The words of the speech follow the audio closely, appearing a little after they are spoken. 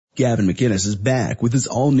Gavin McInnes is back with his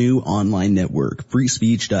all-new online network,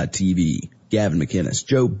 freespeech.tv. Gavin McInnes,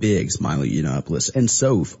 Joe Biggs, Milo Yiannopoulos, and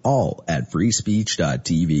Soph, all at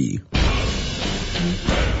freespeech.tv.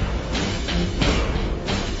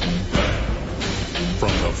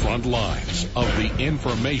 From the front lines of the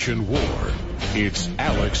information war, it's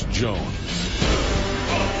Alex Jones.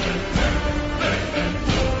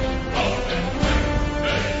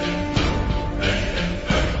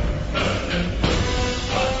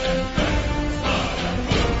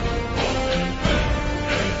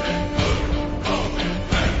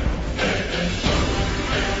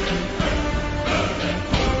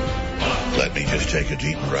 Let me just take a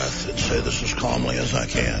deep breath and say this as calmly as I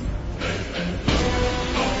can.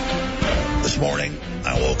 This morning,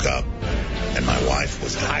 I woke up, and my wife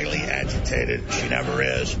was highly agitated. She never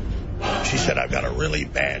is. She said, I've got a really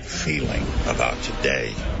bad feeling about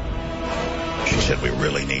today. She said, we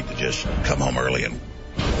really need to just come home early and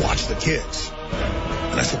watch the kids.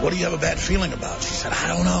 And I said, what do you have a bad feeling about? She said, I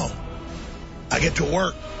don't know. I get to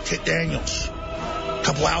work. Kit Daniels, a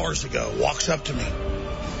couple hours ago, walks up to me.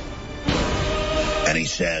 And he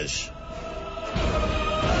says,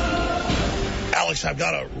 Alex, I've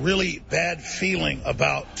got a really bad feeling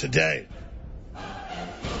about today.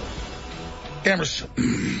 Cameras,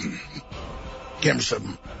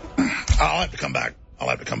 I'll have to come back.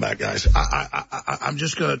 Guys. I'm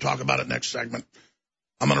just going to talk about it next segment.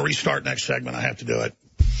 I'm going to restart next segment. I have to do it.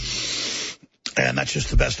 And that's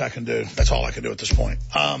just the best I can do. That's all I can do at this point.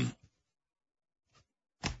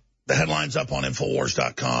 The headline's up on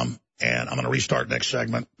Infowars.com. And I'm going to restart next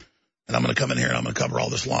segment, and I'm going to come in here and I'm going to cover all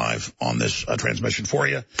this live on this transmission for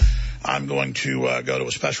you. I'm going to go to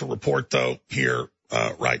a special report, though, here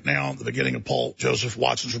right now, the beginning of Paul Joseph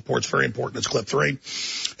Watson's report. It's very important. It's clip 3,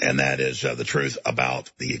 and that is the truth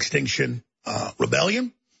about the Extinction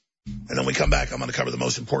Rebellion. And then we come back, I'm going to cover the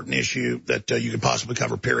most important issue that you could possibly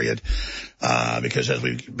cover, period. Because as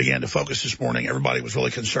we began to focus this morning, everybody was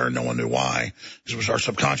really concerned. No one knew why. Because it was our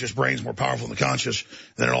subconscious brains more powerful than the conscious.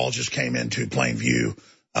 And then it all just came into plain view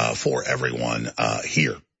for everyone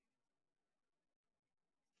here.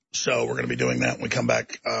 So we're going to be doing that when we come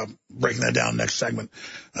back, breaking that down next segment.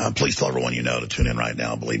 Please tell everyone you know to tune in right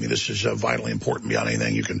now. Believe me, this is vitally important beyond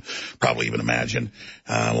anything you can probably even imagine.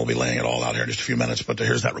 We'll be laying it all out here in just a few minutes, but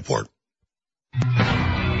here's that report.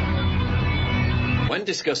 When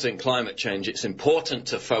discussing climate change, it's important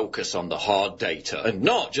to focus on the hard data and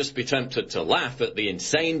not just be tempted to laugh at the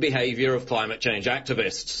insane behavior of climate change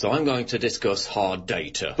activists. So I'm going to discuss hard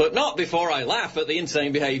data. But not before I laugh at the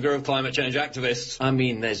insane behavior of climate change activists. I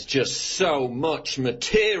mean, there's just so much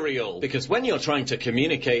material. Because when you're trying to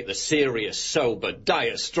communicate the serious, sober,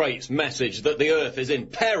 dire straits message that the Earth is in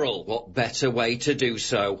peril, what better way to do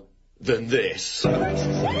so than this?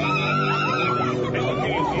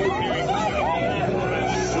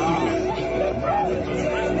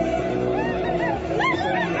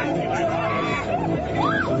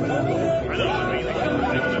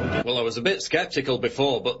 Well, I was a bit skeptical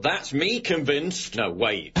before, but that's me convinced. No,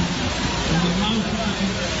 wait.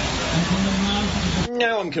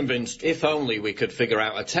 Now I'm convinced. If only we could figure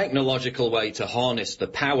out a technological way to harness the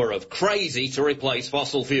power of crazy to replace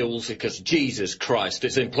fossil fuels, because Jesus Christ,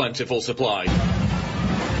 it's in plentiful supply.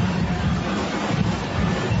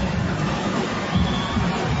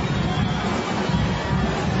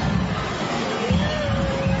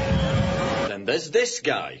 Then there's this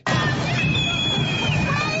guy.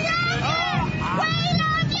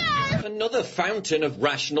 Another fountain of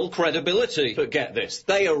rational credibility. But get this,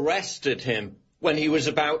 they arrested him when he was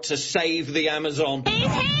about to save the Amazon. He's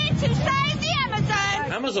here to save the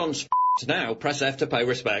Amazon! Amazon's f***ed now, press F to pay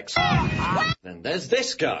respects. Then there's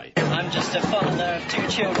this guy. I'm just a father of 2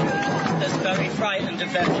 children that's very frightened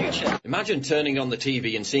of their future. Imagine turning on the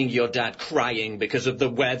TV and seeing your dad crying because of the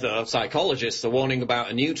weather. Psychologists are warning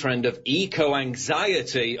about a new trend of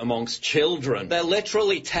eco-anxiety amongst children. They're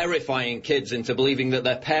literally terrifying kids into believing that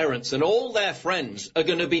their parents and all their friends are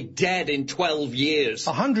going to be dead in 12 years.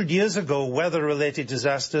 100 years ago, weather-related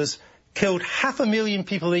disasters killed 500,000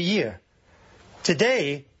 people a year.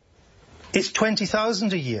 Today, it's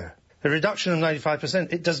 20,000 a year. A reduction of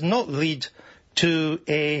 95%. It does not lead to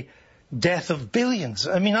a death of billions.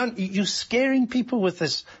 I mean, aren't you scaring people with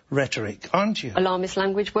this rhetoric, aren't you? Alarmist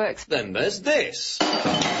language works. Then there's this. The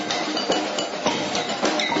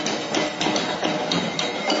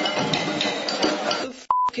f***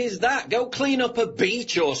 is that? Go clean up a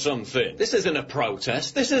beach or something. This isn't a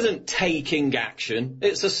protest. This isn't taking action.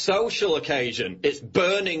 It's a social occasion. It's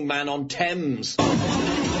Burning Man on Thames.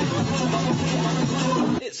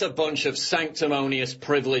 It's a bunch of sanctimonious,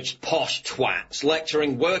 privileged, posh twats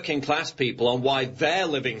lecturing working-class people on why their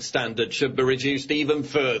living standards should be reduced even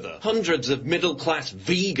further. Hundreds of middle-class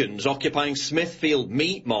vegans occupying Smithfield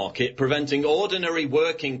Meat Market, preventing ordinary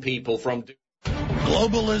working people from...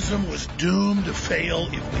 Globalism was doomed to fail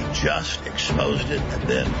if we just exposed it and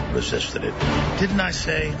then resisted it. Didn't I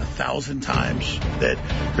say 1,000 times that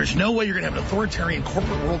there's no way you're going to have an authoritarian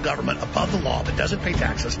corporate world government above the law that doesn't pay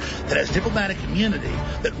taxes, that has diplomatic immunity,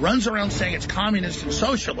 that runs around saying it's communist and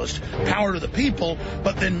socialist, power to the people,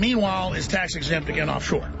 but then meanwhile is tax exempt again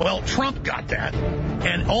offshore? Well, Trump got that,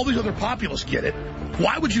 and all these other populists get it.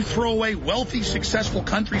 Why would you throw away wealthy, successful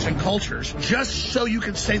countries and cultures just so you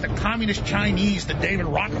can say the communist Chinese that David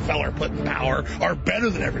Rockefeller put in power are better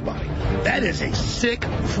than everybody? That is a sick,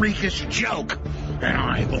 freakish joke. And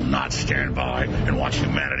I will not stand by and watch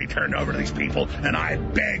humanity turned over to these people. And I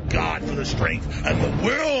beg God for the strength and the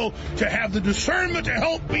will to have the discernment to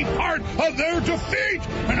help be part of their defeat.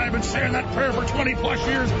 And I've been saying that prayer for 20-plus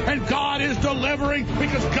years, and God is delivering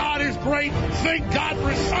because God is great. Thank God for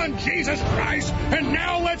His Son, Jesus Christ. And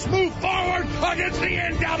now let's move forward against the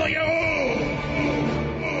NWO.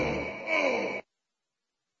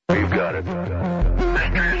 You've got it.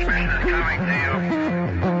 That transmission is coming to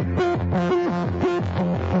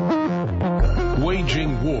you.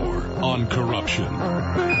 Waging war on corruption. All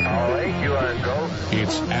right, you are go.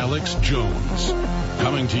 It's Alex Jones,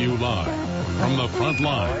 coming to you live from the front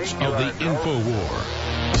lines of the InfoWar.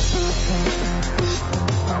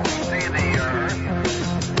 Now we see the Earth.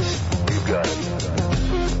 You've got it.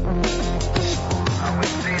 Now we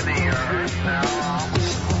see the Earth now.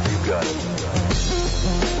 You've got it.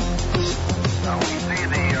 Now we see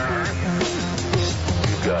the Earth.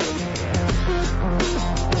 You've got it.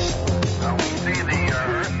 Now we see the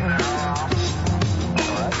Earth now.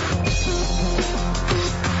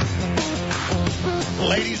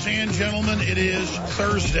 Ladies and gentlemen, it is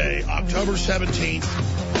Thursday, October 17th,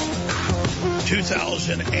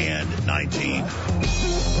 2019.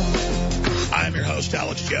 I'm your host,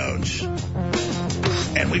 Alex Jones,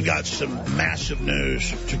 and we've got some massive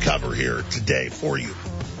news to cover here today for you.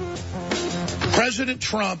 President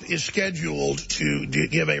Trump is scheduled to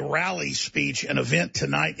give a rally speech, an event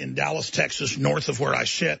tonight in Dallas, Texas, north of where I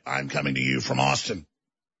sit. I'm coming to you from Austin.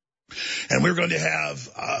 And we're going to have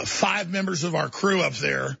 5 members of our crew up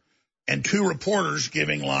there and 2 reporters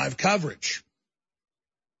giving live coverage.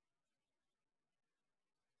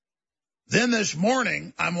 Then this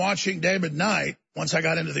morning, I'm watching David Knight, once I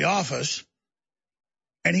got into the office,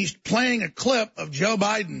 and he's playing a clip of Joe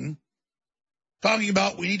Biden talking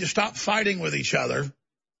about we need to stop fighting with each other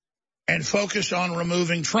and focus on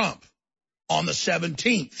removing Trump on the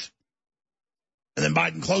 17th. And then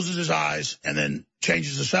Biden closes his eyes and then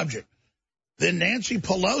changes the subject. Then Nancy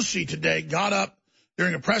Pelosi today got up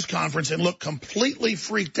during a press conference and looked completely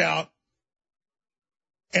freaked out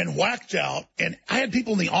and whacked out. And I had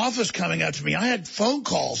people in the office coming up to me. I had phone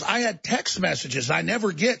calls. I had text messages I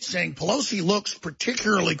never get saying Pelosi looks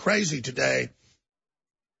particularly crazy today.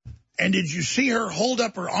 And did you see her hold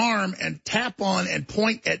up her arm and tap on and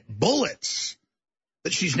point at bullets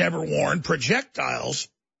that she's never worn, projectiles,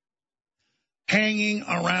 hanging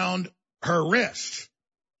around her wrist?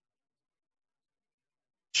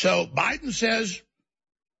 So Biden says,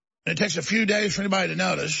 and it takes a few days for anybody to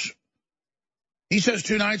notice, he says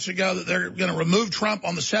 2 nights ago that they're going to remove Trump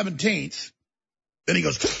on the 17th. Then he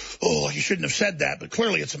goes, oh, you shouldn't have said that, but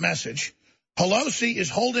clearly it's a message. Pelosi is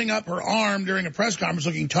holding up her arm during a press conference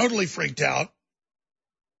looking totally freaked out,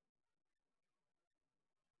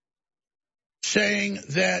 saying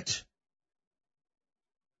that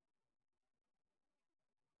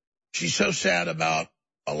she's so sad about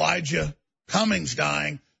Elijah Cummings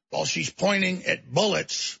dying while she's pointing at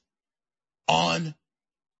bullets on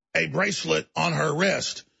a bracelet on her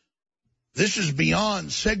wrist. This is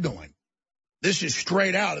beyond signaling. This is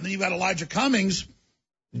straight out. And then you've got Elijah Cummings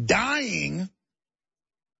dying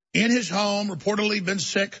in his home, reportedly been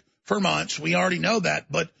sick for months. We already know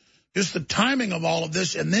that, but just the timing of all of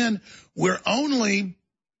this. And then we're only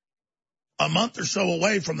a month or so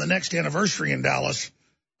away from the next anniversary in Dallas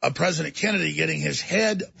of President Kennedy getting his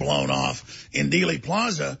head blown off in Dealey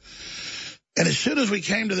Plaza. And as soon as we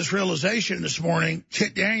came to this realization this morning,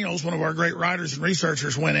 Kit Daniels, one of our great writers and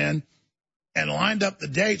researchers, went in and lined up the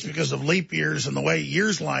dates because of leap years and the way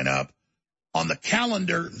years line up. On the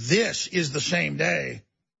calendar, this is the same day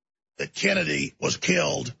that Kennedy was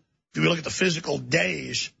killed. If you look at the physical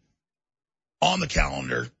days on the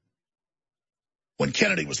calendar, when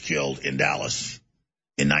Kennedy was killed in Dallas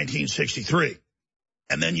in 1963.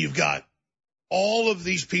 And then you've got all of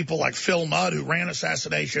these people like Phil Mudd, who ran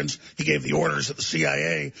assassinations, he gave the orders at the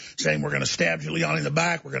CIA saying we're going to stab Giuliani in the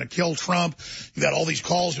back, we're going to kill Trump. You got all these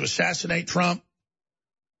calls to assassinate Trump.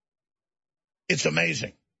 It's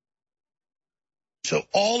amazing. So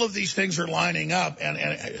all of these things are lining up, and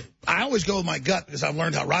I always go with my gut because I've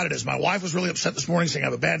learned how right it is. My wife was really upset this morning saying I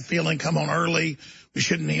have a bad feeling, come on early. We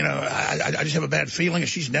shouldn't, I just have a bad feeling, and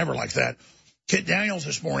she's never like that. Kit Daniels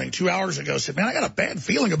this morning, 2 hours ago, said, man, I got a bad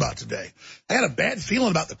feeling about today. I got a bad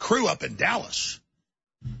feeling about the crew up in Dallas.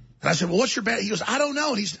 And I said, well, what's your bad? He goes, I don't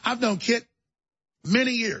know. And I've known Kit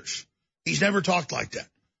many years. He's never talked like that.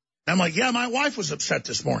 And I'm like, yeah, my wife was upset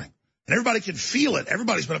this morning. And everybody can feel it.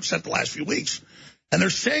 Everybody's been upset the last few weeks. And they're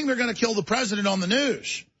saying they're going to kill the president on the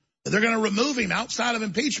news. That they're going to remove him outside of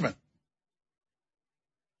impeachment.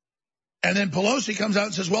 And then Pelosi comes out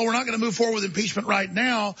and says, well, we're not going to move forward with impeachment right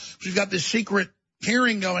now. We've got this secret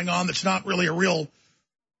hearing going on that's not really a real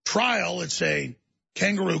trial. It's a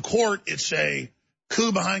kangaroo court. It's a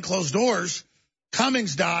coup behind closed doors.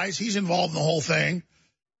 Cummings dies. He's involved in the whole thing.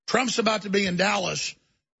 Trump's about to be in Dallas.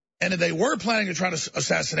 And if they were planning to try to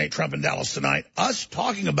assassinate Trump in Dallas tonight, us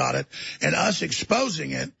talking about it and us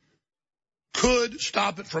exposing it could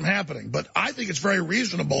stop it from happening. But I think it's very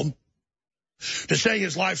reasonable to say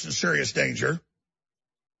his life's in serious danger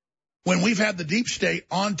when we've had the deep state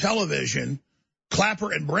on television,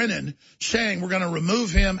 Clapper and Brennan, saying we're going to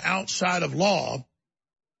remove him outside of law.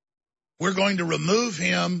 We're going to remove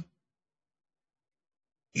him.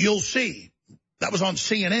 You'll see. That was on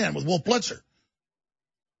CNN with Wolf Blitzer.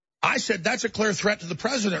 I said that's a clear threat to the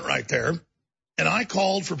president right there. And I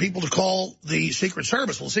called for people to call the Secret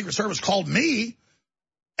Service. Well, the Secret Service called me.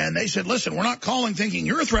 And they said, listen, we're not calling thinking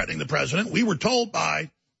you're threatening the president. We were told by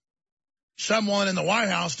someone in the White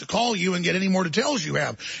House to call you and get any more details you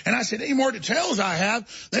have. And I said, any more details I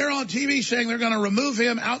have? They're on TV saying they're going to remove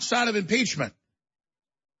him outside of impeachment.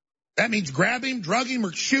 That means grab him, drug him,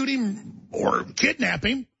 or shoot him, or kidnap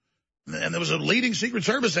him. And there was a leading Secret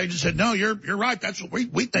Service agent said, no, you're right. That's what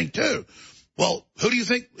we think, too. Well, who do you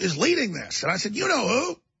think is leading this? And I said, you know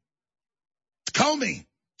who? It's Comey.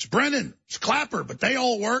 It's Brennan, it's Clapper, but they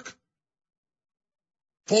all work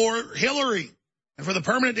for Hillary and for the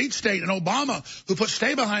permanent deep state and Obama, who put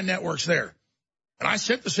stay-behind networks there. And I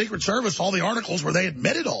sent the Secret Service all the articles where they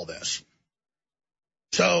admitted all this.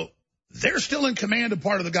 So they're still in command of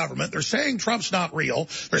part of the government. They're saying Trump's not real.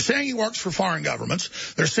 They're saying he works for foreign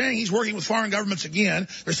governments. They're saying he's working with foreign governments again.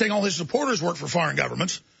 They're saying all his supporters work for foreign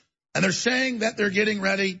governments. And they're saying that they're getting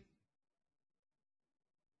ready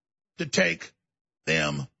to take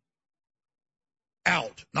them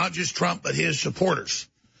out, not just Trump, but his supporters.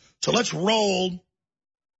 So let's roll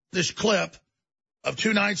this clip of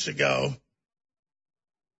 2 nights ago.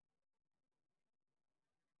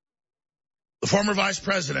 The former vice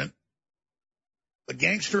president, the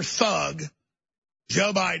gangster thug,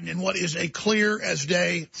 Joe Biden, in what is a clear as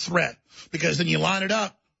day threat. Because then you line it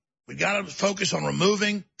up. We've got to focus on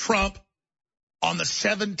removing Trump on the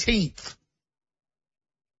 17th.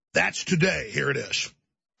 That's today. Here it is.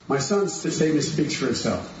 My son's statement speaks for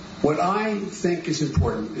itself. What I think is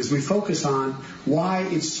important is we focus on why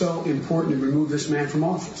it's so important to remove this man from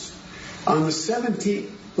office. On the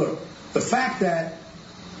 17th, look, the fact that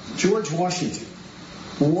George Washington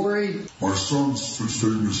worried... My son's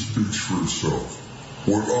statement speaks for itself.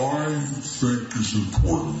 What I think is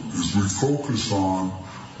important is we focus on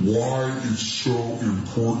why it's so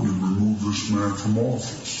important to remove this man from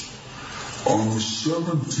office. On the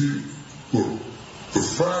 17th, look, the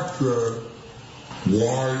fact that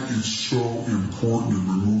why it's so important to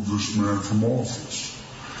remove this man from office.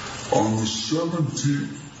 On the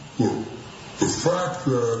 17th, look, the fact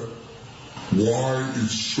that why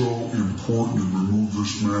it's so important to remove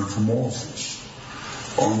this man from office.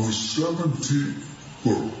 On the 17th,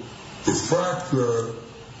 look, the fact that...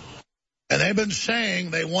 And they've been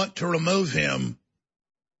saying they want to remove him,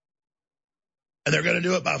 and they're going to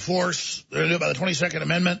do it by force. They're going to do it by the 22nd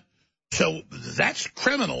Amendment. So that's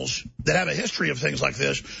criminals that have a history of things like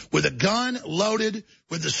this, with a gun loaded,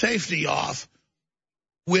 with the safety off,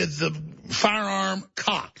 with the firearm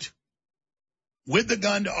cocked, with the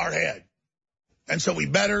gun to our head. And so we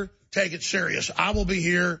better take it serious. I will be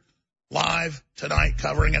here live tonight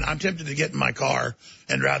covering it. I'm tempted to get in my car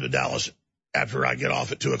and drive to Dallas after I get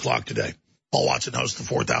off at 2 o'clock today. Paul Watson hosts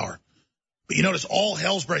the 4th hour. But you notice all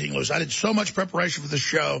hell's breaking loose. I did so much preparation for this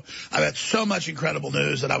show. I've had so much incredible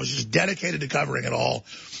news that I was just dedicated to covering it all.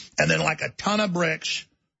 And then like a ton of bricks,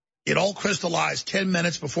 it all crystallized 10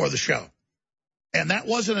 minutes before the show. And that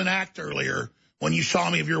wasn't an act earlier when you saw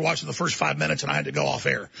me if you were watching the first 5 minutes and I had to go off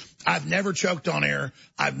air. I've never choked on air.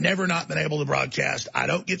 I've never not been able to broadcast. I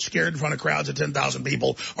don't get scared in front of crowds of 10,000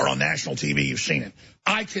 people or on national TV. You've seen it.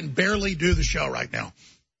 I can barely do the show right now.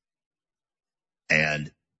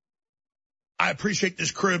 And I appreciate this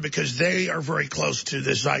crew because they are very close to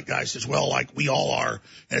this zeitgeist as well, like we all are,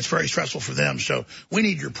 and it's very stressful for them. So we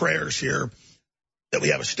need your prayers here, that we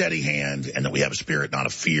have a steady hand and that we have a spirit not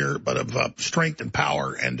of fear, but of strength and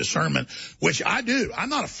power and discernment, which I do. I'm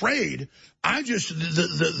not afraid. I just,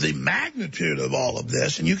 the magnitude of all of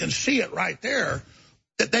this, and you can see it right there,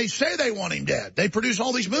 that they say they want him dead. They produce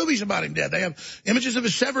all these movies about him dead. They have images of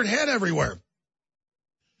his severed head everywhere.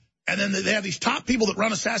 And then they have these top people that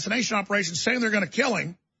run assassination operations saying they're going to kill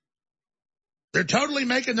him. They're totally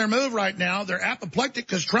making their move right now. They're apoplectic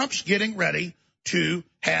because Trump's getting ready to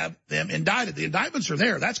have them indicted. The indictments are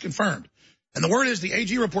there. That's confirmed. And the word is the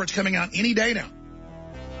AG report's coming out any day now.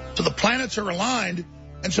 So the planets are aligned.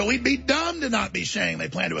 And so we'd be dumb to not be saying they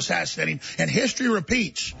plan to assassinate him. And history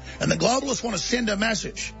repeats. And the globalists want to send a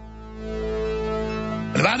message.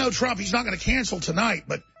 And if I know Trump, he's not going to cancel tonight,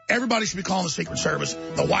 but everybody should be calling the Secret Service,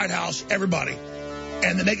 the White House, everybody.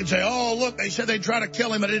 And then they can say, oh, look, they said they'd try to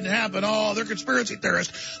kill him, but it didn't happen. Oh, they're conspiracy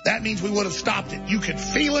theorists. That means we would have stopped it. You can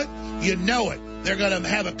feel it. You know it. They're going to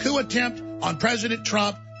have a coup attempt on President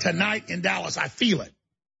Trump tonight in Dallas. I feel it.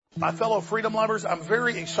 My fellow freedom lovers, I'm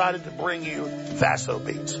very excited to bring you Vaso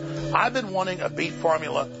Beats. I've been wanting a beet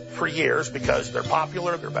formula for years because they're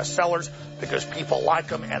popular, they're bestsellers, because people like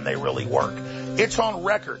them and they really work. It's on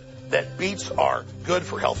record that beets are good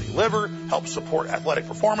for healthy liver, helps support athletic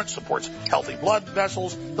performance, supports healthy blood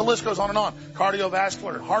vessels. The list goes on and on.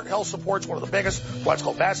 Cardiovascular and heart health support's one of the biggest. What's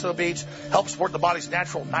called Vaso Beats helps support the body's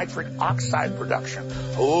natural nitric oxide production.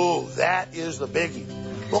 Oh, that is the biggie.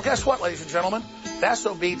 Well, guess what, ladies and gentlemen?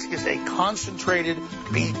 Vaso Beats is a concentrated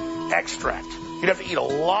beet extract. You'd have to eat a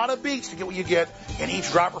lot of beets to get what you get in each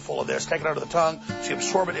dropperful of this. Take it out of the tongue so you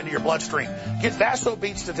absorb it into your bloodstream. Get Vaso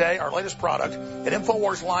Beats today, our latest product, at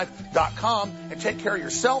InfoWarsLife.com, and take care of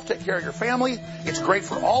yourself, take care of your family. It's great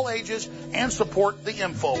for all ages and support the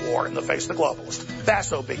InfoWar in the face of the globalist.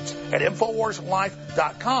 Vaso Beats at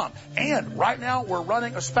InfoWarsLife.com. And right now, we're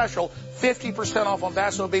running a special 50% off on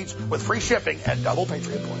Vaso Beats with free shipping and double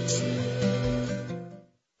Patriot points.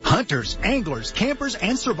 Hunters, anglers, campers,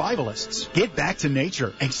 and survivalists. Get back to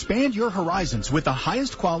nature. Expand your horizons with the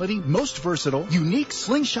highest quality, most versatile, unique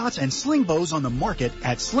slingshots and sling bows on the market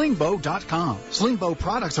at slingbow.com. Slingbow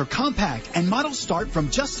products are compact and models start from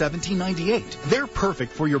just $17.98. They're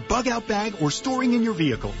perfect for your bug-out bag or storing in your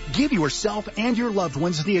vehicle. Give yourself and your loved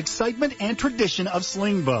ones the excitement and tradition of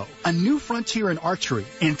Slingbow. A new frontier in archery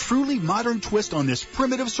and truly modern twist on this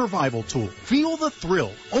primitive survival tool. Feel the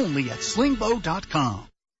thrill only at slingbow.com.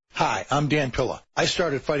 Hi, I'm Dan Pilla. I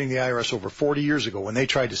started fighting the IRS over 40 years ago when they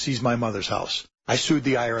tried to seize my mother's house. I sued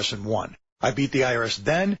the IRS and won. I beat the IRS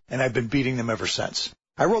then, and I've been beating them ever since.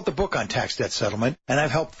 I wrote the book on tax debt settlement, and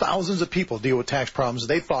I've helped thousands of people deal with tax problems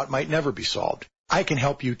they thought might never be solved. I can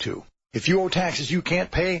help you too. If you owe taxes you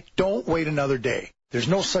can't pay, don't wait another day. There's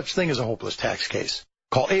no such thing as a hopeless tax case.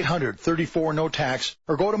 Call 800-34-NO-TAX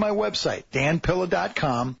or go to my website,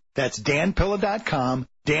 danpilla.com. That's danpilla.com,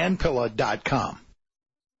 danpilla.com.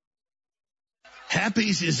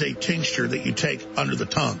 Happy's is a tincture that you take under the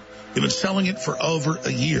tongue. We've been selling it for over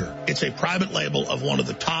a year. It's a private label of one of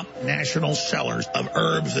the top national sellers of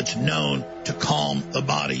herbs that's known to calm the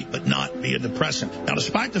body but not be a depressant. Now,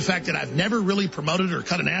 despite the fact that I've never really promoted or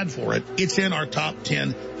cut an ad for it, it's in our top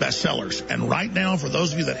 10 bestsellers. And right now, for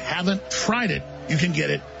those of you that haven't tried it, you can get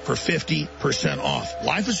it for 50% off.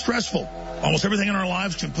 Life is stressful. Almost everything in our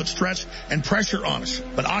lives can put stress and pressure on us.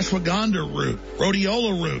 But ashwagandha root,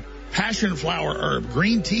 rhodiola root, passion flower herb,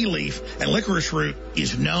 green tea leaf, and licorice root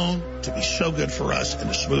is known to be so good for us and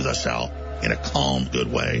to smooth us out in a calm, good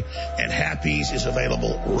way. And Happy's is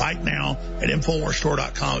available right now at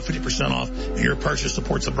InfoWarsStore.com at 50% off. And your purchase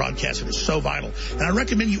supports the broadcast. It is so vital. And I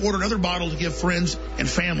recommend you order another bottle to give friends and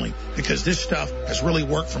family because this stuff has really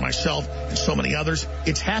worked for myself and so many others.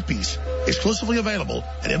 It's Happy's, exclusively available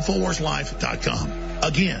at InfoWarsLife.com.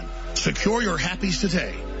 Again, secure your Happy's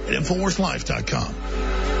today at InfoWarsLife.com.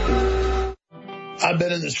 I've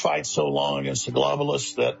been in this fight so long against the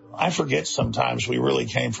globalists that I forget sometimes we really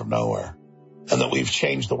came from nowhere and that we've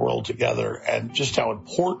changed the world together and just how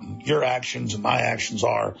important your actions and my actions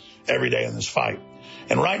are every day in this fight.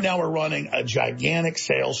 And right now we're running a gigantic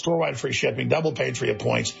sale, store-wide free shipping, double Patriot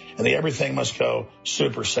points, and the Everything Must Go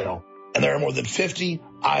super sale. And there are more than 50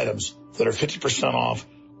 items that are 50% off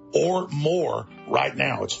or more right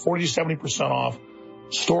now. It's 40 to 70% off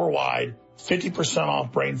store-wide, 50%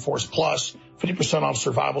 off Brain Force Plus, 50% off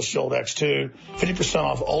Survival Shield X2, 50%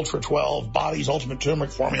 off Ultra 12, Body's Ultimate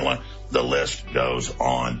Turmeric Formula. The list goes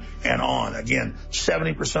on and on. Again,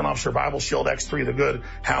 70% off Survival Shield X3, the good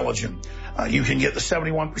halogen. You can get the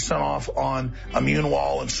 71% off on Immune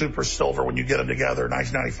Wall and Super Silver when you get them together,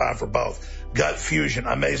 $19.95 for both. Gut Fusion,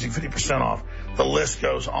 amazing, 50% off. The list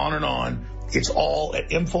goes on and on. It's all at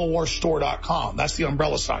InfoWarsStore.com. That's the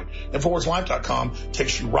umbrella site. InfoWarsLife.com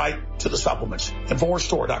takes you right to the supplements.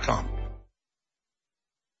 InfoWarsStore.com.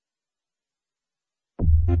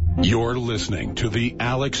 You're listening to The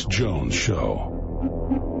Alex Jones Show.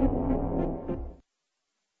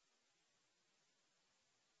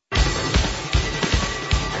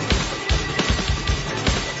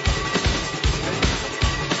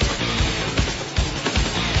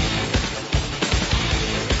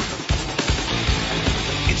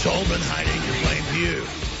 It's all been hiding in plain view.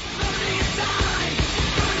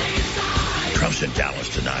 Trump's in Dallas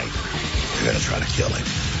tonight. They're going to try to kill him.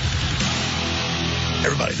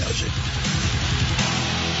 Everybody knows it.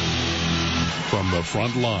 From the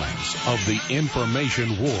front lines of the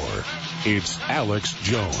information war, it's Alex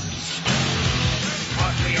Jones.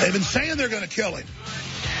 They've been saying they're going to kill him.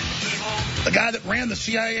 The guy that ran the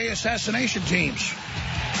CIA assassination teams,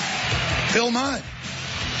 Phil Nye.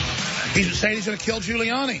 He's been saying he's going to kill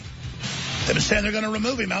Giuliani. They've been saying they're going to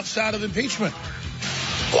remove him outside of impeachment.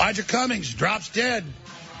 Elijah Cummings drops dead.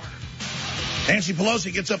 Nancy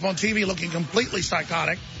Pelosi gets up on TV looking completely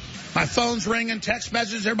psychotic. My phone's ringing, text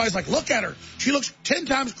messages. Everybody's like, look at her. She looks 10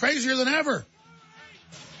 times crazier than ever.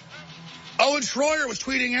 Owen Schroyer was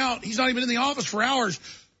tweeting out. He's not even in the office for hours.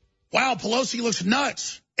 Wow, Pelosi looks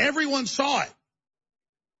nuts. Everyone saw it.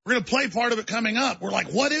 We're going to play part of it coming up. We're like,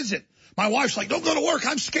 what is it? My wife's like, don't go to work.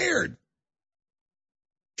 I'm scared.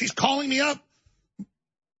 She's calling me up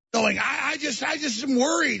going, I just am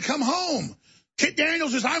worried. Come home. Kit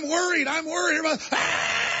Daniels says, I'm worried. Everybody,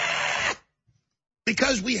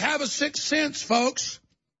 because we have a sixth sense, folks.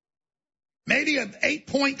 Maybe an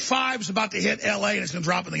 8.5 is about to hit L.A. and it's going to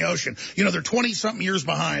drop in the ocean. You know, they're 20-something years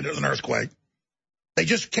behind an earthquake. They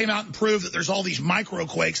just came out and proved that there's all these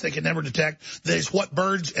microquakes they can never detect. That is what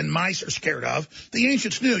birds and mice are scared of. The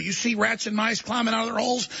ancients knew. You see rats and mice climbing out of their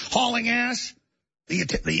holes, hauling ass.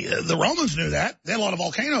 The Romans knew that. They had a lot of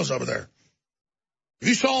volcanoes over there. If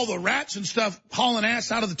you saw the rats and stuff hauling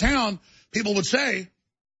ass out of the town, people would say,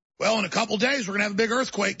 well, in a couple days, we're going to have a big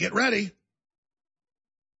earthquake. Get ready.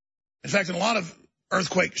 In fact, in a lot of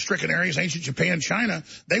earthquake-stricken areas, ancient Japan, China,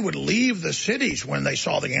 they would leave the cities when they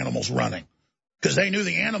saw the animals running because they knew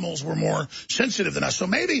the animals were more sensitive than us. So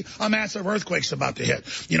maybe a massive earthquake's about to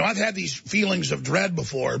hit. You know, I've had these feelings of dread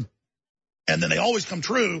before, and then they always come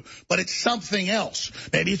true, but it's something else.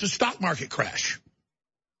 Maybe it's a stock market crash.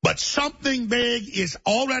 But something big is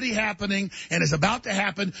already happening and is about to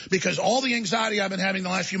happen because all the anxiety I've been having the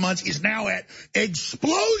last few months is now at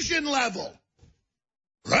explosion level.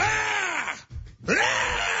 Ah!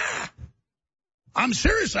 Ah! I'm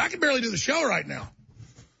serious. I can barely do the show right now.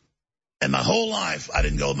 And my whole life, I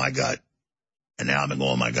didn't go with my gut. And now I've been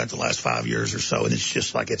going with my gut the last 5 years or so, and it's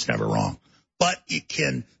just like it's never wrong. But it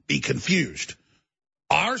can be confused.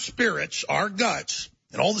 Our spirits, our guts,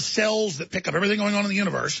 and all the cells that pick up everything going on in the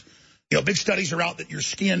universe, you know, big studies are out that your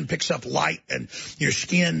skin picks up light and your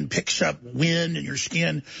skin picks up wind and your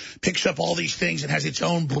skin picks up all these things and has its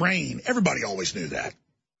own brain. Everybody always knew that.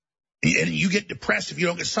 And you get depressed if you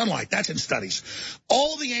don't get sunlight. That's in studies.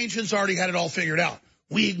 All the ancients already had it all figured out.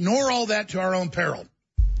 We ignore all that to our own peril.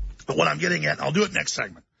 But what I'm getting at, and I'll do it next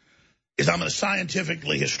segment, is I'm going to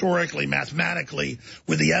scientifically, historically, mathematically,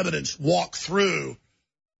 with the evidence, walk through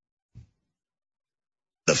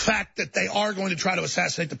the fact that they are going to try to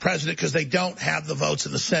assassinate the president because they don't have the votes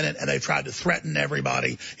in the Senate and they've tried to threaten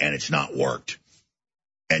everybody and it's not worked.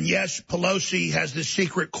 And yes, Pelosi has this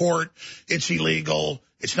secret court. It's illegal.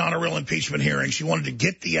 It's not a real impeachment hearing. She wanted to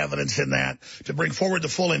get the evidence in that to bring forward the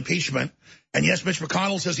full impeachment. And yes, Mitch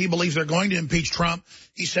McConnell says he believes they're going to impeach Trump.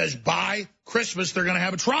 He says by Christmas they're going to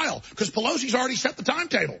have a trial because Pelosi's already set the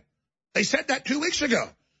timetable. They said that 2 weeks ago.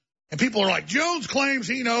 And people are like, Jones claims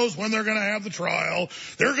he knows when they're going to have the trial.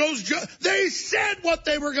 There goes Jones. They said what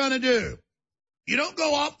they were going to do. You don't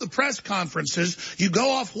go off the press conferences. You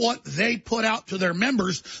go off what they put out to their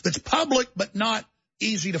members that's public but not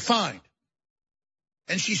easy to find.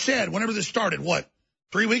 And she said, whenever this started,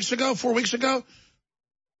 3 weeks ago, 4 weeks ago?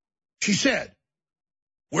 She said,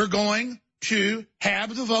 we're going to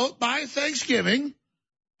have the vote by Thanksgiving,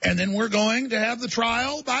 and then we're going to have the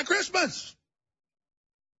trial by Christmas.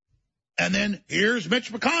 And then here's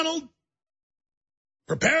Mitch McConnell.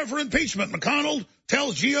 Prepare for impeachment. McConnell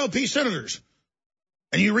tells GOP senators.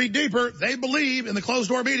 And you read deeper, they believe in the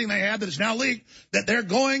closed-door meeting they had that is now leaked that they're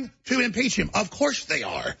going to impeach him. Of course they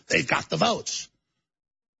are. They've got the votes.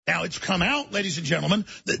 Now, it's come out, ladies and gentlemen,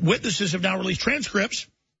 that witnesses have now released transcripts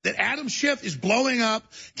that Adam Schiff is blowing up,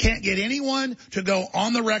 can't get anyone to go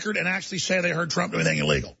on the record and actually say they heard Trump do anything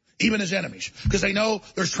illegal, even his enemies, because they know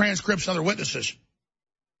there's transcripts and other witnesses.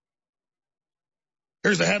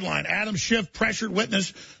 Here's the headline. Adam Schiff pressured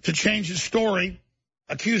witness to change his story,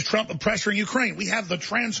 accused Trump of pressuring Ukraine. We have the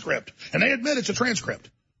transcript, and they admit it's a transcript.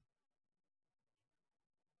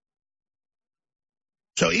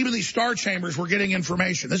 So even these star chambers were getting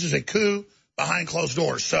information. This is a coup behind closed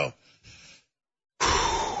doors. So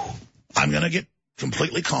I'm going to get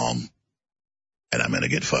completely calm, and I'm going to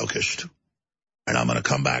get focused, and I'm going to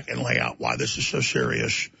come back and lay out why this is so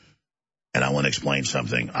serious. And I want to explain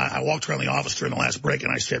something. I walked around the office during the last break,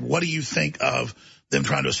 and I said, what do you think of them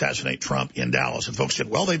trying to assassinate Trump in Dallas? And folks said,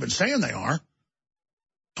 well, they've been saying they are.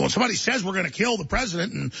 So when somebody says we're going to kill the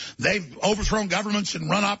president and they've overthrown governments and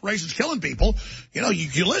run operations killing people, you know,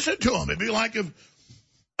 you listen to them. It'd be like if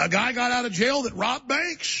a guy got out of jail that robbed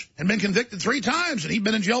banks and been convicted 3 times, and he'd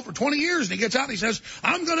been in jail for 20 years, and he gets out and he says,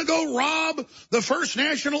 I'm going to go rob the First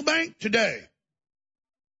National Bank today.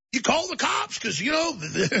 You call the cops because, you know,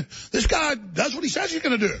 this guy does what he says he's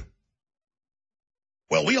going to do.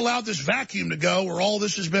 Well, we allowed this vacuum to go where all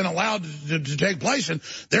this has been allowed to take place, and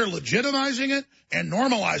they're legitimizing it and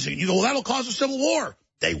normalizing it. You go, well, that'll cause a civil war.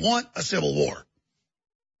 They want a civil war.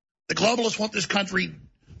 The globalists want this country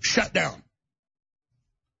shut down.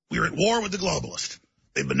 We're at war with the globalists.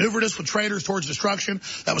 They maneuvered us with traitors towards destruction.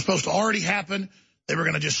 That was supposed to already happen. They were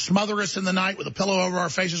going to just smother us in the night with a pillow over our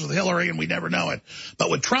faces with Hillary, and we'd never know it. But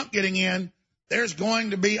with Trump getting in, there's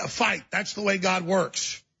going to be a fight. That's the way God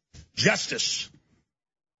works. Justice.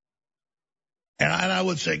 And I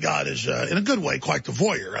would say God is, in a good way, quite the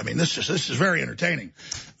voyeur. I mean, this is very entertaining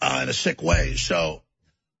in a sick way. So,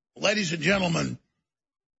 ladies and gentlemen,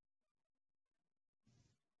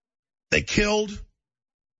 they killed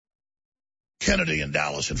Kennedy in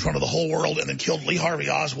Dallas in front of the whole world, and then killed Lee Harvey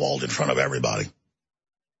Oswald in front of everybody.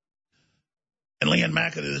 And Leanne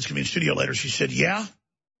McAdoo, that's going to be in studio later, she said, yeah,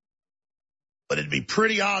 but it'd be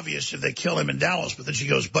pretty obvious if they kill him in Dallas. But then she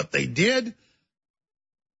goes, but they did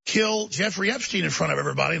kill Jeffrey Epstein in front of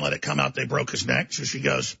everybody and let it come out they broke his neck. So she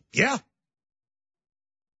goes, yeah,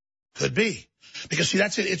 could be. Because, see,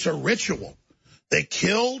 that's it. It's a ritual. They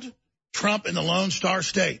killed Trump in the Lone Star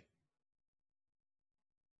State.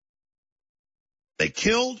 They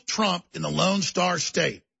killed Trump in the Lone Star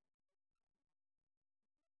State.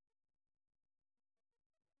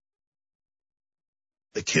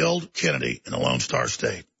 They killed Kennedy in the Lone Star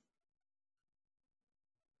State.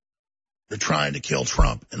 They're trying to kill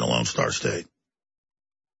Trump in the Lone Star State.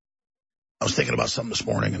 I was thinking about something this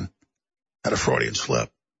morning and had a Freudian slip.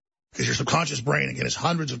 Because your subconscious brain, again, is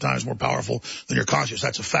hundreds of times more powerful than your conscious.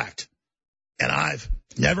 That's a fact. And I've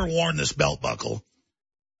never worn this belt buckle.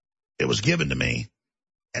 It was given to me,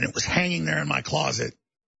 and it was hanging there in my closet.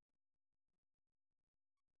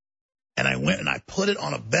 And I went and I put it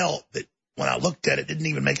on a belt that, when I looked at it, didn't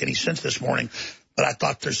even make any sense this morning. But I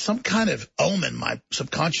thought there's some kind of omen my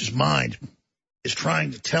subconscious mind is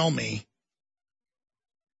trying to tell me.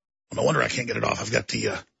 No wonder I can't get it off. I've got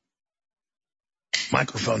the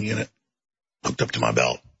microphone unit hooked up to my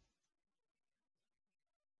belt.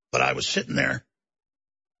 But I was sitting there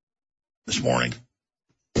this morning.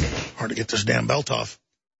 Hard to get this damn belt off.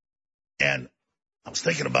 And I was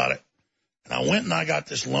thinking about it. And I went and I got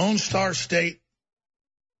this Lone Star State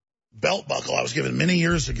belt buckle I was given many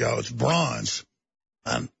years ago. It's bronze.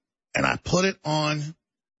 And I put it on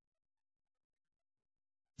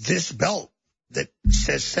this belt that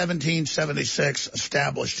says 1776,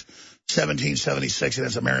 established 1776, and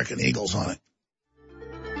has American Eagles on it.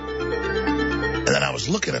 And then I was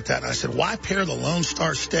looking at that, and I said, why pair the Lone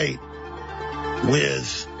Star State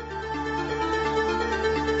with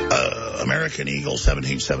American Eagle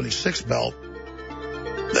 1776 belt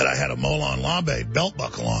that I had a Molon Labe belt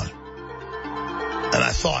buckle on? And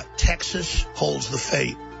I thought, Texas holds the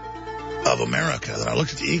fate of America. Then I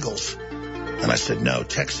looked at the Eagles, and I said, no,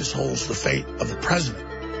 Texas holds the fate of the president.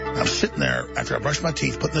 And I'm sitting there after I brushed my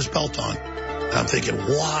teeth, putting this belt on, and I'm thinking,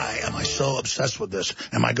 why am I so obsessed with this?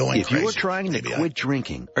 Am I going crazy? If you're trying to quit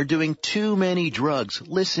drinking or doing too many drugs,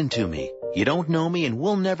 listen to me. You don't know me, and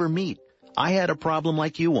we'll never meet. I had a problem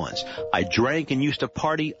like you once. I drank and used to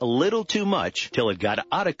party a little too much till it got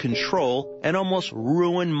out of control and almost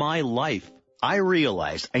ruined my life. I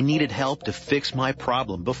realized I needed help to fix my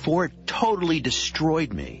problem before it totally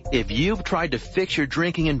destroyed me. If you've tried to fix your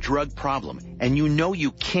drinking and drug problem and you know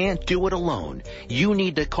you can't do it alone, you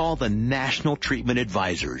need to call the National Treatment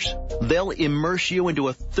Advisors. They'll immerse you into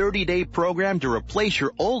a 30-day program to replace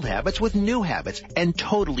your old habits with new habits and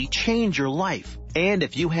totally change your life. And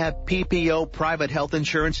if you have PPO private health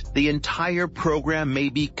insurance, the entire program may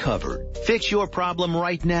be covered. Fix your problem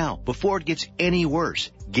right now before it gets any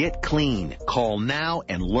worse. Get clean. Call now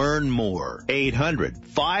and learn more.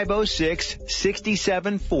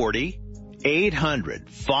 800-506-6740.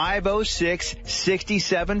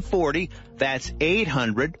 800-506-6740. That's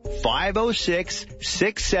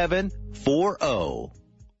 800-506-6740.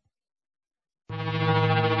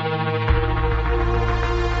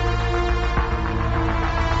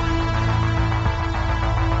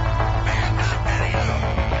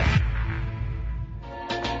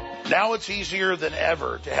 Now it's easier than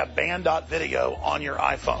ever to have band.video on your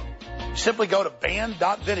iPhone. Simply go to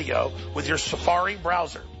band.video with your Safari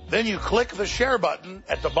browser. Then you click the share button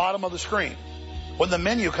at the bottom of the screen. When the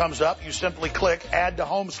menu comes up, you simply click Add to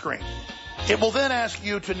Home Screen. It will then ask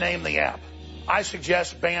you to name the app. I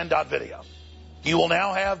suggest band.video. You will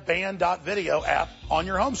now have band.video app on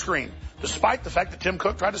your home screen, despite the fact that Tim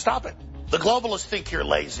Cook tried to stop it. The globalists think you're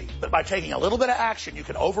lazy, but by taking a little bit of action, you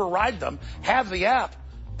can override them, have the app,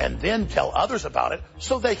 and then tell others about it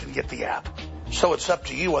so they can get the app. So it's up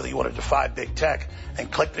to you whether you want to defy big tech and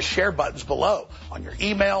click the share buttons below on your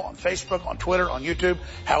email, on Facebook, on Twitter, on YouTube,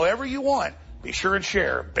 however you want. Be sure and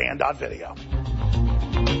share band.video.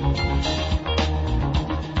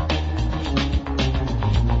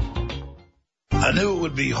 I knew it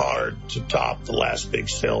would be hard to top the last big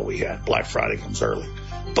sale we had. Black Friday comes early,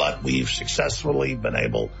 but we've successfully been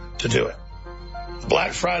able to do it.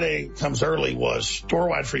 Black Friday comes early was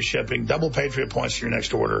store-wide free shipping, double Patriot points for your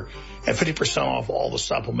next order, and 50% off all the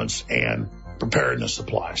supplements and preparedness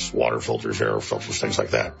supplies, water filters, air filters, things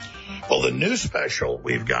like that. Well, the new special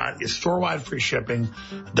we've got is store-wide free shipping,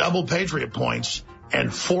 double Patriot points,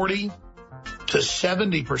 and 40 to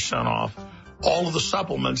 70% off all of the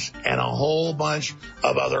supplements and a whole bunch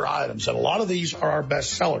of other items. And a lot of these are our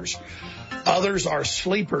best sellers. Others are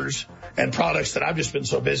sleepers and products that I've just been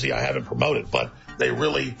so busy I haven't promoted, but they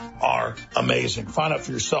really are amazing. Find out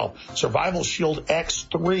for yourself. Survival Shield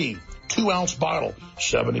X3, 2-ounce bottle,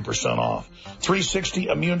 70% off. 360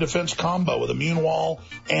 Immune Defense Combo with Immune Wall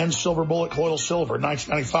and Silver Bullet Coil Silver,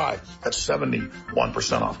 $19.95. That's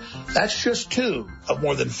 71% off. That's just two of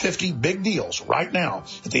more than 50 big deals right now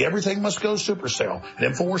at the Everything Must Go Super Sale at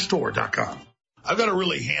InfoWarsStore.com. I've got to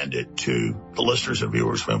really hand it to the listeners and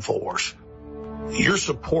viewers of InfoWars. Your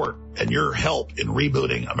support and your help in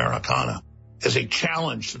rebooting Americana as a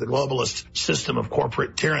challenge to the globalist system of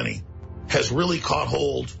corporate tyranny has really caught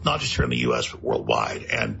hold, not just here in the U.S., but worldwide.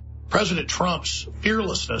 And President Trump's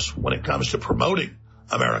fearlessness when it comes to promoting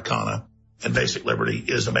Americana and basic liberty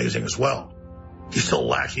is amazing as well. He's still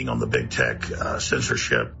lacking on the big tech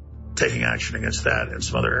censorship, taking action against that and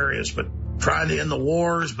some other areas, but trying to end the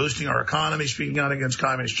wars, boosting our economy, speaking out against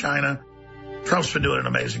communist China. Trump's been doing an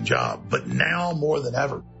amazing job. But now more than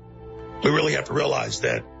ever, we really have to realize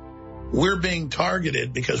that we're being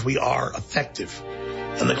targeted because we are effective.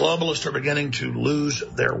 And the globalists are beginning to lose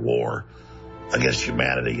their war against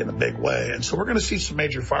humanity in a big way. And so we're going to see some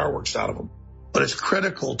major fireworks out of them. But it's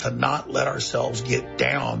critical to not let ourselves get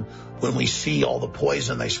down when we see all the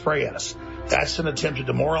poison they spray at us. That's an attempt to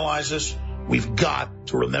demoralize us. We've got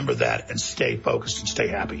to remember that and stay focused and stay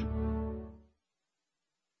happy.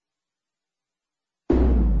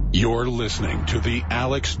 You're listening to The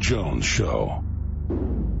Alex Jones Show.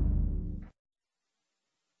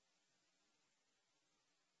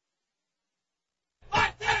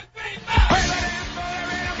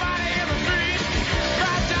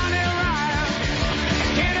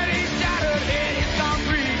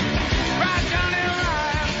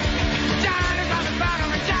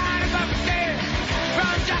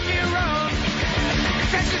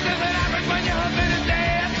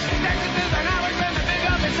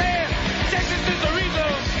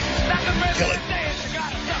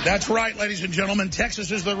 That's right, ladies and gentlemen.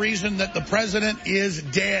 Texas is the reason that the president is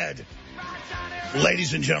dead.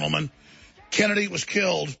 Ladies and gentlemen, Kennedy was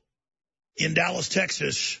killed in Dallas,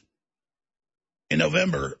 Texas in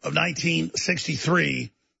November of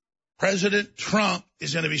 1963. President Trump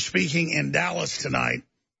is going to be speaking in Dallas tonight.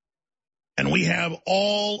 And we have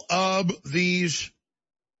all of these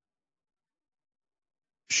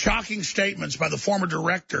shocking statements by the former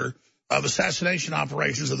director of assassination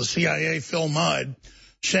operations of the CIA, Phil Mudd,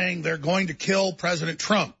 saying they're going to kill President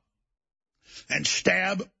Trump and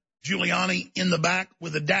stab Giuliani in the back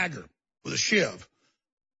with a dagger. with a shiv.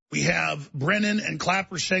 We have Brennan and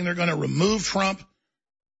Clapper saying they're going to remove Trump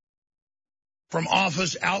from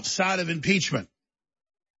office outside of impeachment.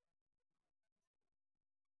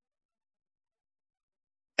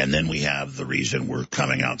 And then we have the reason we're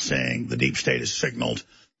coming out saying the deep state has signaled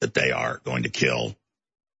that they are going to kill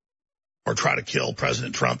or try to kill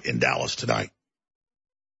President Trump in Dallas tonight.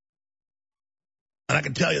 And I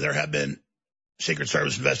can tell you there have been Secret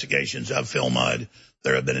Service investigations of Phil Mudd.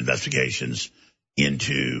 There have been investigations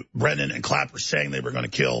into Brennan and Clapper saying they were going to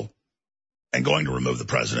kill and going to remove the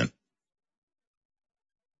president.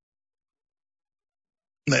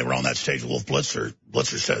 They were on that stage with Wolf Blitzer.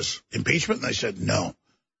 Blitzer says, impeachment? And they said, no.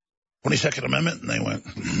 22nd Amendment? And they went,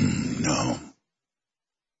 no.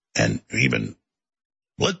 And even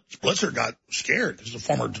Blitzer got scared because the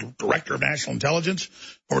former director of national intelligence,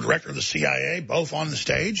 former director of the CIA, both on the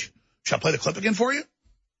stage. Shall I play the clip again for you?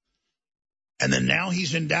 And then now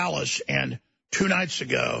he's in Dallas, and 2 nights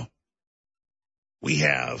ago, we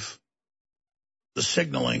have the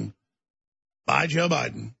signaling by Joe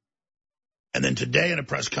Biden. And then today in a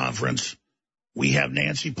press conference, we have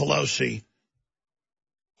Nancy Pelosi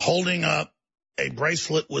holding up a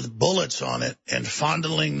bracelet with bullets on it and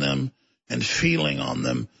fondling them and feeling on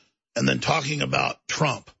them and then talking about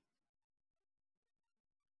Trump.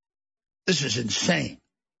 This is insane.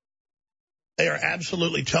 They are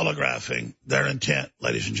absolutely telegraphing their intent,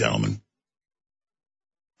 ladies and gentlemen.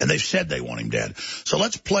 And they've said they want him dead. So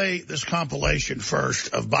let's play this compilation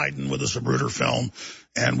first of Biden with the Zapruder film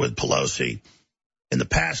and with Pelosi in the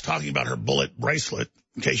past talking about her bullet bracelet,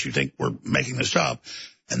 in case you think we're making this up.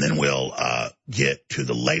 And then we'll get to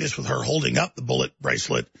the latest with her holding up the bullet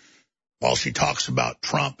bracelet while she talks about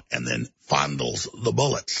Trump and then fondles the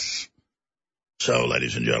bullets. So,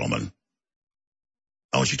 ladies and gentlemen,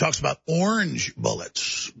 when she talks about orange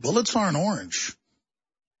bullets, bullets aren't orange.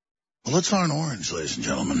 Bullets aren't orange, ladies and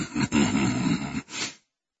gentlemen.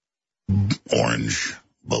 Orange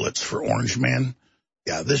bullets for Orange Man.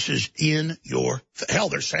 Yeah, this is in your... Hell,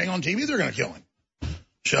 they're saying on TV they're going to kill him.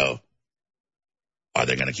 So, are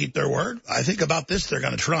they going to keep their word? I think about this they're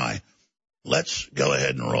going to try. Let's go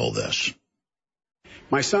ahead and roll this.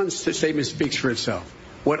 My son's statement speaks for itself.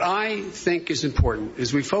 What I think is important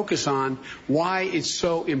is we focus on why it's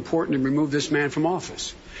so important to remove this man from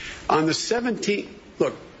office. On the 17th...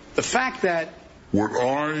 Look, the fact that... What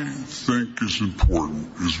I think is important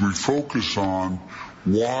is we focus on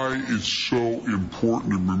why it's so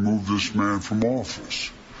important to remove this man from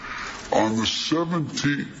office. On the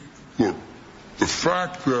 17th... Look, the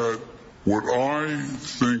fact that what I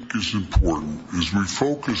think is important is we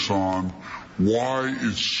focus on why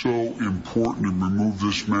it's so important to remove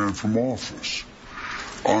this man from office.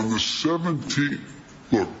 On the 17th...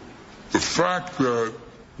 Look, the fact that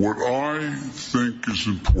what I think is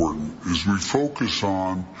important is we focus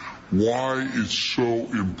on why it's so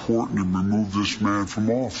important to remove this man from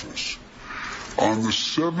office. On the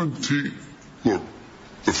 17th... Look,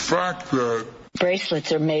 the fact that...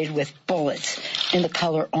 Bracelets are made with bullets in the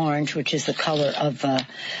color orange, which is the color of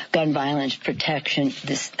gun violence protection.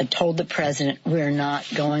 This told the president, we're not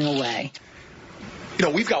going away. You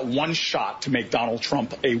know, we've got one shot to make Donald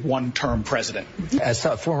Trump a one-term president. As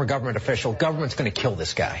a former government official, government's going to kill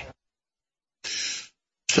this guy.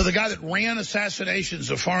 So the guy that ran assassinations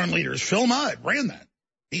of foreign leaders, Phil Mudd, ran that.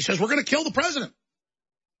 He says, we're going to kill the president.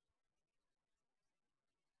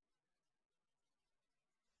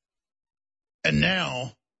 And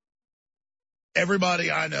now,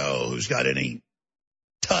 everybody I know who's got any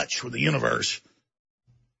touch with the universe,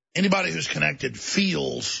 anybody who's connected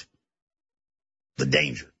feels the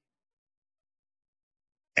danger.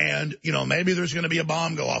 And, you know, maybe there's going to be a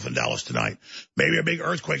bomb go off in Dallas tonight. Maybe a big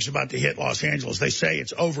earthquake's about to hit Los Angeles. They say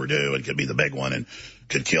it's overdue and could be the big one and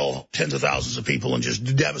could kill tens of thousands of people and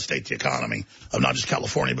just devastate the economy of not just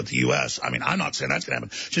California but the U.S. I mean, I'm not saying that's going to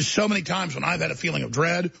happen. Just so many times when I've had a feeling of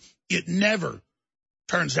dread, it never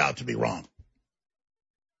turns out to be wrong.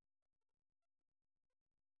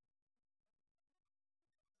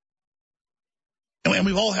 And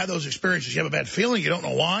we've all had those experiences. You have a bad feeling, you don't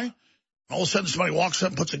know why. And all of a sudden somebody walks up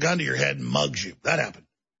and puts a gun to your head and mugs you. That happened.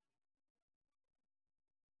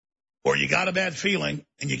 Or you got a bad feeling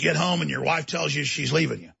and you get home and your wife tells you she's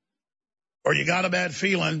leaving you. Or you got a bad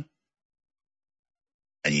feeling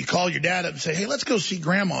and you call your dad up and say, hey, let's go see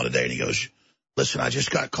Grandma today. And he goes, listen, I just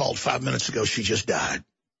got called 5 minutes ago. She just died.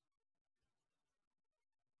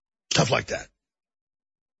 Stuff like that.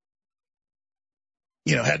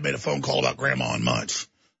 You know, hadn't made a phone call about Grandma in months.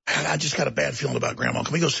 I just got a bad feeling about Grandma.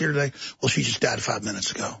 Can we go see her today? Well, she just died 5 minutes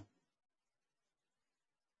ago.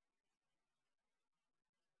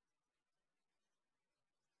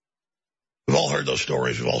 We've all heard those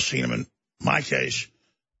stories. We've all seen them. In my case,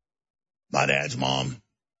 my dad's mom,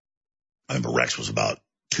 I remember Rex was about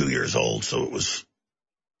 2 years old, so it was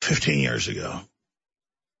 15 years ago.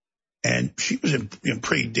 And she was in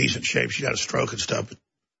pretty decent shape. She had a stroke and stuff. But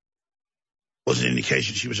wasn't an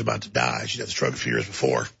indication she was about to die. She'd had the stroke a few years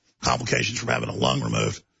before, complications from having a lung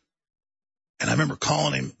removed. And I remember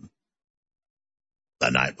calling him the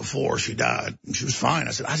night before she died, and she was fine.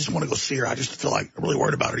 I said, I just want to go see her. I just feel like I'm really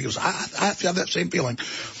worried about her. He goes, I have that same feeling.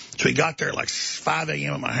 So he got there at like 5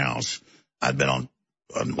 a.m. at my house. I'd been on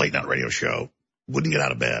a late night radio show. Wouldn't get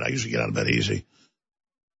out of bed. I usually get out of bed easy.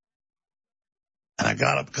 And I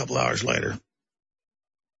got up a couple hours later.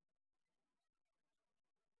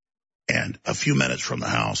 And a few minutes from the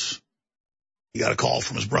house, he got a call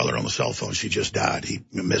from his brother on the cell phone. She just died. He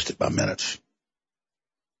missed it by minutes.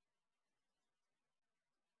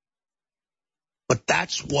 But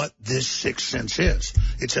that's what this sixth sense is.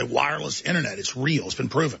 It's a wireless internet. It's real. It's been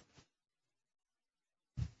proven.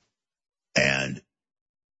 And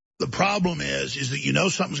the problem is that you know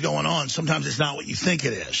something's going on. Sometimes it's not what you think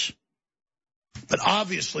it is. But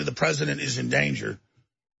obviously the president is in danger.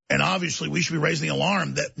 And obviously we should be raising the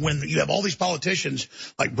alarm that when you have all these politicians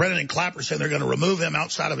like Brennan and Clapper saying they're going to remove him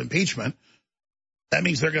outside of impeachment, that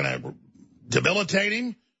means they're going to debilitate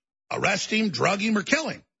him, arrest him, drug him, or kill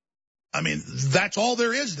him. I mean, that's all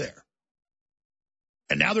there is there.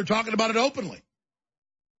 And now they're talking about it openly.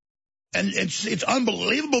 And it's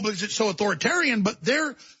unbelievable because it's so authoritarian, but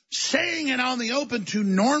they're saying it on the open to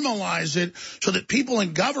normalize it so that people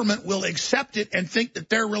in government will accept it and think that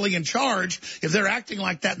they're really in charge if they're acting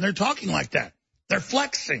like that and they're talking like that. They're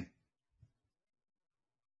flexing.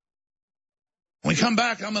 When we come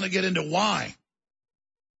back, I'm going to get into why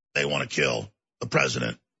they want to kill the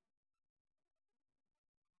president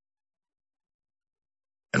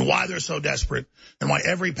and why they're so desperate, and why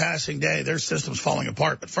every passing day their system's falling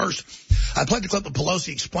apart. But first, I played the clip of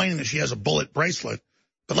Pelosi explaining that she has a bullet bracelet.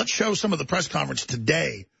 But let's show some of the press conference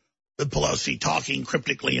today with Pelosi talking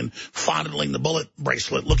cryptically and fondling the bullet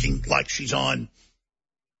bracelet, looking like she's on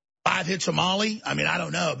 5 hits of Molly. I mean, I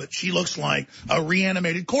don't know, but she looks like a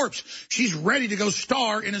reanimated corpse. She's ready to go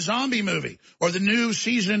star in a zombie movie or the new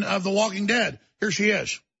season of The Walking Dead. Here she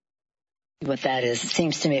is. What that is, it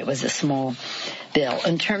seems to me it was a small bill.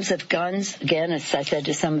 In terms of guns, again, as I said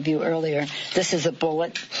to some of you earlier, this is a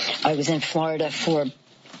bullet. I was in Florida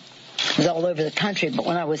it was all over the country, but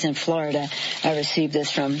when I was in Florida, I received this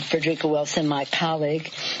from Frederica Wilson, my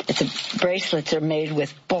colleague. Bracelets are made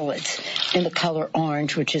with bullets in the color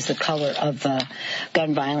orange, which is the color of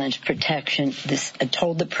gun violence protection. I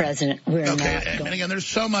told the president we're not going. And again, there's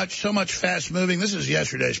so much fast moving. This is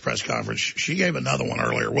yesterday's press conference. She gave another one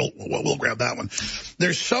earlier. We'll grab that one.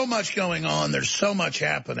 There's so much going on. There's so much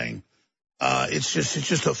happening. It's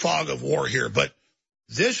just a fog of war here. But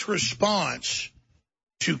this response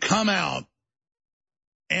to come out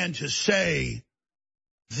and to say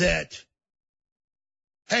that,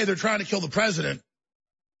 hey, they're trying to kill the president,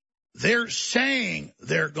 they're saying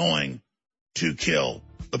they're going to kill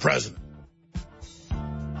the president.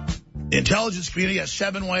 The intelligence community has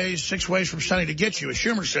 6 ways from Sunny to get you, as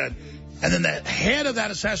Schumer said. And then the head of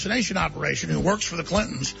that assassination operation, who works for the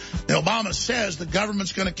Clintons, Obama, says the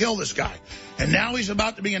government's going to kill this guy. And now he's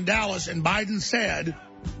about to be in Dallas, and Biden said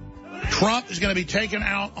Trump is going to be taken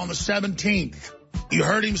out on the 17th. You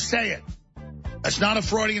heard him say it. That's not a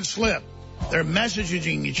Freudian slip. They're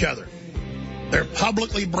messaging each other. They're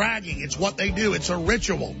publicly bragging. It's what they do. It's a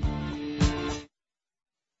ritual.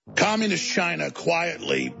 Communist China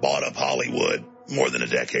quietly bought up Hollywood more than a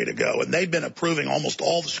decade ago, and they've been approving almost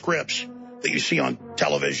all the scripts that you see on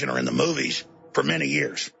television or in the movies for many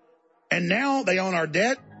years. And now they own our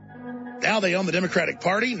debt. Now they own the Democratic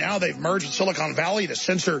Party. Now they've merged with Silicon Valley to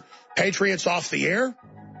censor patriots off the air.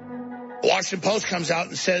 The Washington Post comes out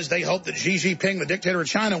and says they hope that Xi Jinping, the dictator of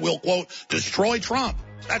China, will, quote, destroy Trump.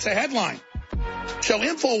 That's a headline. So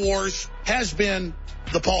InfoWars has been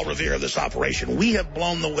the Paul Revere of this operation. We have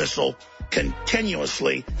blown the whistle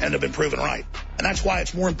continuously and have been proven right. And that's why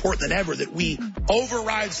it's more important than ever that we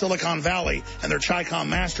override Silicon Valley and their Chi-Com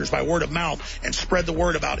masters by word of mouth and spread the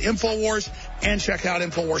word about InfoWars, and check out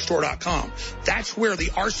InfoWarsStore.com. That's where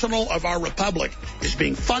the arsenal of our republic is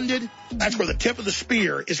being funded. That's where the tip of the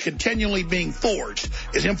spear is continually being forged,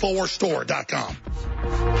 is InfoWarsStore.com.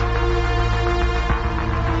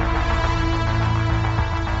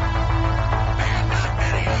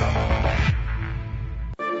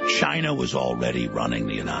 China was already running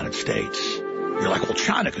the United States. You're like, well,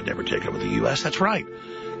 China could never take over the U.S. That's right.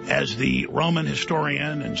 As the Roman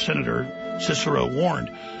historian and Senator Cicero warned,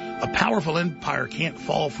 a powerful empire can't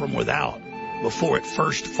fall from without. before it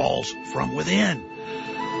first falls from within.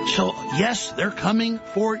 So, yes, they're coming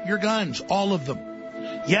for your guns, all of them.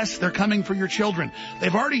 Yes, they're coming for your children.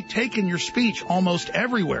 They've already taken your speech almost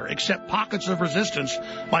everywhere, except pockets of resistance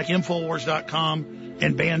like Infowars.com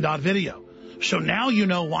and Band.video. So now you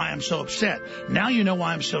know why I'm so upset. Now you know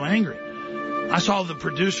why I'm so angry. I saw the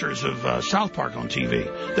producers of South Park on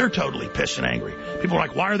TV. They're totally pissed and angry. People are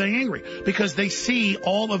like, why are they angry? Because they see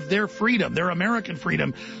all of their freedom, their American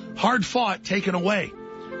freedom, hard fought, taken away.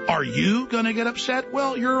 Are you going to get upset?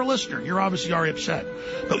 Well, you're a listener. You're obviously already upset.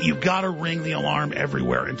 But you've got to ring the alarm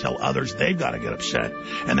everywhere and tell others they've got to get upset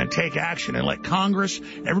and then take action and let Congress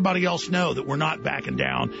and everybody else know that we're not backing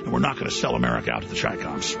down and we're not going to sell America out to the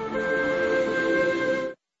Chi-Coms.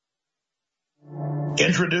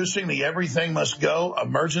 Introducing the Everything Must Go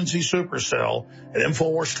Emergency Super Sale at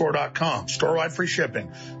InfoWarsStore.com. Store-wide free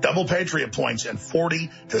shipping, double Patriot points, and 40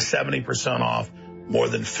 to 70% off more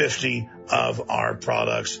than 50 of our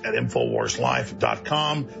products at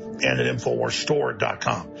InfoWarsLife.com and at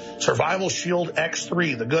InfoWarsStore.com. Survival Shield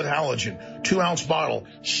X3, the good halogen, 2-ounce bottle,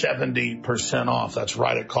 70% off. That's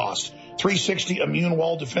right at cost. 360 Immune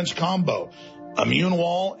Wall Defense Combo. Immune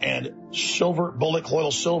Wall and Silver Bullet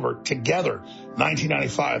Coil Silver together,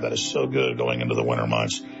 $19.95. That is so good going into the winter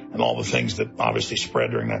months and all the things that obviously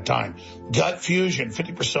spread during that time. Gut Fusion,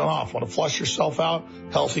 50% off. Want to flush yourself out?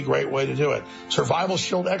 Healthy, great way to do it. Survival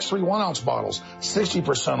Shield X3 1-ounce bottles,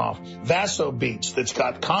 60% off. Vaso Beats, that's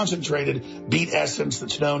got concentrated beet essence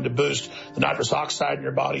that's known to boost the nitrous oxide in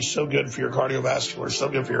your body. So good for your cardiovascular, so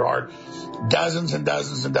good for your heart. Dozens and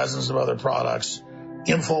dozens and dozens of other products.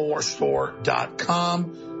 InfoWarsStore.com,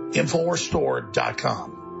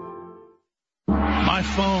 InfoWarsStore.com. My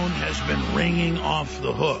phone has been ringing off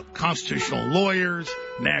the hook. Constitutional lawyers,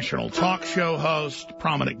 national talk show hosts,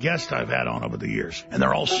 prominent guests I've had on over the years. And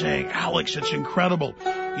they're all saying, Alex, it's incredible.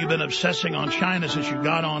 You've been obsessing on China since you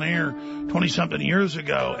got on air 20-something years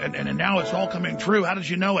ago, and now it's all coming true. How did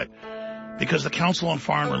you know it? Because the Council on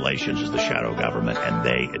Foreign Relations is the shadow government, and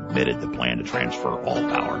they admitted the plan to transfer all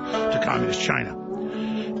power to Communist China.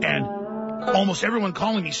 And almost everyone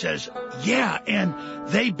calling me says, yeah, and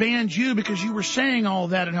they banned you because you were saying all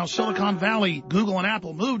that and how Silicon Valley, Google and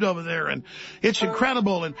Apple moved over there, and it's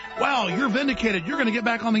incredible, and wow, you're vindicated. You're going to get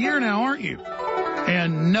back on the air now, aren't you?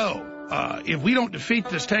 And no. If we don't defeat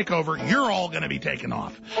this takeover, you're all going to be taken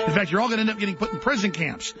off. In fact, you're all going to end up getting put in prison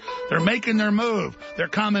camps. They're making their move. They're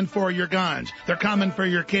coming for your guns. They're coming for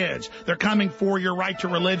your kids. They're coming for your right to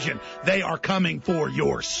religion. They are coming for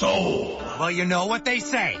your soul. Well, you know what they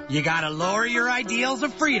say. You got to lower your ideals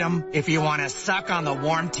of freedom if you want to suck on the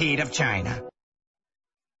warm teat of China.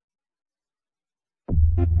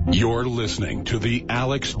 You're listening to The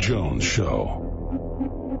Alex Jones Show.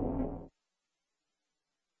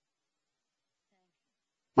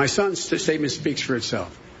 My son's statement speaks for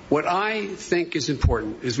itself. What I think is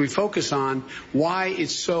important is we focus on why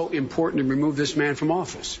it's so important to remove this man from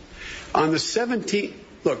office. On the 17th,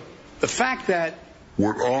 look, the fact that...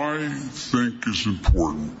 What I think is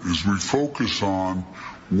important is we focus on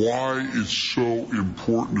why it's so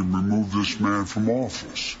important to remove this man from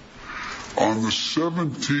office. On the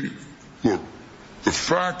 17th, look, the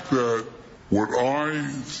fact that what I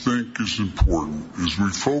think is important is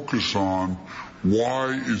we focus on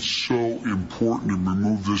why it's so important to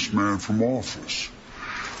remove this man from office.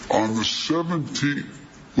 On the 17th,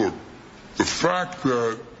 look, the fact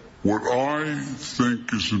that what I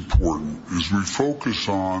think is important is we focus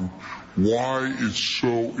on why it's so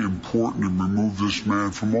important to remove this man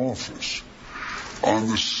from office. On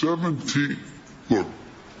the 17th, look,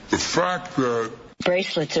 the fact that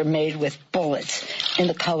bracelets are made with bullets in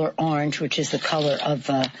the color orange, which is the color of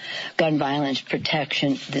gun violence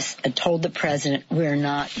protection. This told the president, we're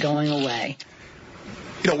not going away.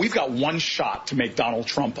 You know, we've got one shot to make Donald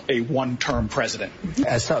Trump a one-term president.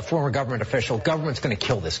 As a former government official, government's going to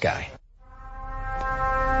kill this guy.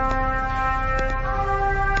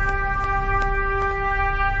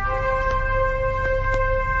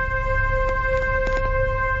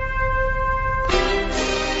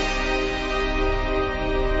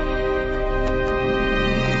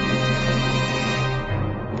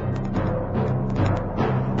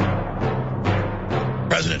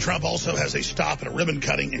 President Trump also has a stop at a ribbon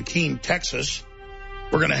cutting in Keene, Texas.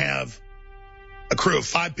 We're going to have a crew of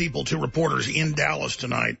 5 people, 2 reporters in Dallas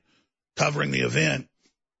tonight covering the event.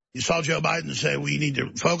 You saw Joe Biden say we need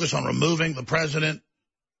to focus on removing the president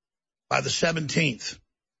by the 17th.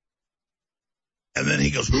 And then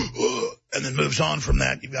he goes, and then moves on from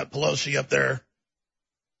that. You've got Pelosi up there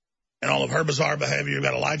and all of her bizarre behavior. You've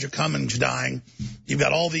got Elijah Cummings dying. You've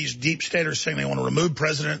got all these deep staters saying they want to remove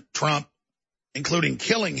President Trump, including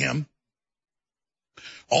killing him.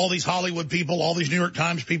 all these Hollywood people, all these New York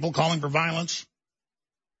Times people calling for violence.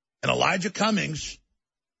 And Elijah Cummings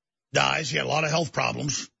dies. He had a lot of health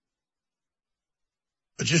problems.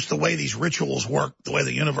 But just the way these rituals work, the way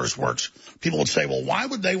the universe works, people would say, well, why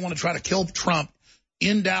would they want to try to kill Trump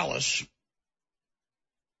in Dallas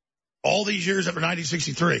all these years after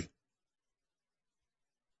 1963?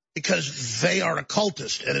 Because they are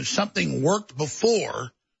occultists. And if something worked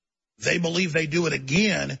before, they believe they do it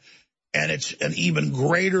again, and it's an even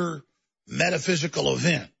greater metaphysical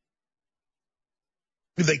event.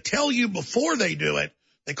 If they tell you before they do it,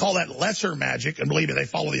 they call that lesser magic, and believe me, they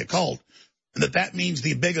follow the occult, and that means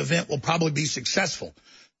the big event will probably be successful.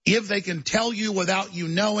 If they can tell you without you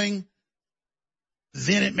knowing,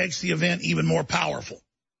 then it makes the event even more powerful.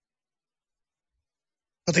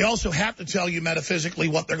 But they also have to tell you metaphysically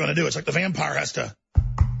what they're going to do. It's like the vampire has to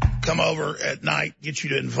come over at night, get you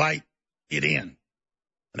to invite it in.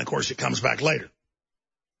 And, of course, it comes back later.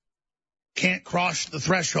 Can't cross the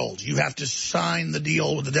threshold. You have to sign the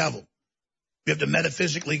deal with the devil. You have to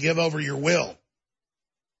metaphysically give over your will.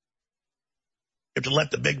 You have to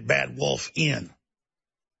let the big bad wolf in.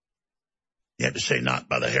 You have to say, not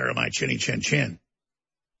by the hair of my chinny chin chin.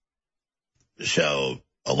 So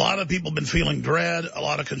a lot of people have been feeling dread, a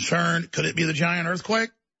lot of concern. Could it be the giant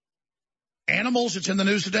earthquake? Animals, it's in the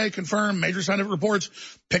news today, confirmed, major scientific reports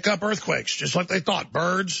pick up earthquakes, just like they thought.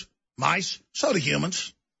 Birds, mice, so do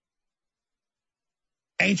humans.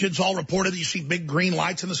 Ancients all reported that you see big green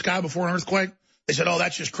lights in the sky before an earthquake. They said, oh,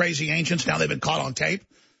 that's just crazy ancients. Now they've been caught on tape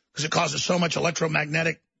because it causes so much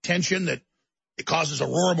electromagnetic tension that it causes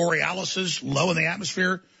aurora borealis low in the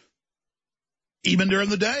atmosphere, even during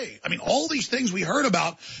the day. I mean, all these things we heard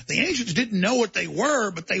about, the ancients didn't know what they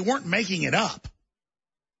were, but they weren't making it up.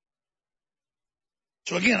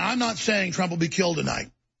 So again, I'm not saying Trump will be killed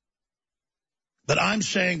tonight. But I'm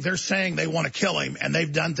saying they're saying they want to kill him, and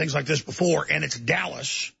they've done things like this before, and it's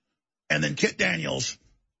Dallas. And then Kit Daniels,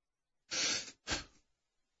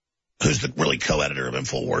 who's the really co-editor of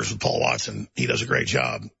InfoWars with Paul Watson, he does a great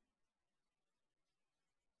job.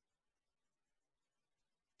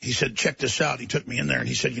 He said, check this out. He took me in there, and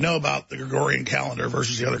he said, you know about the Gregorian calendar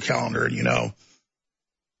versus the other calendar, and you know,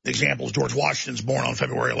 the example is George Washington's born on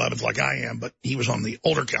February 11th like I am, but he was on the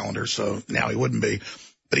older calendar, so now he wouldn't be.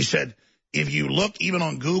 But he said, if you look even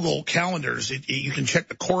on Google calendars, you can check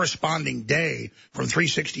the corresponding day from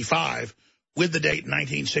 365 with the date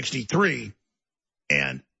 1963.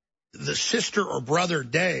 And the sister or brother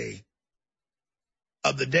day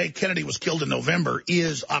of the day Kennedy was killed in November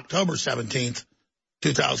is October 17th,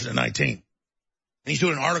 2019. And he's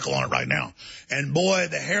doing an article on it right now. And boy,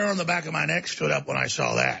 the hair on the back of my neck stood up when I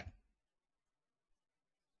saw that.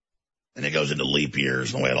 And it goes into leap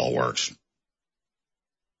years and the way it all works.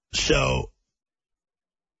 So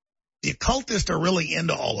the occultists are really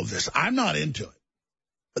into all of this. I'm not into it.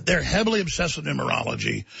 But they're heavily obsessed with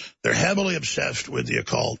numerology. They're heavily obsessed with the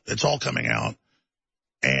occult. It's all coming out.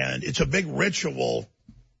 And it's a big ritual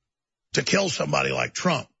to kill somebody like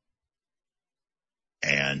Trump.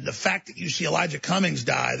 And the fact that you see Elijah Cummings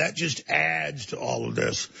die, that just adds to all of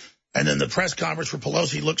this. And then the press conference for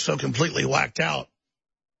Pelosi looks so completely whacked out.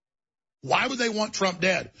 Why would they want Trump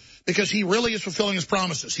dead? Because he really is fulfilling his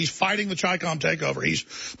promises. He's fighting the Chi-Com takeover. He's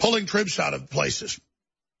pulling troops out of places.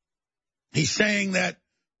 He's saying that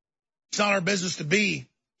it's not our business to be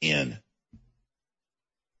in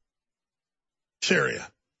Syria.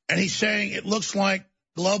 And he's saying it looks like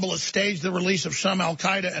globalists staged the release of some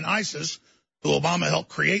Al-Qaeda and ISIS, who Obama helped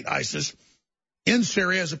create ISIS, in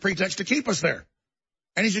Syria as a pretext to keep us there.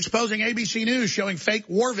 And he's exposing ABC News showing fake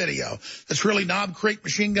war video that's really Knob Creek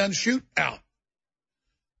machine gun shootout.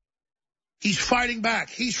 He's fighting back.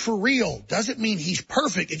 He's for real. Doesn't mean he's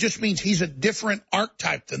perfect. It just means he's a different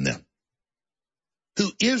archetype than them, who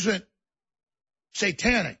isn't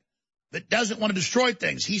satanic, that doesn't want to destroy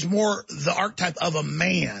things. He's more the archetype of a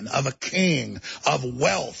man, of a king, of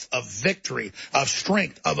wealth, of victory, of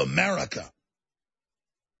strength, of America,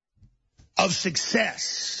 of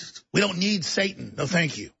success. We don't need Satan. No,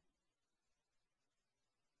 thank you.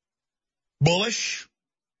 Bullish,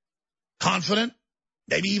 confident,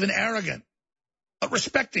 maybe even arrogant, but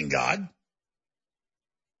respecting God.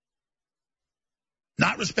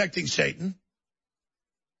 Not respecting Satan.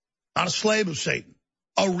 Not a slave of Satan.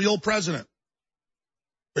 A real president.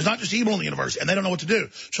 There's not just evil in the universe, and they don't know what to do.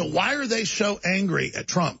 So why are they so angry at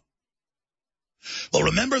Trump? Well,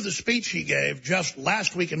 remember the speech he gave just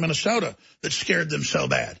last week in Minnesota that scared them so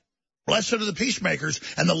bad. Blessed are the peacemakers,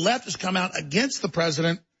 and the left has come out against the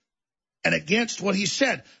president and against what he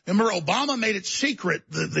said. Remember, Obama made it secret,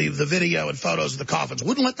 the video and photos of the coffins.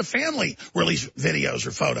 Wouldn't let the family release videos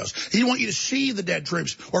or photos. He didn't want you to see the dead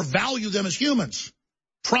troops or value them as humans.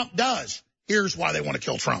 Trump does. Here's why they want to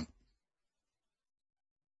kill Trump.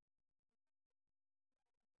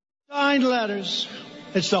 Signed letters.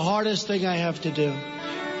 It's the hardest thing I have to do.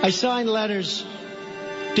 I signed letters.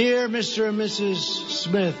 Dear Mr. and Mrs.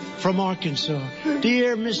 Smith from Arkansas.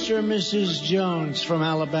 Dear Mr. and Mrs. Jones from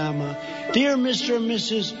Alabama. Dear Mr. and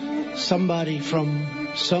Mrs. somebody from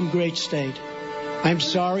some great state. I'm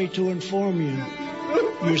sorry to inform you,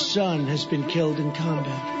 your son has been killed in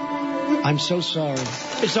combat. I'm so sorry.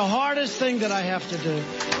 It's the hardest thing that I have to do.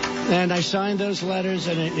 And I signed those letters,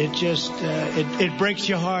 and it just breaks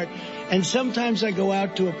your heart. And sometimes I go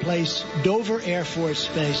out to a place, Dover Air Force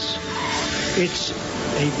Base. It's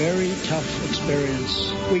a very tough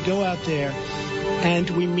experience. We go out there, and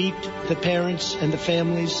we meet the parents and the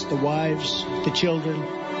families, the wives, the children,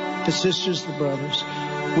 the sisters, the brothers.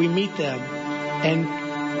 We meet them, and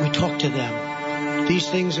we talk to them. These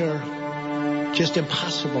things are just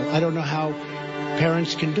impossible. I don't know how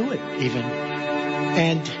parents can do it, even.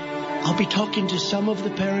 And I'll be talking to some of the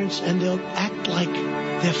parents, and they'll act like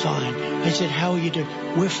they're fine. I said, how are you doing?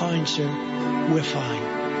 We're fine, sir. We're fine.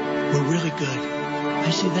 We're really good. I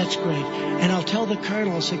said, that's great. And I'll tell the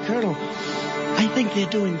colonel, I'll say, Colonel, I think they're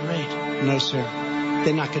doing great. No, sir.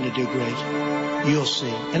 They're not going to do great. You'll see.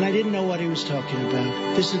 And I didn't know what he was talking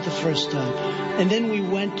about. This is the first time. And then we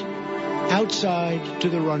went outside to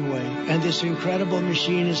the runway, and this incredible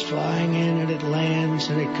machine is flying in, and it lands,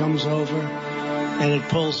 and it comes over, and it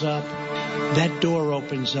pulls up. That door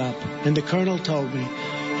opens up, and the colonel told me,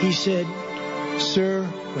 he said, sir,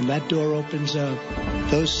 when that door opens up,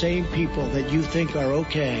 those same people that you think are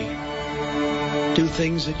okay do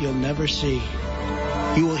things that you'll never see.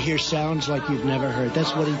 You will hear sounds like you've never heard.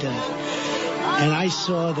 That's what he did. And I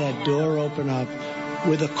saw that door open up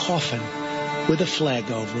with a coffin, with a flag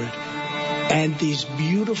over it, and these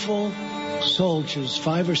beautiful soldiers,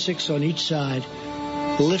 5 or 6 on each side,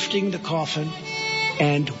 lifting the coffin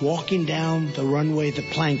and walking down the runway, the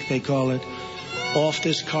plank they call it, off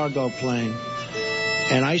this cargo plane.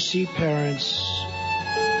 And I see parents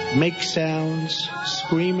make sounds,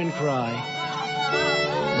 scream and cry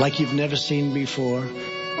like you've never seen before.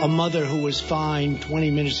 A mother who was fine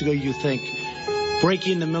 20 minutes ago, you think,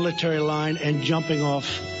 breaking the military line and jumping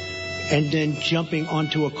off, and then jumping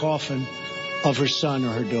onto a coffin of her son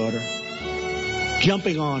or her daughter.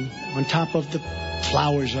 Jumping on top of the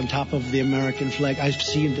flowers, on top of the American flag. I've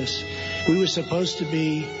seen this. We were supposed to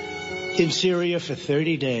be in Syria for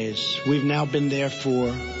 30 days. We've now been there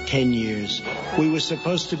for 10 years. We were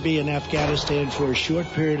supposed to be in Afghanistan for a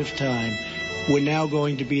short period of time. We're now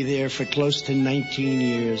going to be there for close to 19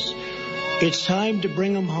 years. It's time to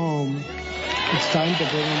bring them home. It's time to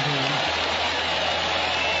bring them home.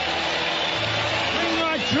 Bring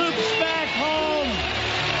our troops back home.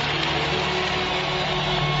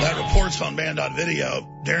 That report's on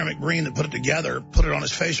banned.video. Darren McBreen, that put it together, put it on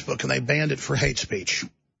his Facebook, and they banned it for hate speech.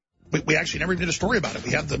 We actually never did a story about it.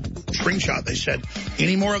 We have the screenshot. They said,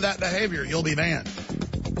 any more of that behavior, you'll be banned.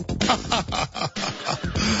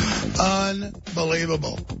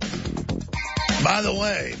 Unbelievable. By the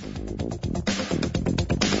way,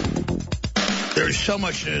 there's so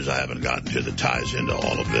much news I haven't gotten to that ties into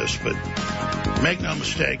all of this, but make no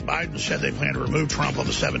mistake, Biden said they plan to remove Trump on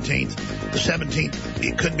the 17th. The 17th,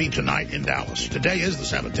 it could be tonight in Dallas. Today is the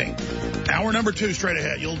 17th. Hour number 2 straight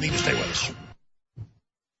ahead. You'll need to stay with us.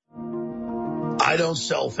 I don't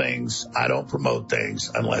sell things, I don't promote things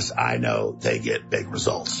unless I know they get big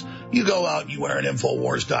results. You go out and you wear an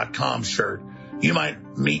Infowars.com shirt. You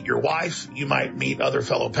might meet your wife. You might meet other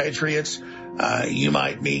fellow patriots. You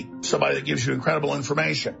might meet somebody that gives you incredible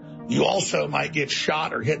information. You also might get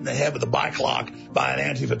shot or hit in the head with a bike lock by an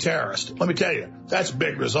Antifa terrorist. Let me tell you, that's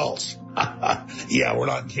big results. Yeah, we're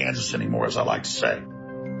not in Kansas anymore, as I like to say.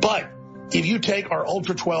 But if you take our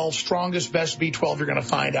Ultra 12, strongest, best B12 you're going to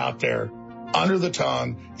find out there, under the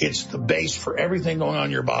tongue, it's the base for everything going on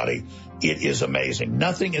in your body. It is amazing.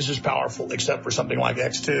 Nothing is as powerful except for something like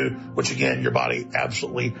X2, which, again, your body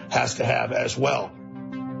absolutely has to have as well.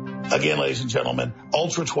 Again, ladies and gentlemen,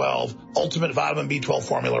 Ultra 12, Ultimate Vitamin B12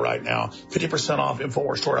 formula right now, 50% off,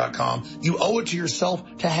 InfoWarsStore.com. You owe it to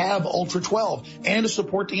yourself to have Ultra 12 and to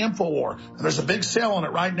support the InfoWar. And there's a big sale on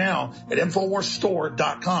it right now at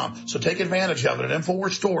InfoWarsStore.com. So take advantage of it at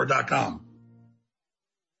InfoWarsStore.com.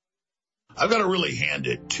 I've got to really hand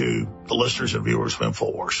it to the listeners and viewers of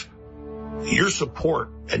InfoWars. Your support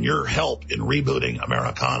and your help in rebooting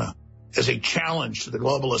Americana is a challenge to the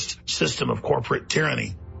globalist system of corporate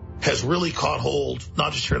tyranny has really caught hold,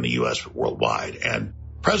 not just here in the U.S., but worldwide. And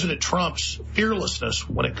President Trump's fearlessness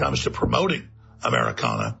when it comes to promoting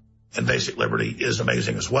Americana and basic liberty is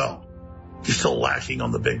amazing as well. He's still lacking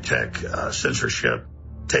on the big tech censorship,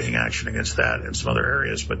 taking action against that in some other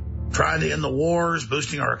areas, but trying to end the wars,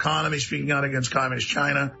 boosting our economy, speaking out against communist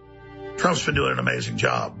China. Trump's been doing an amazing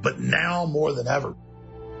job. But now more than ever,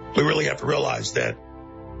 we really have to realize that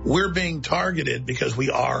we're being targeted because we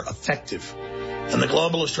are effective. And the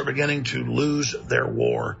globalists are beginning to lose their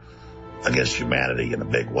war against humanity in a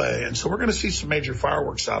big way. And so we're going to see some major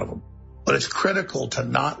fireworks out of them. But it's critical to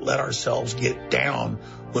not let ourselves get down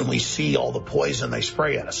when we see all the poison they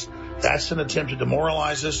spray at us. That's an attempt to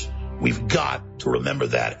demoralize us. We've got to remember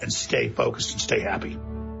that and stay focused and stay happy.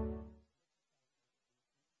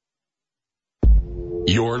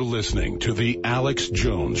 You're listening to The Alex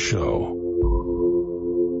Jones Show.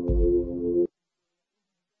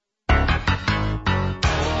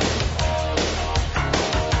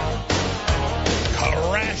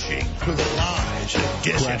 Crashing through the lies and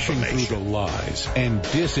disinformation. Crashing through the lies and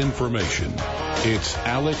disinformation. It's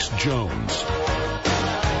Alex Jones.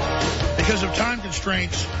 Because of time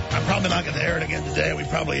constraints, I'm probably not going to air it again today. We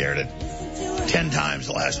probably aired it 10 times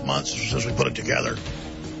the last month since we put it together.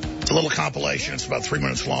 It's a little compilation. It's about 3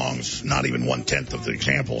 minutes long. It's not even 1/10 of the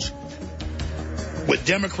examples. With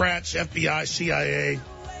Democrats, FBI, CIA,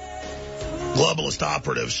 globalist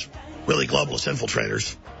operatives, really globalist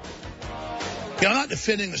infiltrators. You know, I'm not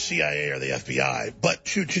defending the CIA or the FBI, but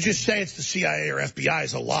to just say it's the CIA or FBI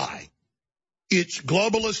is a lie. It's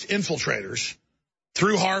globalist infiltrators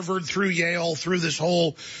through Harvard, through Yale, through this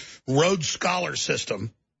whole Rhodes Scholar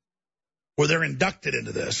system where they're inducted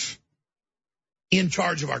into this, in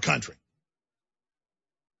charge of our country.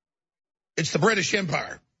 It's the British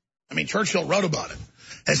Empire. I mean, Churchill wrote about it.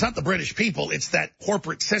 And it's not the British people, it's that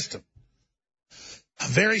corporate system.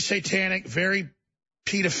 Very satanic, very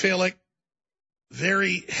pedophilic,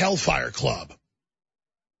 very hellfire club.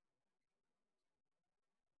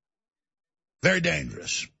 Very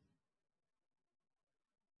dangerous.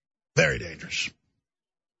 Very dangerous.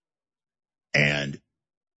 And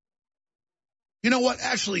you know what?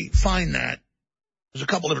 Actually, find that. There's a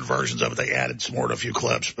couple different versions of it. They added some more to a few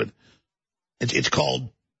clips, but it's called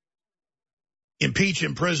Impeach,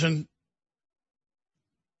 Imprison,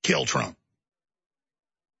 Kill Trump.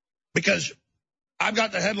 Because I've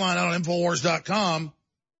got the headline out on Infowars.com,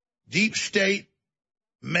 Deep State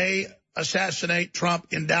may assassinate Trump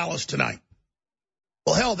in Dallas tonight.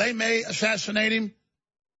 Well, hell, they may assassinate him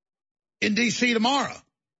in D.C. tomorrow.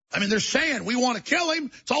 I mean, they're saying we want to kill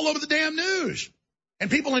him. It's all over the damn news. And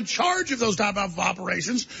people in charge of those type of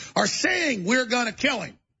operations are saying we're going to kill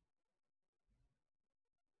him.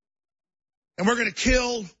 And we're going to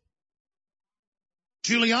kill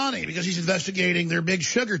Giuliani because he's investigating their big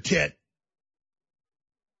sugar tit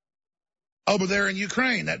over there in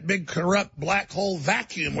Ukraine, that big corrupt black hole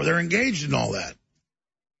vacuum where they're engaged in all that.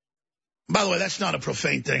 By the way, that's not a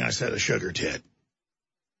profane thing I said, a sugar tit.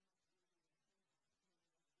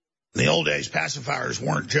 In the old days, pacifiers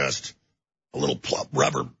weren't just a little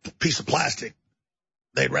rubber piece of plastic.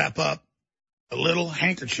 They'd wrap up a little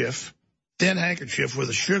handkerchief, thin handkerchief with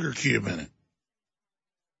a sugar cube in it.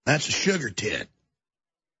 That's a sugar tit.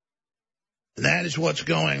 And that is what's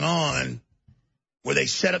going on where they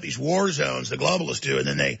set up these war zones, the globalists do, and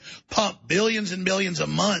then they pump billions and billions a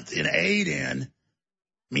month in aid in.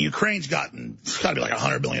 I mean, Ukraine's gotten, it's got to be like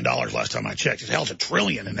 $100 billion last time I checked. Hell, it's $1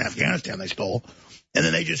 trillion in Afghanistan they stole. And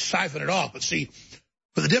then they just siphon it off. But see,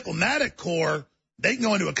 for the diplomatic corps, they can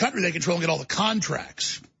go into a country they control and get all the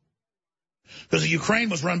contracts. Because the Ukraine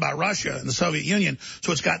was run by Russia and the Soviet Union,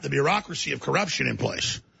 so it's got the bureaucracy of corruption in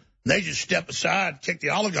place. And they just step aside, kick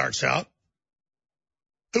the oligarchs out,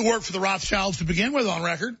 who worked for the Rothschilds to begin with on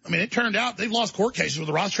record. I mean, it turned out they've lost court cases where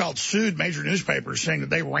the Rothschilds sued major newspapers saying that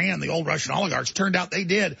they ran the old Russian oligarchs. Turned out they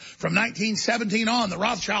did. From 1917 on, the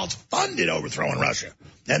Rothschilds funded overthrowing Russia.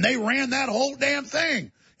 And they ran that whole damn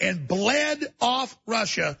thing and bled off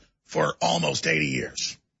Russia for almost 80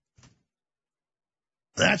 years.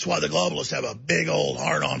 That's why the globalists have a big old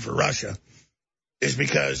hard-on for Russia, is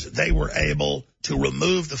because they were able to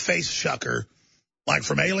remove the face sucker. Like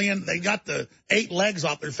from Alien, they got the 8 legs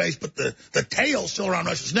off their face, but the tail's still around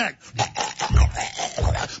Russia's neck.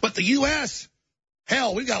 But the U.S.,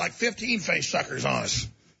 hell, we've got like 15 face suckers on us.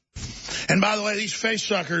 And by the way, these face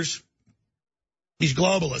suckers, these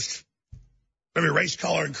globalists, every race,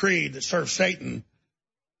 color, and creed that serve Satan,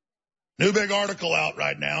 new big article out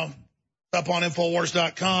right now, up on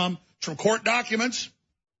Infowars.com. It's from court documents.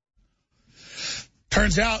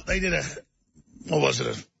 Turns out they did a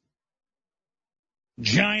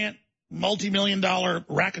giant multi-million-dollar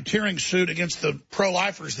racketeering suit against the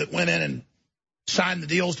pro-lifers that went in and signed the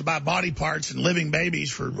deals to buy body parts and living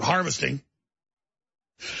babies for harvesting.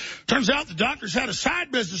 Turns out the doctors had a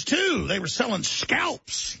side business, too. They were selling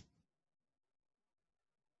scalps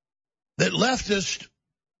that leftists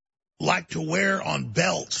like to wear on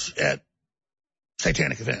belts at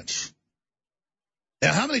satanic events.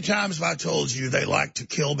 Now, how many times have I told you they like to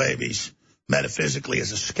kill babies metaphysically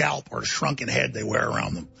as a scalp or a shrunken head they wear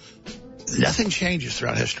around them? Nothing changes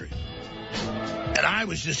throughout history. And I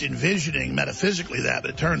was just envisioning metaphysically that,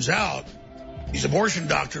 but it turns out these abortion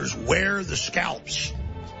doctors wear the scalps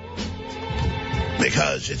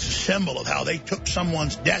because it's a symbol of how they took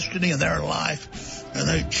someone's destiny in their life and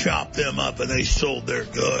they chopped them up and they sold their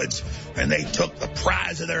goods and they took the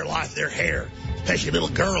prize of their life, their hair, especially little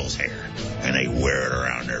girls' hair, and they wear it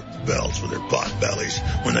around their belts with their pot bellies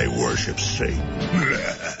when they worship Satan.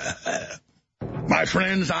 My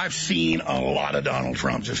friends, I've seen a lot of Donald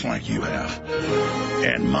Trump just like you have.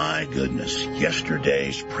 And my goodness,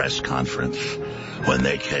 yesterday's press conference, when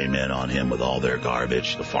they came in on him with all their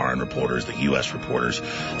garbage, the foreign reporters, the U.S. reporters,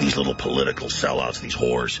 these little political sellouts, these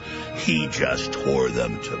whores, he just tore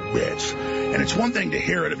them to bits. And it's one thing to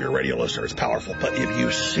hear it if you're a radio listener, it's powerful, but if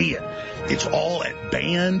you see it, it's all at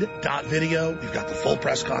band.video. We've got the full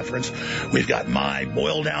press conference. We've got my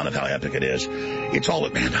boil down of how epic it is. It's all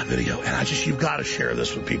at band.video. And you've got to share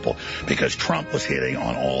this with people because Trump was hitting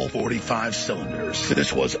on all 45 cylinders.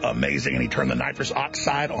 This was amazing, and he turned the nitrous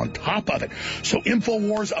oxide on top of it. So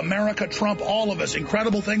InfoWars, America, Trump, all of us,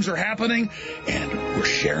 incredible things are happening, and we're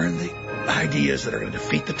sharing the ideas that are going to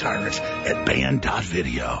defeat the tyrants at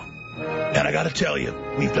band.video. And I got to tell you,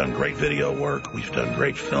 we've done great video work. We've done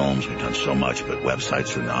great films. We've done so much, but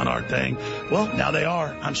websites are not our thing. Well, now they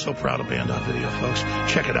are. I'm so proud of Band.video, folks.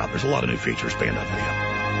 Check it out. There's a lot of new features, Band.video.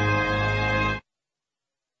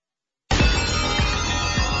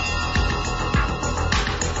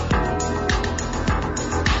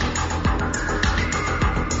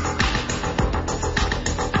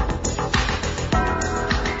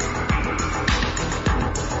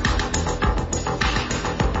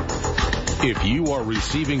 If you are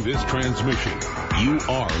receiving this transmission, you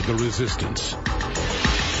are the resistance.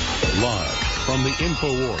 Live from the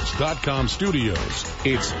Infowars.com studios,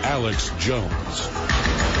 it's Alex Jones.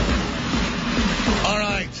 All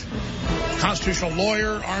right. Constitutional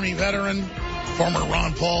lawyer, Army veteran, former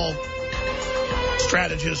Ron Paul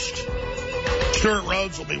strategist. Stuart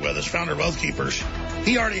Rhodes will be with us, founder of Oath Keepers.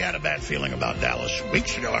 He already had a bad feeling about Dallas.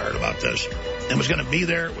 Weeks ago I heard about this and was going to be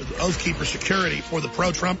there with Oath Keeper security for the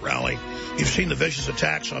pro-Trump rally. You've seen the vicious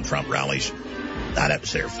attacks on Trump rallies. I'd have to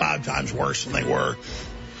say they're 5 times worse than they were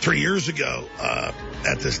 3 years ago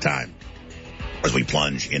at this time. As we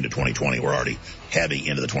plunge into 2020, we're already heavy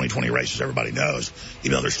into the 2020 race, as everybody knows,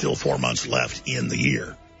 even though there's still 4 months left in the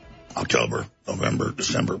year. October, November,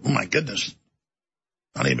 December. Oh, my goodness.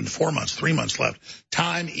 Not even 4 months, 3 months left.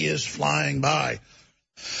 Time is flying by.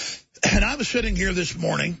 And I was sitting here this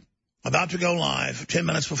morning, about to go live 10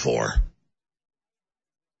 minutes before,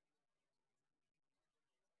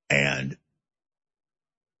 and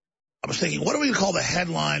I was thinking, what are we going to call the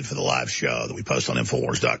headline for the live show that we post on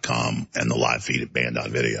Infowars.com and the live feed at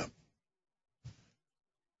band.video?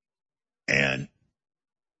 And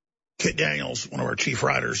Kit Daniels, one of our chief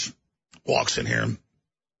writers, walks in here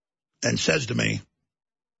and says to me,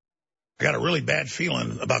 I got a really bad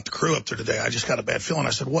feeling about the crew up there today. I just got a bad feeling.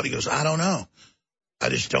 I said, what? He goes, I don't know.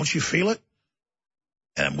 Don't you feel it?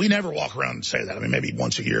 And we never walk around and say that. I mean, maybe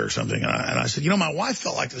once a year or something. And I said, my wife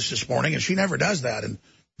felt like this morning, and she never does that. And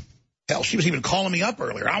hell, she was even calling me up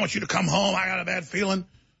earlier. I want you to come home. I got a bad feeling.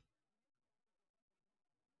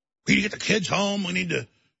 We need to get the kids home. We need to.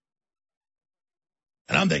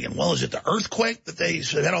 And I'm thinking, well, is it the earthquake that they've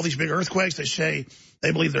had all these big earthquakes? They say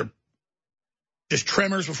they believe they're just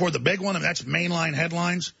tremors before the big one. I mean, that's mainline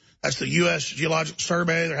headlines. That's the U.S. Geological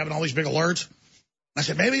Survey. They're having all these big alerts. I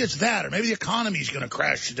said, maybe it's that, or maybe the economy's going to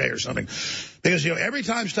crash today or something. Because, every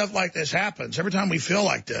time stuff like this happens, every time we feel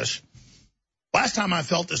like this, last time I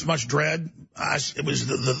felt this much dread, it was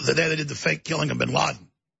the day they did the fake killing of bin Laden.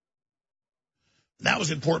 And that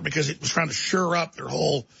was important because it was trying to shore up their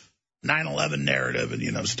whole 9/11 narrative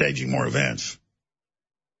and, staging more events.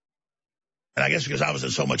 And I guess because I was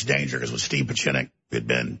in so much danger, because with Steve Pachinik, who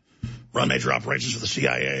had run major operations for the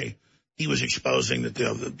CIA, he was exposing that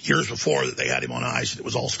the years before that they had him on ice, it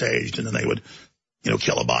was all staged, and then they would,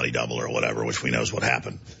 kill a body double or whatever, which we know is what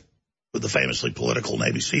happened with the famously political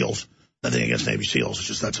Navy SEALs. Nothing against Navy SEALs, it's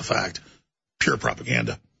just that's a fact. Pure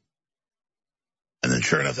propaganda. And then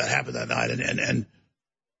sure enough, that happened that night. And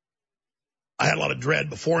I had a lot of dread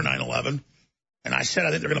before 9/11. And I said I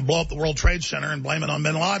think they're going to blow up the World Trade Center and blame it on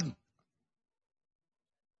bin Laden.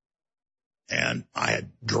 And I had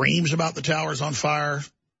dreams about the towers on fire.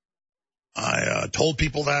 I told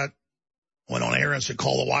people that. Went on air and said,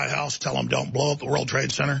 call the White House, tell them don't blow up the World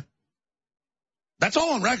Trade Center. That's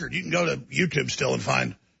all on record. You can go to YouTube still and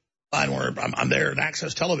find where I'm there in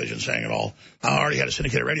Access Television saying it all. I already had a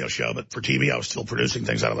syndicated radio show, but for TV I was still producing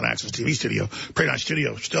things out of an Access TV studio. Pretty nice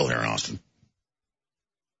studio, still here in Austin.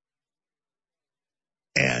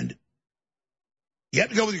 And you have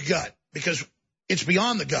to go with your gut, because it's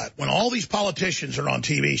beyond the gut. When all these politicians are on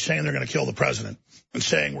TV saying they're going to kill the president and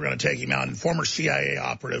saying we're going to take him out, and former CIA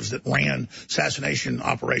operatives that ran assassination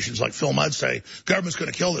operations like Phil Mudd say, government's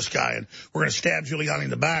going to kill this guy and we're going to stab Giuliani in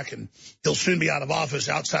the back and he'll soon be out of office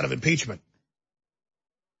outside of impeachment.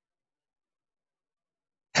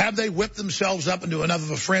 Have they whipped themselves up into enough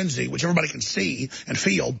of a frenzy, which everybody can see and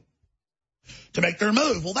feel, to make their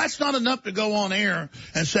move? Well, that's not enough to go on air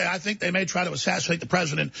and say, I think they may try to assassinate the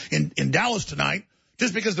president in Dallas tonight,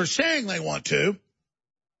 just because they're saying they want to.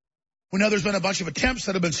 We know there's been a bunch of attempts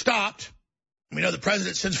that have been stopped. We know the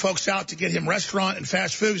president sends folks out to get him restaurant and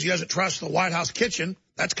fast foods. He doesn't trust the White House kitchen.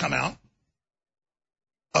 That's come out.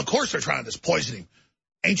 Of course they're trying to poison him.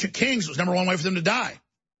 Ancient Kings was number one way for them to die.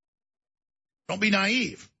 Don't be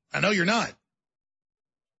naive. I know you're not.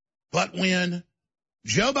 But when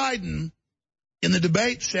Joe Biden in the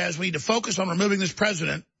debate says we need to focus on removing this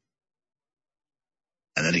president,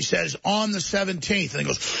 and then he says on the 17th, and he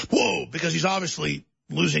goes, whoa, because he's obviously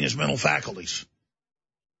losing his mental faculties.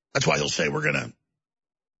 That's why he'll say we're going to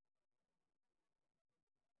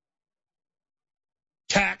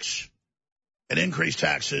tax and increase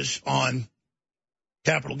taxes on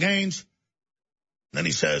capital gains. And then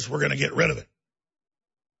he says we're going to get rid of it.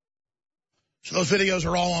 So those videos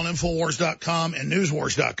are all on Infowars.com and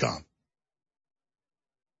Newswars.com.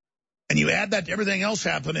 And you add that to everything else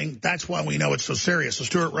happening, that's why we know it's so serious. So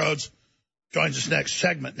Stuart Rhodes joins us next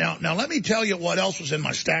segment. Now let me tell you what else was in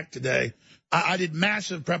my stack today. I did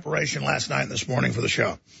massive preparation last night and this morning for the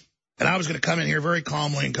show. And I was going to come in here very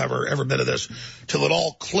calmly and cover every bit of this till it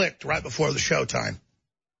all clicked right before the show time.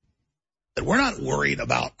 That we're not worried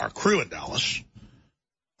about our crew in Dallas.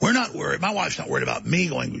 We're not worried. My wife's not worried about me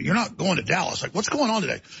going, you're not going to Dallas. Like, what's going on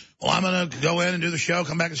today? Well, I'm going to go in and do the show,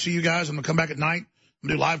 come back and see you guys. I'm going to come back at night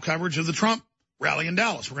and do live coverage of the Trump rally in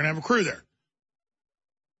Dallas. We're going to have a crew there.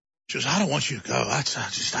 She goes, I don't want you to go. I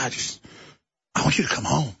want you to come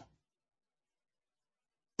home.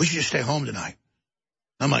 We should just stay home tonight.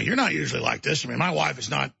 I'm like, you're not usually like this. I mean, my wife is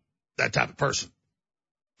not that type of person.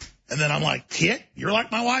 And then I'm like, Kit, you're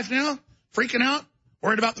like my wife now? Freaking out?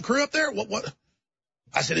 Worried about the crew up there? What?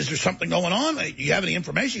 I said, is there something going on? Do you have any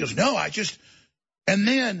information? He goes, no, and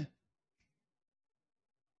then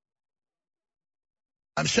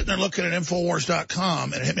I'm sitting there looking at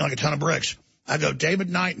Infowars.com, and it hit me like a ton of bricks. I go, David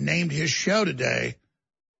Knight named his show today.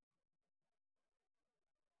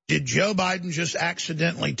 Did Joe Biden just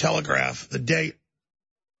accidentally telegraph the date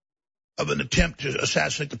of an attempt to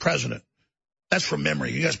assassinate the president? That's from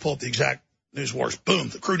memory. You guys pull up the exact News Wars. Boom,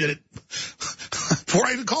 the crew did it. Before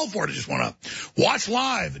I even called for it, it just went up. Watch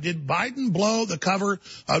live. Did Biden blow the cover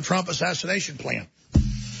of Trump assassination plan?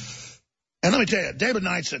 And let me tell you, David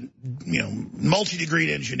Knight's a multi-degreed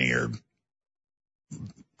engineer.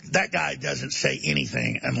 That guy doesn't say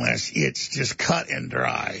anything unless it's just cut and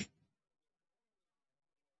dry.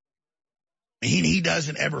 He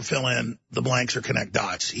doesn't ever fill in the blanks or connect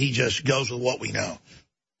dots. He just goes with what we know.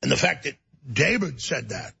 And the fact that David said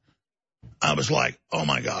that, I was like, oh,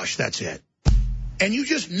 my gosh, that's it. And you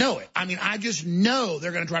just know it. I mean, I just know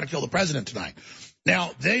they're going to try to kill the president tonight.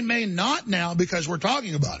 Now, they may not now because we're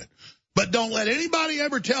talking about it. But don't let anybody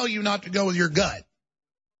ever tell you not to go with your gut.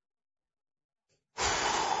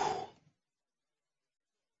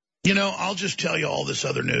 I'll just tell you all this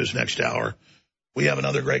other news next hour. We have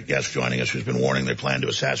another great guest joining us who's been warning they plan to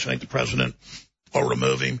assassinate the president or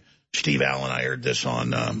remove him. Steve Allen, I aired this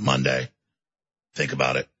on Monday. Think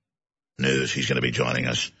about it. News, he's going to be joining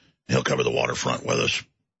us. He'll cover the waterfront with us.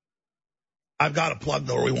 I've got a plug,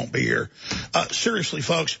 though, or we won't be here. Seriously,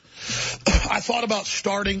 folks, I thought about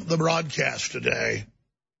starting the broadcast today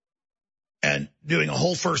and doing a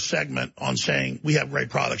whole first segment on saying we have great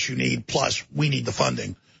products you need, plus we need the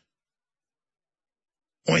funding.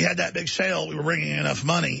 When we had that big sale, we were bringing in enough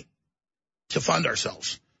money to fund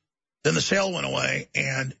ourselves. Then the sale went away,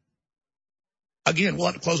 and again, we'll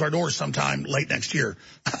have to close our doors sometime late next year.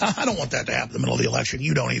 I don't want that to happen in the middle of the election.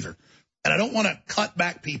 You don't either. And I don't want to cut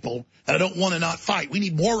back people, and I don't want to not fight. We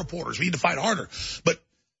need more reporters. We need to fight harder. But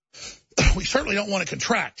we certainly don't want to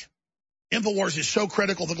contract. InfoWars is so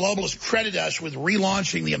critical. The globalists credit us with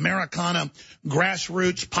relaunching the Americana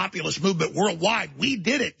grassroots populist movement worldwide. We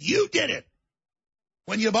did it. You did it.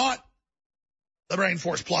 When you bought the Brain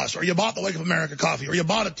Force Plus, or you bought the Wake Up America coffee, or you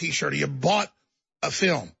bought a T-shirt, or you bought a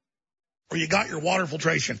film, or you got your water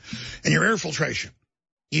filtration and your air filtration.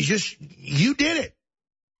 You did it.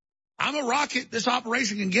 I'm a rocket. This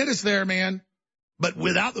operation can get us there, man. But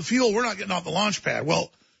without the fuel, we're not getting off the launch pad.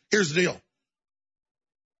 Well, here's the deal.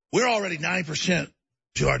 We're already 90%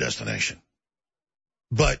 to our destination.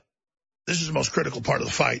 But this is the most critical part of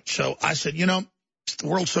the fight. So I said, you know, the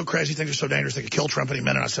world's so crazy, things are so dangerous, they could kill Trump any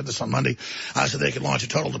minute. I said this on Monday. I said they could launch a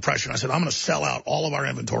total depression. I said, I'm going to sell out all of our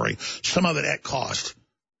inventory, some of it at cost,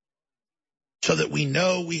 so that we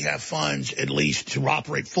know we have funds at least to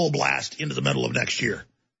operate full blast into the middle of next year.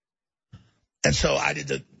 And so I did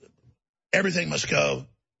the everything must go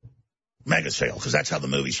mega sale, because that's how the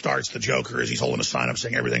movie starts. The Joker is he's holding a sign up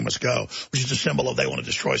saying everything must go, which is a symbol of they want to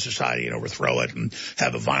destroy society and overthrow it and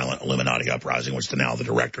have a violent Illuminati uprising, which now the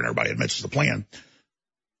director and everybody admits is the plan.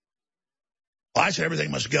 Well, I said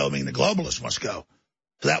everything must go, meaning the globalists must go.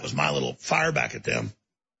 So that was my little fire back at them.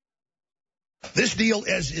 This deal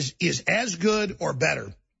is as good or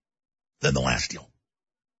better than the last deal.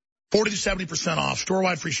 40 to 70% off,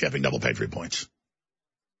 store-wide free shipping, double Patriot points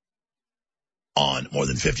on more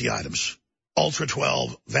than 50 items. Ultra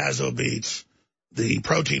 12, Vaso Beats, the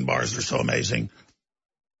protein bars that are so amazing,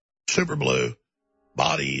 Super Blue,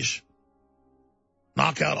 Bodies,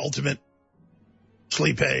 Knockout Ultimate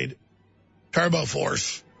Sleep Aid, Turbo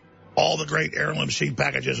Force, all the great heirloom seed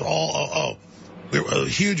packages, a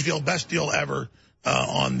huge deal, best deal ever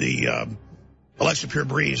on the Alexa Pure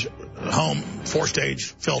Breeze home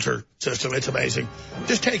 4-stage filter system. It's amazing.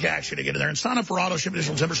 Just take action to get in there and sign up for AutoShip,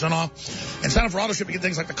 additional 10% off. And sign up for AutoShip to get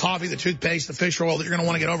things like the coffee, the toothpaste, the fish oil that you're going to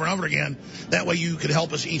want to get over and over again. That way you can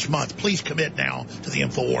help us each month. Please commit now to the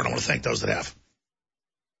InfoWar, and I want to thank those that have.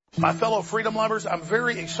 My fellow freedom lovers, I'm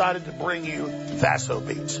very excited to bring you Vaso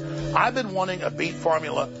Beats. I've been wanting a beet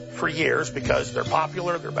formula for years because they're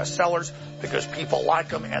popular, they're bestsellers, because people like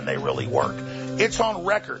them and they really work. It's on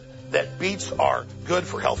record that beets are good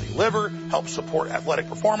for healthy liver, helps support athletic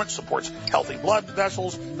performance, supports healthy blood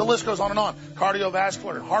vessels. The list goes on and on.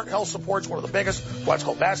 Cardiovascular and heart health supports, one of the biggest. What's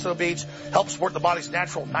called Vaso Beats, helps support the body's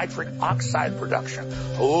natural nitric oxide production.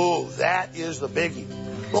 Oh, that is the biggie.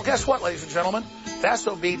 Well, guess what, ladies and gentlemen?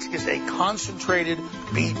 Vaso Beats is a concentrated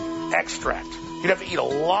beet extract. You'd have to eat a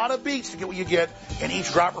lot of beets to get what you get in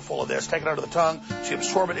each dropper full of this. Take it under the tongue so you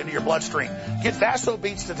absorb it into your bloodstream. Get Vaso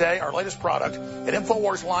Beats today, our latest product, at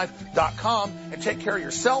InfoWarsLife.com, and take care of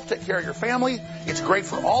yourself, take care of your family. It's great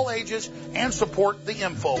for all ages and support the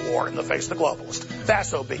InfoWar in the face of the globalist.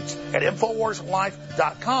 Vaso Beats at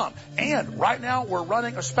InfoWarsLife.com. And right now we're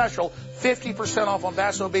running a special 50% off on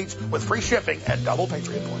Vaso Beats with free shipping and double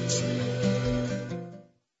Patriot points.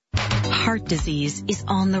 Heart disease is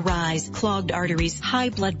on the rise. Clogged arteries, high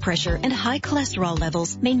blood pressure, and high cholesterol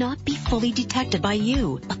levels may not be fully detected by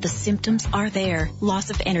you, but the symptoms are there.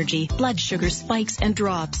 Loss of energy, blood sugar spikes and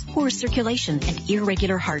drops, poor circulation, and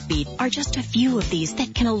irregular heartbeat are just a few of these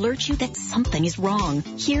that can alert you that something is wrong.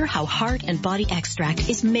 Hear how Heart and Body Extract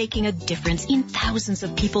is making a difference in thousands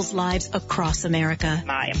of people's lives across America.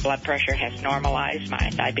 My blood pressure has normalized.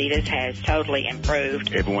 My diabetes has totally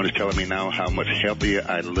improved. Everyone is telling me now how much healthier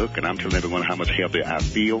I look, and I'm telling everyone how much healthier I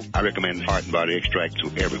feel. I recommend Heart and Body Extract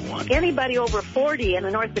to everyone. Anybody over 40 in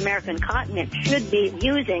the North American continent should be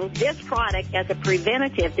using this product as a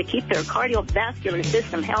preventative to keep their cardiovascular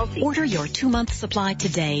system healthy. Order your 2-month supply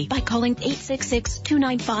today by calling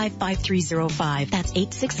 866-295-5305. That's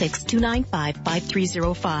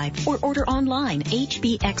 866-295-5305. Or order online,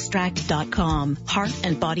 hbextract.com. Heart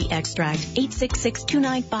and Body Extract,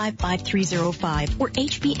 866-295-5305 or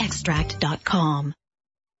hbextract.com.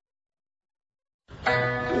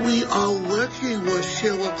 We are working with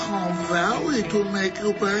Silicon Valley to make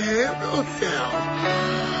you behave yourself.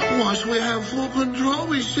 Once we have full control,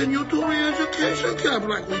 we send you to re-education camp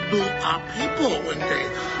like we do our people when they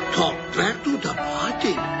talk back to the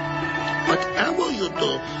party. Whatever you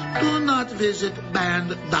do not visit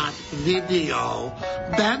Band.video.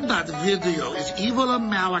 Band.video is evil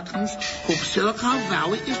Americans whom Silicon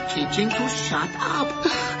Valley is teaching to shut up,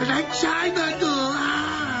 like China do.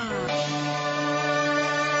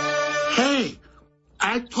 Hey,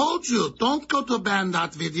 I told you, don't go to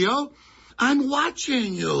Band.video. I'm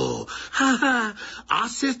watching you. Our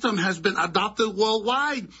system has been adopted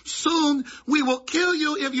worldwide. Soon we will kill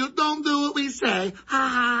you if you don't do what we say.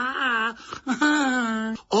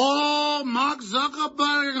 Oh, Mark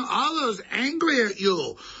Zuckerberg and others angry at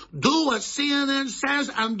you. Do what CNN says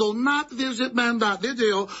and do not visit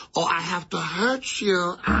man.video or I have to hurt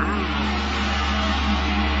you.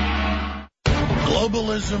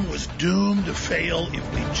 Globalism was doomed to fail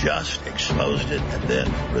if we just exposed it and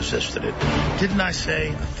then resisted it. Didn't I say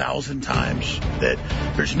 1,000 times that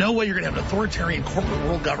there's no way you're going to have an authoritarian corporate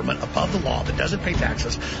world government above the law that doesn't pay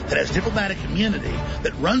taxes, that has diplomatic immunity,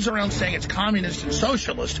 that runs around saying it's communist and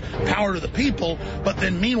socialist, power to the people, but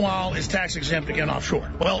then meanwhile is tax exempt again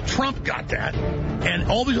offshore? Well, Trump got that,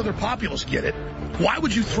 and all these other populists get it. Why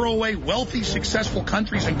would you throw away wealthy, successful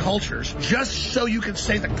countries and cultures just so you can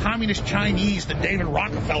say the communist Chinese that David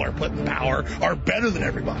Rockefeller put in power are better than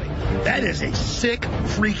everybody? That is a sick,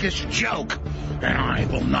 freakish joke. And I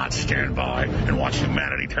will not stand by and watch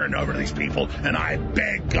humanity turn over to these people. And I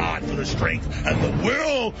beg God for the strength and the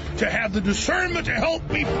will to have the discernment to help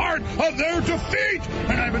be part of their defeat.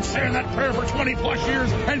 And I've been saying that prayer for 20 plus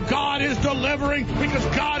years, and God is delivering because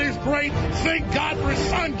God is great. Thank God for his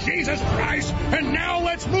son, Jesus Christ. And now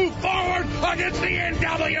let's move forward against the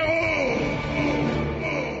NWO.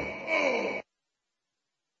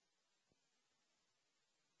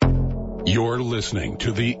 You're listening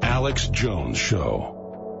to The Alex Jones Show.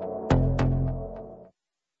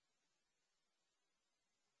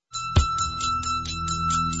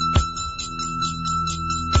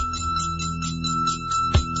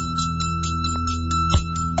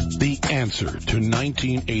 The answer to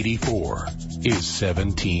 1984 is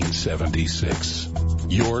 1776.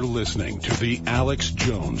 You're listening to The Alex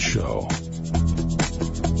Jones Show.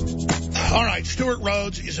 All right, Stuart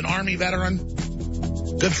Rhodes is an Army veteran.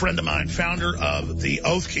 Good friend of mine, founder of the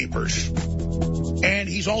Oath Keepers. And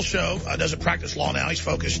he's also, doesn't practice law now. He's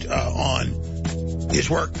focused on his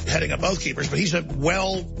work heading up Oath Keepers. But he's a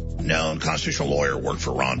well-known constitutional lawyer, worked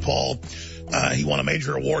for Ron Paul. He won a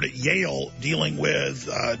major award at Yale dealing with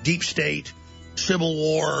deep state, civil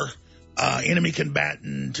war, enemy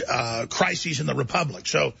combatant, crises in the Republic.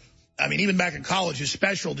 So, I mean, even back in college, his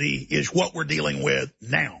specialty is what we're dealing with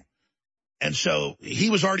now. And so he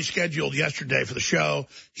was already scheduled yesterday for the show.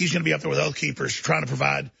 He's going to be up there with Oath Keepers trying to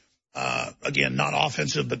provide, again, not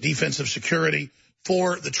offensive but defensive security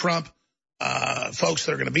for the Trump folks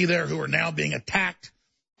that are going to be there who are now being attacked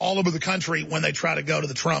all over the country when they try to go to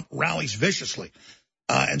the Trump rallies viciously.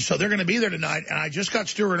 And so they're going to be there tonight. And I just got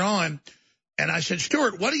Stuart on, and I said,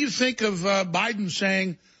 Stuart, what do you think of Biden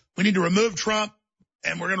saying we need to remove Trump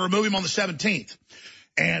and we're going to remove him on the 17th?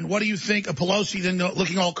 And what do you think of Pelosi then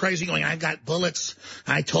looking all crazy, going, I got bullets.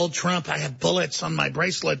 I told Trump I have bullets on my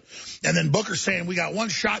bracelet. And then Booker saying we got one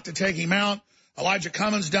shot to take him out. Elijah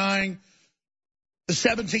Cummings dying. The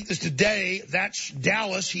 17th is today. That's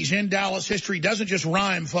Dallas. He's in Dallas. History doesn't just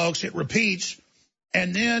rhyme, folks. It repeats.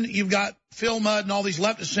 And then you've got Phil Mudd and all these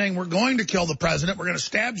leftists saying we're going to kill the president. We're going to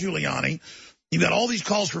stab Giuliani. You've got all these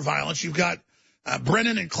calls for violence. You've got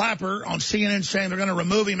Brennan and Clapper on CNN saying they're going to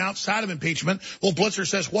remove him outside of impeachment. Well, Blitzer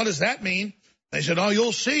says, what does that mean? They said, oh,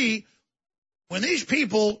 you'll see. When these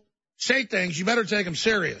people say things, you better take them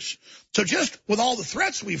serious. So just with all the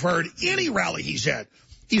threats we've heard, any rally he's at,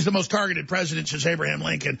 he's the most targeted president since Abraham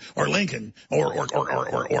Lincoln or JFK.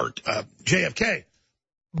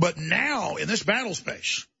 But now in this battle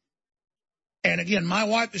space, and again, my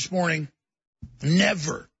wife this morning,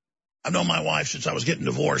 never, I've known my wife since I was getting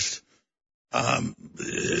divorced,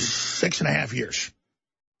 6.5 years.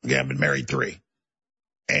 Okay, I've been married 3.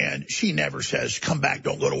 And she never says, come back,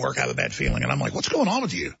 don't go to work, I have a bad feeling. And I'm like, what's going on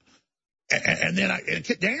with you? And then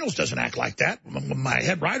Kit Daniels doesn't act like that. My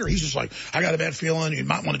head writer, he's just like, I got a bad feeling. You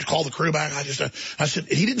might want to call the crew back. I said,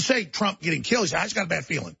 he didn't say Trump getting killed. He said, I just got a bad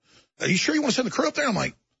feeling. Are you sure you want to send the crew up there? I'm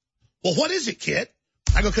like, well, what is it, Kit?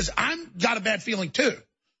 I go, because I'm got a bad feeling too.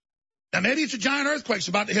 Now, maybe it's a giant earthquake's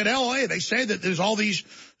about to hit L.A. They say that there's all these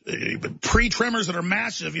pre-tremors that are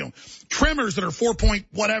massive, tremors that are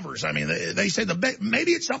 4-point whatevers. I mean, they say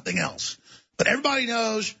maybe it's something else. But everybody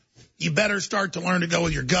knows you better start to learn to go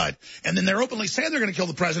with your gut. And then they're openly saying they're going to kill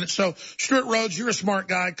the president. So, Stuart Rhodes, you're a smart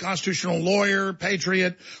guy, constitutional lawyer,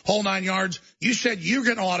 patriot, whole 9 yards. You said you're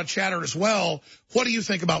getting a lot of chatter as well. What do you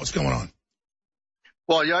think about what's going on?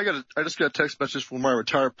 Well, yeah, I just got a text message from my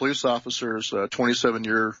retired police officers, a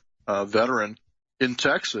 27-year veteran in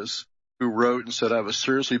Texas, who wrote and said, I have a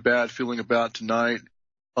seriously bad feeling about tonight,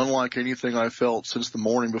 unlike anything I felt since the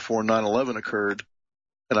morning before 9/11 occurred.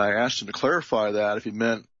 And I asked him to clarify that if he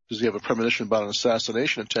meant, does he have a premonition about an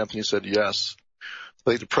assassination attempt? And he said yes.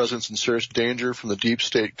 I think the president's in serious danger from the deep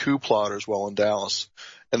state coup plotters while in Dallas.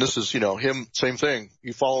 And this is, him, same thing.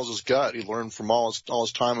 He follows his gut. He learned from all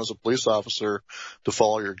his time as a police officer to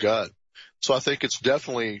follow your gut. So I think it's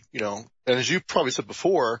definitely, and as you probably said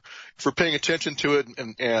before, if we're paying attention to it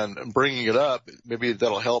and bringing it up, maybe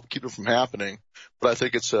that'll help keep it from happening. But I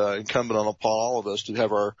think it's incumbent upon all of us to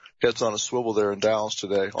have our heads on a swivel there in Dallas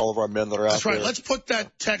today, all of our men that are out there. That's right. Let's put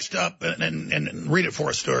that text up and read it for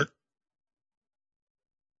us, Stuart.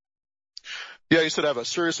 Yeah, he said, I have a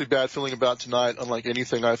seriously bad feeling about tonight, unlike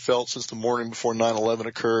anything I've felt since the morning before 9/11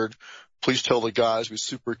 occurred. Please tell the guys be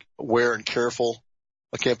super aware and careful.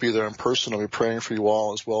 I can't be there in person. I'll be praying for you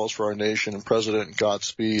all as well as for our nation and president and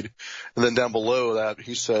Godspeed. And then down below that,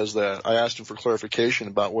 he says that I asked him for clarification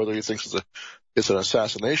about whether he thinks it's an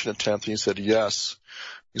assassination attempt. And he said, yes.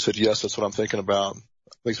 He said, yes, that's what I'm thinking about.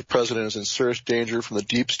 I think the president is in serious danger from the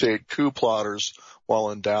deep state coup plotters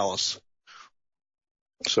while in Dallas.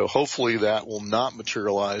 So hopefully that will not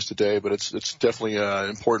materialize today, but it's definitely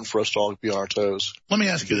important for us to all be on our toes. Let me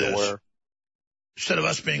ask you this. Instead of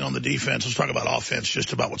us being on the defense, let's talk about offense,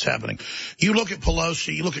 just about what's happening. You look at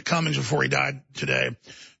Pelosi, you look at Cummings before he died today,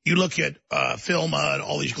 you look at Phil Mudd,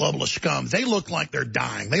 all these globalist scum. They look like they're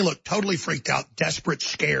dying. They look totally freaked out, desperate,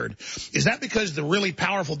 scared. Is that because the really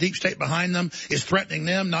powerful deep state behind them is threatening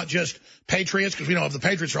them, not just patriots? Because we know if the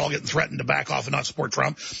patriots are all getting threatened to back off and not support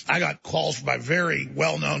Trump. I got calls by very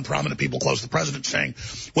well-known, prominent people close to the president saying,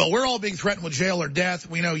 well, we're all being threatened with jail or death.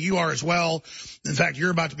 We know you are as well. In fact, you're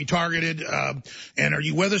about to be targeted. And are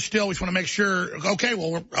you with us still? We just want to make sure. Okay,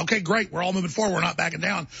 well, okay, great. We're all moving forward. We're not backing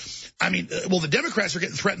down. I mean, well, the Democrats are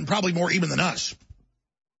getting threatened probably more even than us.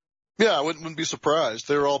 Yeah, I wouldn't be surprised.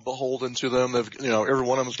 They're all beholden to them. They've, every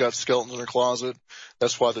one of them's got skeletons in their closet.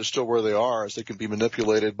 That's why they're still where they are, as they can be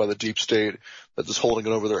manipulated by the deep state that is holding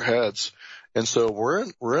it over their heads. And so we're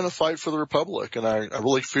in a fight for the republic. And I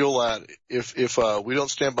really feel that if we don't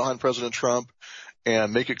stand behind President Trump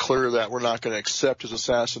and make it clear that we're not going to accept his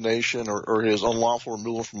assassination or his unlawful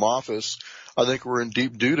removal from office, I think we're in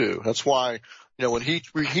deep doo-doo. That's why, when he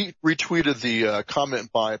retweeted the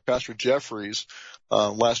comment by Pastor Jeffries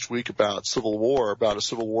last week about civil war, about a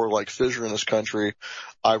civil war-like fissure in this country,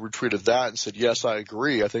 I retweeted that and said, yes, I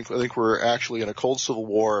agree. I think we're actually in a cold civil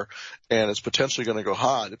war, and it's potentially going to go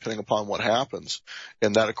hot depending upon what happens.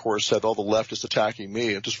 And that, of course, said all the left is attacking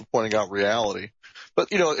me, just for pointing out reality. But,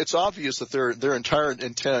 it's obvious that their entire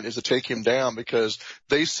intent is to take him down because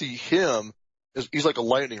they see him as, he's like a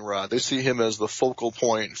lightning rod. They see him as the focal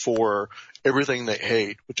point for everything they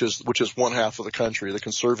hate, which is one half of the country, the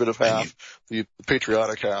conservative half, the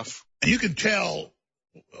patriotic half. And you can tell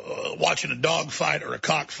watching a dog fight or a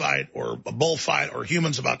cock fight or a bull fight or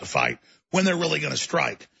humans about to fight when they're really going to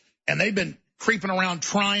strike. And they've been creeping around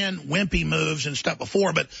trying wimpy moves and stuff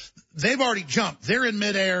before, but they've already jumped. They're in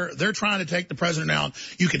midair. They're trying to take the president down.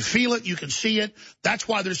 You can feel it. You can see it. That's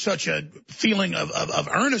why there's such a feeling of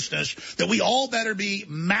earnestness that we all better be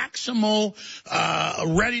maximal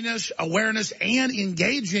readiness, awareness, and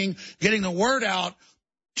engaging, getting the word out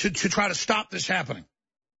to try to stop this happening.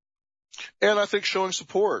 And I think showing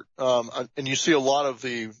support. And you see a lot of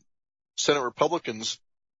the Senate Republicans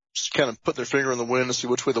kind of put their finger in the wind to see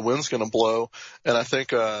which way the wind's going to blow. And I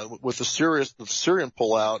think with the Syrian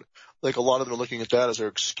pullout, I think a lot of them are looking at that as their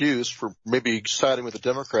excuse for maybe siding with the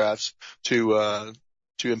Democrats to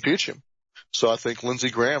impeach him. So I think Lindsey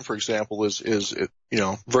Graham, for example, is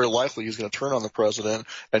very likely he's going to turn on the president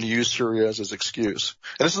and use Syria as his excuse.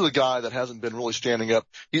 And this is a guy that hasn't been really standing up.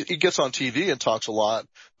 He gets on TV and talks a lot,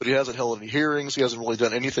 but he hasn't held any hearings. He hasn't really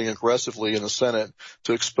done anything aggressively in the Senate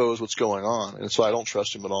to expose what's going on. And so I don't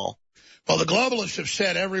trust him at all. Well, the globalists have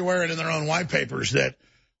said everywhere and in their own white papers that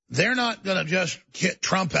they're not going to just get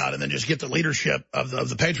Trump out and then just get the leadership of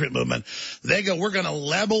the Patriot movement. They go, we're going to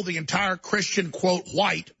level the entire Christian, quote,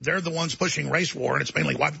 white. They're the ones pushing race war, and it's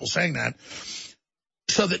mainly white people saying that,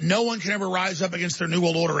 so that no one can ever rise up against their New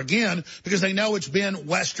World Order again, because they know it's been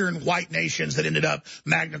Western white nations that ended up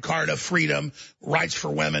Magna Carta, freedom, rights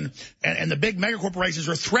for women. And the big mega corporations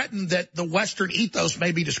are threatened that the Western ethos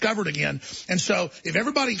may be discovered again. And so if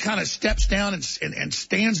everybody kind of steps down and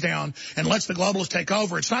stands down and lets the globalists take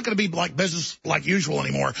over, it's not going to be like business like usual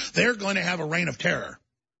anymore. They're going to have a reign of terror.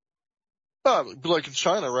 Like in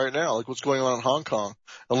China right now, like what's going on in Hong Kong,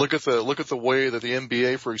 and look at the way that the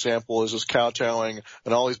NBA, for example, is just kowtowing,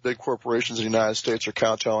 and all these big corporations in the United States are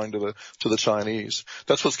kowtowing to the Chinese.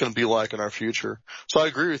 That's what's going to be like in our future. So I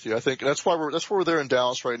agree with you. I think that's why we're there in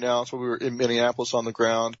Dallas right now. That's why we were in Minneapolis on the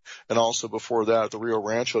ground, and also before that at the Rio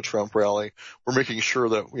Rancho Trump rally. We're making sure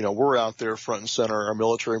that we're out there front and center, our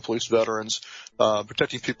military and police veterans,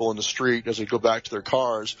 protecting people in the street as they go back to their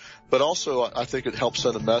cars. But also, I think it helps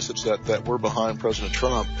send a message that we're behind President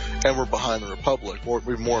Trump and we're behind the Republic.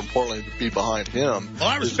 More importantly, to be behind him. Well,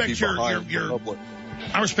 I respect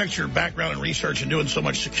I respect your background and research and doing so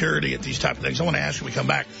much security at these type of things. I want to ask you when we come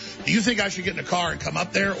back, do you think I should get in a car and come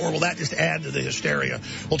up there, or will that just add to the hysteria?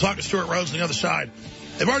 We'll talk to Stuart Rhodes on the other side.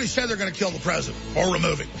 They've already said they're going to kill the president or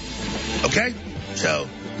remove him. Okay? So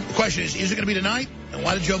the question is it going to be tonight? And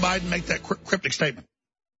why did Joe Biden make that cryptic statement?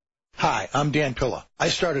 Hi, I'm Dan Pilla. I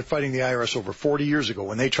started fighting the IRS over 40 years ago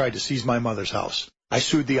when they tried to seize my mother's house. I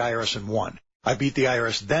sued the IRS and won. I beat the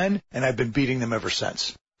IRS then, and I've been beating them ever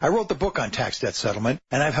since. I wrote the book on tax debt settlement,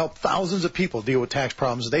 and I've helped thousands of people deal with tax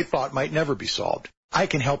problems they thought might never be solved. I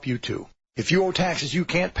can help you, too. If you owe taxes you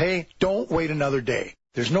can't pay, don't wait another day.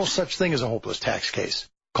 There's no such thing as a hopeless tax case.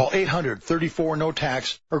 Call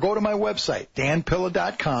 800-34-NO-TAX or go to my website,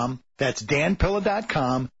 danpilla.com. That's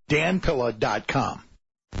danpilla.com, danpilla.com.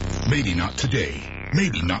 Maybe not today,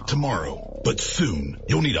 maybe not tomorrow, but soon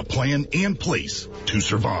you'll need a plan and place to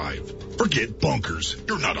survive. Forget bunkers.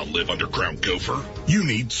 You're not a live underground gopher. You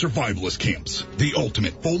need survivalist camps, the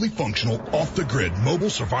ultimate fully functional, off-the-grid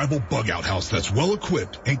mobile survival bug-out house that's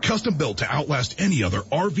well-equipped and custom-built to outlast any other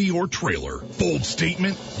RV or trailer. Bold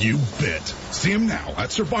statement? You bet. See them now at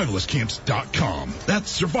survivalistcamps.com.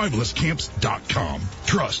 That's survivalistcamps.com.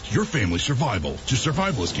 Trust your family's survival to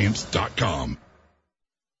survivalistcamps.com.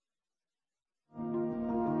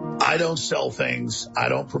 I don't sell things, I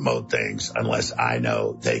don't promote things unless I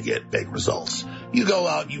know they get big results. You go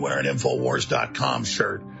out and you wear an Infowars.com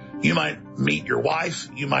shirt. You might meet your wife.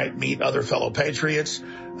 You might meet other fellow patriots.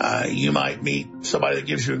 You might meet somebody that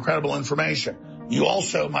gives you incredible information. You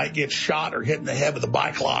also might get shot or hit in the head with a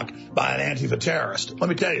bike lock by an Antifa terrorist. Let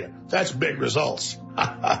me tell you, that's big results.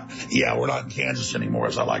 Yeah, we're not in Kansas anymore,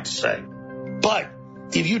 as I like to say. But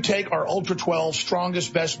if you take our Ultra 12,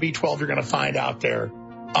 strongest, best B12 you're going to find out there,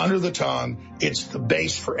 under the tongue, it's the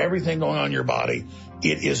base for everything going on in your body.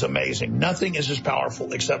 It is amazing. Nothing is as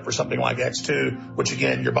powerful except for something like X2, which,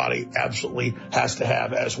 again, your body absolutely has to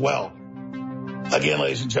have as well. Again,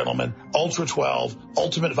 ladies and gentlemen, Ultra 12,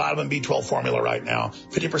 ultimate vitamin B12 formula right now,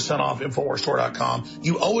 50% off, InfoWarsStore.com.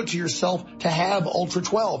 You owe it to yourself to have Ultra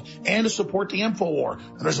 12 and to support the InfoWar.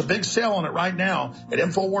 And there's a big sale on it right now at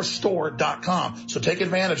InfoWarsStore.com. So take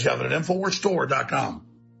advantage of it at InfoWarsStore.com.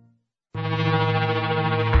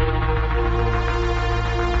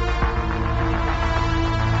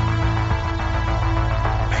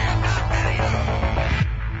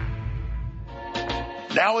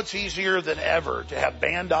 Now it's easier than ever to have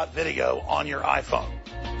Band.video on your iPhone.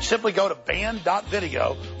 Simply go to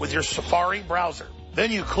Band.video with your Safari browser.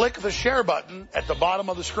 Then you click the share button at the bottom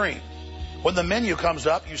of the screen. When the menu comes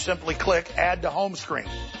up, you simply click Add to Home Screen.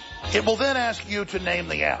 It will then ask you to name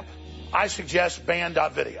the app. I suggest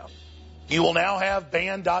Band.video. You will now have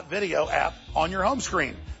Band.video app on your home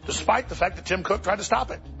screen, despite the fact that Tim Cook tried to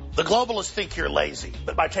stop it. The globalists think you're lazy,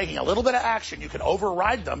 but by taking a little bit of action, you can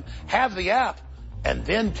override them, have the app, and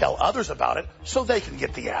then tell others about it so they can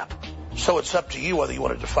get the app. So it's up to you whether you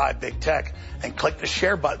want to defy big tech and click the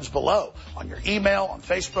share buttons below on your email, on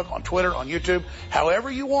Facebook, on Twitter, on YouTube,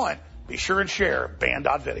 however you want. Be sure and share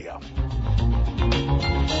Band.video.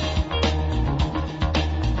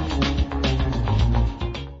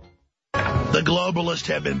 The globalists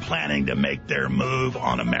have been planning to make their move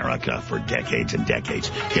on America for decades and decades.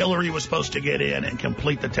 Hillary was supposed to get in and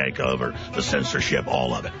complete the takeover, the censorship,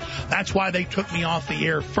 all of it. That's why they took me off the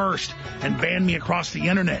air first and banned me across the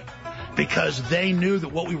internet, because they knew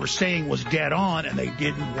that what we were saying was dead on and they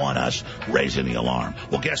didn't want us raising the alarm.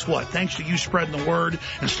 Well, guess what? Thanks to you spreading the word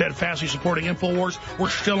and steadfastly supporting InfoWars, we're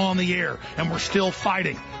still on the air and we're still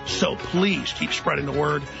fighting. So please keep spreading the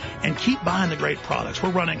word and keep buying the great products. We're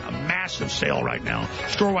running a massive sale right now.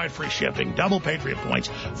 Store-wide free shipping, double Patriot points,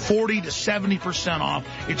 40 to 70% off.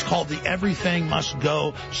 It's called the Everything Must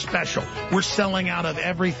Go Special. We're selling out of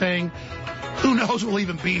everything. Who knows we'll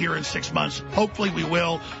even be here in 6 months. Hopefully we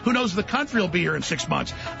will. Who knows the country will be here in 6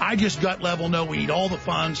 months. I just gut level know we need all the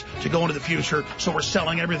funds to go into the future, so we're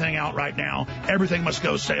selling everything out right now. Everything Must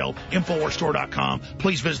Go sale, InfoWarsStore.com.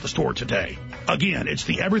 Please visit the store today. Again, it's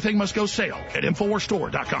the Everything Must Go sale at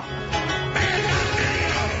InfoWarsStore.com.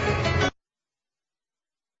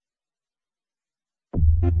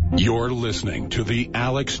 You're listening to The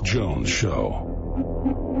Alex Jones Show.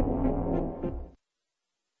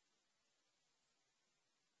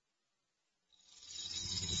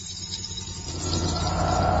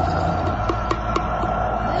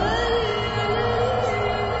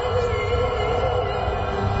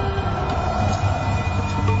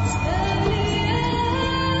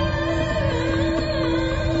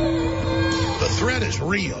 The threat is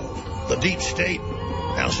real. The deep state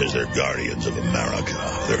now says they're guardians of America.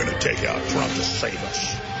 They're going to take out Trump to save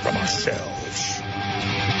us from ourselves.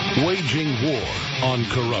 Waging war on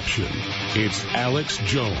corruption. It's Alex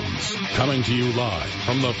Jones coming to you live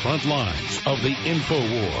from the front lines of the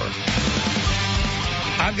InfoWar.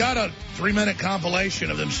 I've got a 3-minute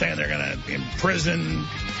compilation of them saying they're going to imprison,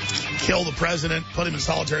 kill the president, put him in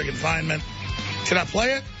solitary confinement. Should I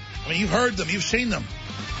play it? I mean, you've heard them. You've seen them.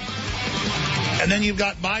 And then you've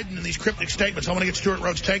got Biden and these cryptic statements. I want to get Stuart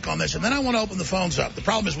Rhodes' take on this. And then I want to open the phones up. The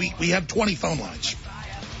problem is we have 20 phone lines.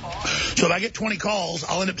 So if I get 20 calls,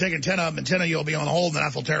 I'll end up taking 10 of them, and 10 of you will be on hold, and then I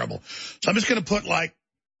feel terrible. So I'm just going to put like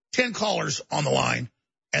 10 callers on the line,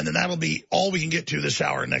 and then that'll be all we can get to this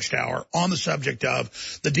hour and next hour on the subject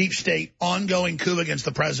of the deep state ongoing coup against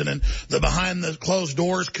the president, the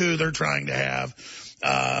behind-the-closed-doors coup they're trying to have.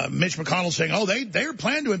 Mitch McConnell saying, oh, they're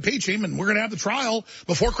planning to impeach him, and we're going to have the trial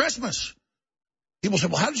before Christmas. People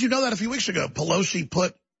said, well, how did you know that a few weeks ago? Pelosi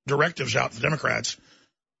put directives out for the Democrats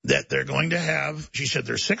that they're going to have. She said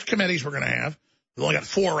there's 6 committees we're going to have. We've only got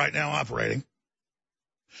 4 right now operating.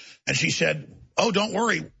 And she said, oh, don't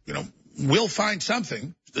worry, we'll find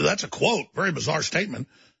something. That's a quote, very bizarre statement.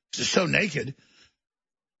 It's just so naked.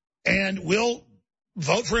 And we'll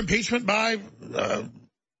vote for impeachment by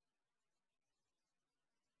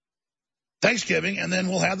Thanksgiving, and then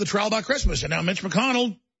we'll have the trial by Christmas. And now Mitch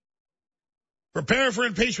McConnell, prepare for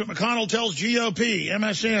impeachment. McConnell tells GOP,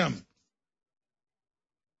 MSM.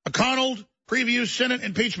 McConnell previews Senate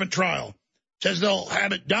impeachment trial. Says they'll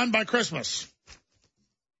have it done by Christmas.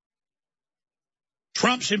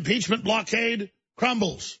 Trump's impeachment blockade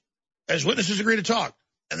crumbles as witnesses agree to talk.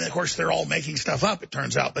 And then, of course, they're all making stuff up, it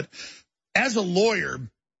turns out. But as a lawyer,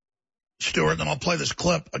 Stuart, and I'll play this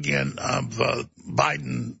clip again of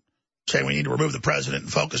Biden saying we need to remove the president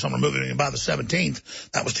and focus on removing him by the 17th.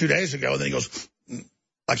 That was 2 days ago. And then he goes,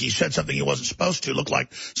 like he said something he wasn't supposed to, looked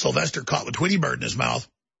like Sylvester caught with Tweety Bird in his mouth.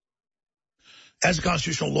 As a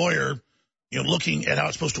constitutional lawyer, looking at how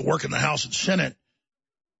it's supposed to work in the House and Senate,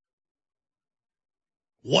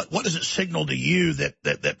 what does it signal to you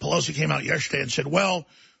that Pelosi came out yesterday and said, well,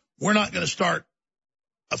 we're not going to start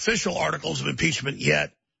official articles of impeachment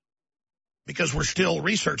yet because we're still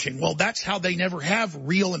researching? Well, that's how they never have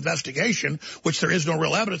real investigation, which there is no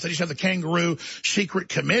real evidence. They just have the kangaroo secret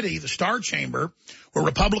committee, the Star Chamber, where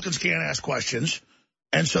Republicans can't ask questions.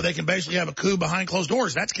 And so they can basically have a coup behind closed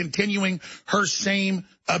doors. That's continuing her same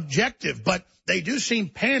objective. But they do seem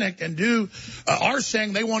panicked and are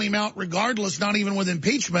saying they want him out regardless, not even with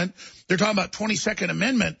impeachment. They're talking about 22nd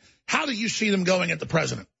Amendment. How do you see them going at the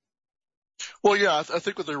president? Well, yeah, I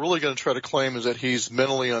think what they're really going to try to claim is that he's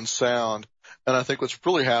mentally unsound. And I think what's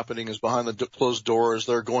really happening is behind the closed doors,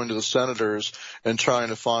 they're going to the senators and trying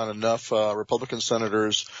to find enough Republican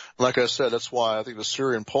senators. And like I said, that's why I think the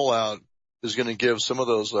Syrian pullout is going to give some of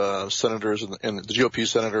those senators and the GOP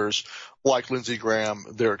senators like Lindsey Graham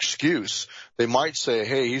their excuse. They might say,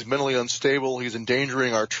 hey, he's mentally unstable. He's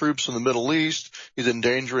endangering our troops in the Middle East. He's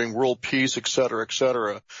endangering world peace, et cetera, et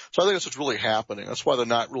cetera. So I think that's what's really happening. That's why they're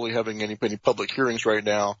not really having any public hearings right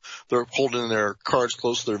now. They're holding their cards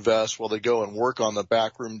close to their vest while they go and work on the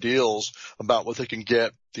backroom deals about what they can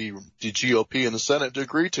get the GOP and the Senate to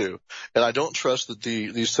agree to. And I don't trust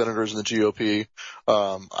these senators in the GOP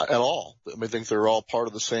at all. I think they're all part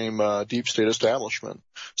of the same deep state establishment.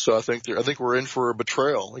 So I think we're in for a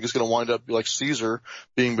betrayal. I think it's going to wind up like Caesar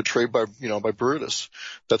being betrayed by Brutus.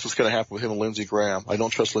 That's what's going to happen with him and Lindsey Graham. I don't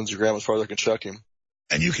trust Lindsey Graham as far as I can check him.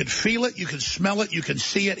 And you can feel it, you can smell it, you can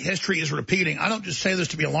see it. History is repeating. I don't just say this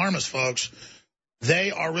to be alarmist, folks.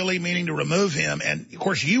 They are really meaning to remove him. And, of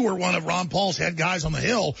course, you were one of Ron Paul's head guys on the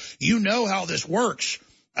Hill. You know how this works.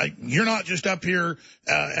 You're not just up here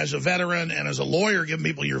as a veteran and as a lawyer giving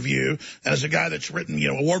people your view, and as a guy that's written,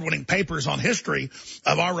 award-winning papers on history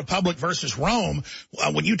of our republic versus Rome.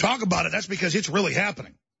 When you talk about it, that's because it's really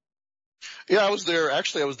happening. Yeah, I was there.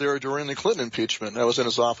 Actually, I was there during the Clinton impeachment. I was in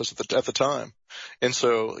his office at the time. And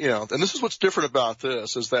so, and this is what's different about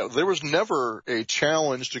this, is that there was never a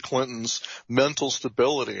challenge to Clinton's mental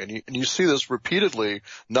stability. And you see this repeatedly,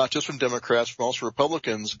 not just from Democrats, but also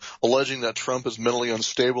Republicans, alleging that Trump is mentally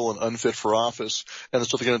unstable and unfit for office. And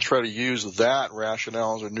so they're going to try to use that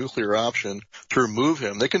rationale as a nuclear option to remove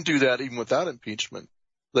him. They can do that even without impeachment.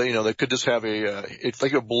 They could just have if they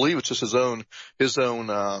could believe it's just his own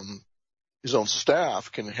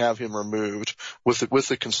staff can have him removed with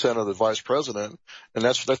the consent of the vice president. And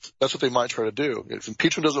that's what they might try to do. If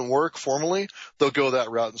impeachment doesn't work formally, they'll go that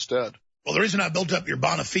route instead. Well, the reason I built up your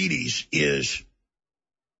bona fides is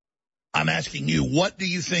I'm asking you, what do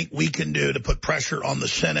you think we can do to put pressure on the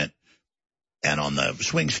Senate and on the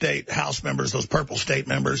swing state House members, those purple state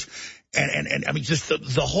members, and I mean, just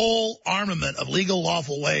the whole armament of legal,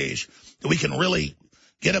 lawful ways that we can really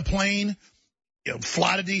get a plane,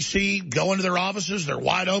 fly to D.C., go into their offices, they're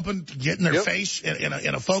wide open, get in their face in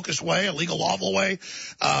a focused way, a legal, lawful way,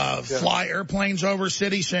 fly airplanes over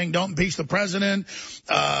cities saying don't impeach the president,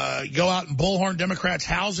 go out and bullhorn Democrats'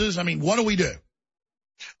 houses. I mean, what do we do?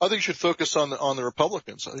 I think you should focus on the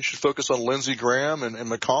Republicans. I think you should focus on Lindsey Graham and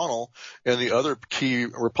McConnell and the other key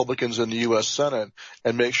Republicans in the U.S. Senate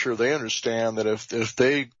and make sure they understand that if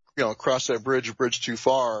they cross that bridge too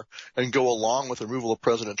far and go along with the removal of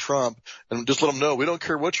President Trump, and just let them know, we don't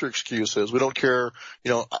care what your excuse is. We don't care.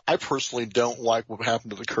 I personally don't like what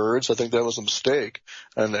happened to the Kurds. I think that was a mistake.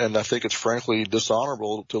 And I think it's frankly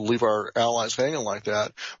dishonorable to leave our allies hanging like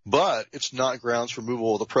that. But it's not grounds for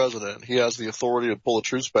removal of the president. He has the authority to pull the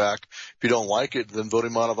troops back. If you don't like it, then vote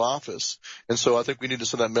him out of office. And so I think we need to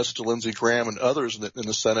send that message to Lindsey Graham and others in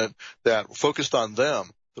the Senate that focused on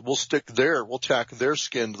them. We'll tack their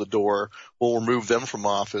skin to the door. We'll remove them from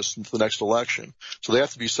office into the next election. So they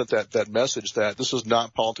have to be sent that message that this is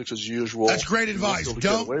not politics as usual. That's great advice.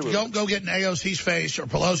 Don't go get in AOC's face or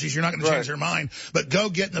Pelosi's. You're not going to change their mind. But go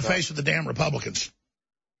get in the face of the damn Republicans.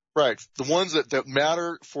 Right. The ones that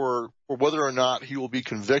matter for whether or not he will be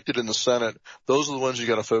convicted in the Senate, those are the ones you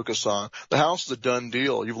got to focus on. The House is a done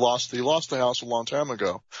deal. You lost the House a long time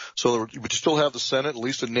ago. So you still have the Senate, at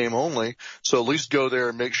least in name only. So at least go there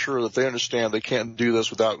and make sure that they understand they can't do this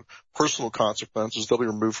without personal consequences. They'll be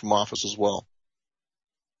removed from office as well.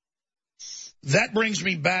 That brings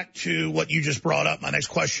me back to what you just brought up. My next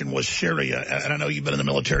question was Syria. And I know you've been in the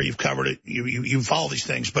military. You've covered it. You follow these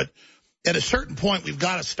things. But at a certain point, we've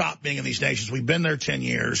got to stop being in these nations. We've been there 10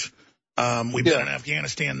 years. We've been in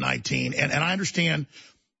Afghanistan 19. And I understand,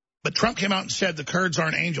 but Trump came out and said the Kurds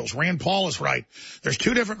aren't angels. Rand Paul is right. There's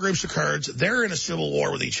two different groups of Kurds. They're in a civil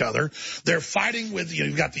war with each other. They're fighting with,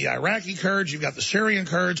 you've got the Iraqi Kurds, you've got the Syrian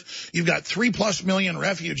Kurds, you've got 3+ million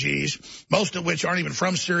refugees, most of which aren't even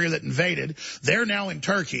from Syria that invaded. They're now in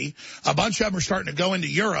Turkey. A bunch of them are starting to go into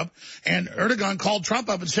Europe. And Erdogan called Trump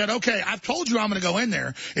up and said, okay, I've told you I'm going to go in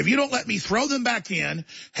there. If you don't let me throw them back in,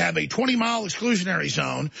 have a 20-mile exclusionary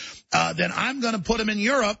zone, then I'm going to put them in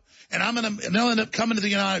Europe. And they'll end up coming to the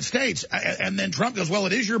United States. And then Trump goes, well,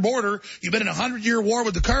 it is your border. You've been in a 100-year war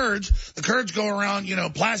with the Kurds. The Kurds go around,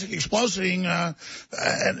 plastic exploding. I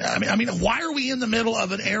mean, why are we in the middle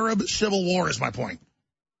of an Arab civil war is my point.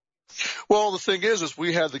 Well, the thing is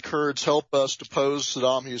we had the Kurds help us depose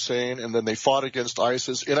Saddam Hussein, and then they fought against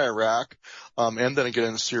ISIS in Iraq, and then again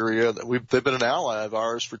in Syria. They've been an ally of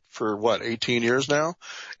ours for 18 years now.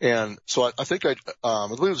 And so I think I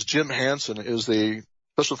believe it was Jim Hansen is the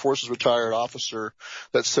Special Forces retired officer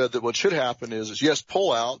that said that what should happen is yes,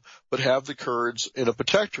 pull out, but have the Kurds in a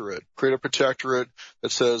protectorate, create a protectorate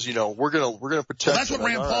that says, we're going to protect. Well, that's what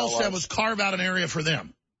Rand Paul said, was carve out an area for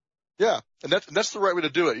them. Yeah, and that's the right way to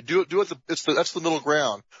do it. You do it. That's the middle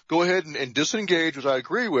ground. Go ahead and disengage, which I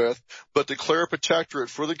agree with, but declare a protectorate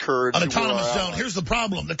for the Kurds. An autonomous zone. Here's the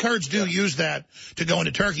problem: the Kurds do use that to go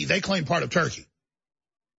into Turkey. They claim part of Turkey.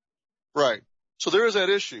 Right. So there is that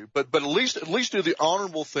issue, but at least do the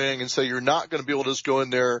honorable thing and say you're not going to be able to just go in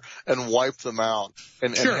there and wipe them out.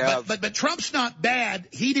 Sure, but Trump's not bad.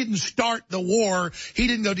 He didn't start the war. He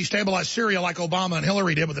didn't go destabilize Syria like Obama and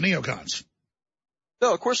Hillary did with the neocons.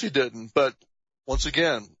 No, of course he didn't. But once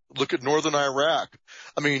again, look at northern Iraq.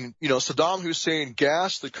 I mean, Saddam Hussein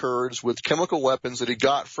gassed the Kurds with chemical weapons that he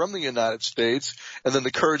got from the United States, and then the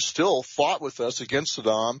Kurds still fought with us against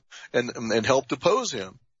Saddam and helped depose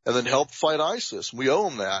him. And then help fight ISIS. We owe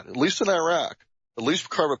them that, at least in Iraq. At least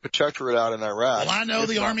carve a protectorate out in Iraq. Well, I know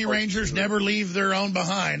the Army Rangers never leave their own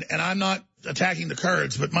behind, and I'm not attacking the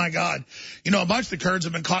Kurds, but my God, a bunch of the Kurds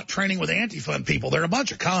have been caught training with Antifa people. They're a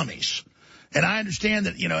bunch of commies. And I understand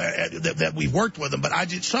that, that we've worked with them, but at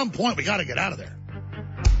some point we got to get out of there.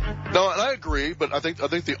 No, and I agree, but I think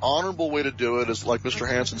the honorable way to do it is like Mr.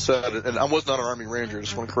 Hansen said, and I was not an Army Ranger. I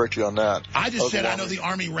just want to correct you on that. I just said I know the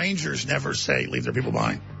Army Rangers never say leave their people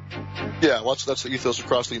behind. Yeah, well, that's the ethos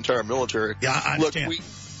across the entire military. Yeah, I understand.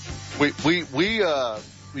 Look,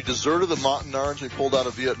 we deserted the Montagnards. We pulled out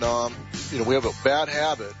of Vietnam. We have a bad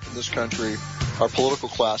habit in this country. Our political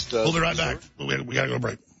class does. We'll be right back. We got to go to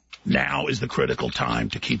break. Now is the critical time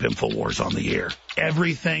to keep InfoWars on the air.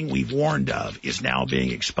 Everything we've warned of is now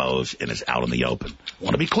being exposed and is out in the open. I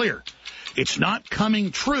want to be clear. It's not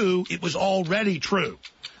coming true. It was already true.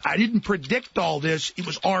 I didn't predict all this. It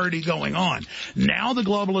was already going on. Now the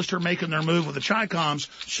globalists are making their move with the Chi-Coms,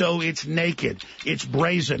 so it's naked. It's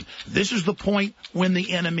brazen. This is the point when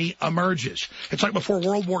the enemy emerges. It's like before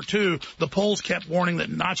World War II, the Poles kept warning that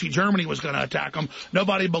Nazi Germany was going to attack them.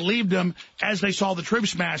 Nobody believed them as they saw the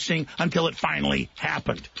troops massing until it finally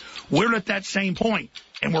happened. We're at that same point.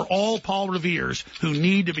 And we're all Paul Reveres who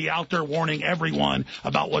need to be out there warning everyone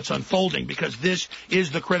about what's unfolding, because this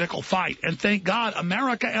is the critical fight. And thank God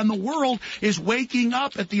America and the world is waking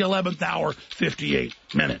up at the 11th hour, 58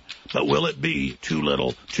 minute. But will it be too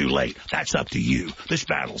little, too late? That's up to you. This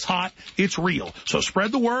battle's hot. It's real. So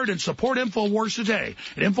spread the word and support InfoWars today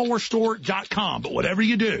at InfoWarsStore.com. But whatever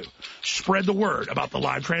you do, spread the word about the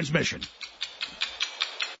live transmission.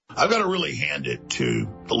 I've got to really hand it to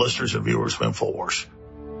the listeners and viewers of InfoWars.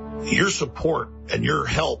 Your support and your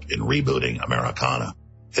help in rebooting Americana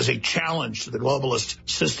as a challenge to the globalist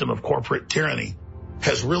system of corporate tyranny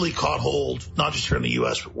has really caught hold, not just here in the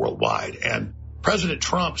U.S., but worldwide. And President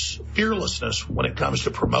Trump's fearlessness when it comes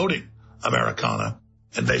to promoting Americana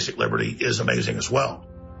and basic liberty is amazing as well.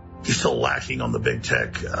 He's still lacking on the big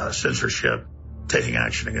tech censorship, taking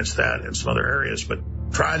action against that in some other areas, but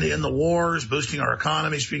trying to end the wars, boosting our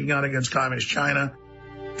economy, speaking out against communist China.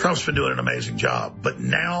 Trump's been doing an amazing job, but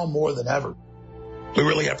now more than ever, we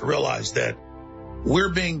really have to realize that we're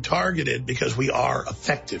being targeted because we are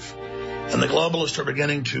effective. And the globalists are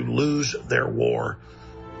beginning to lose their war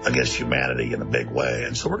against humanity in a big way.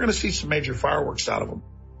 And so we're going to see some major fireworks out of them.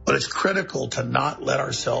 But it's critical to not let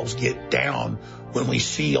ourselves get down when we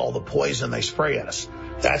see all the poison they spray at us.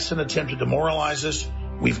 That's an attempt to demoralize us.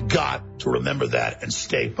 We've got to remember that and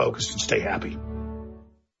stay focused and stay happy.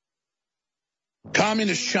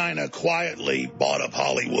 Communist China quietly bought up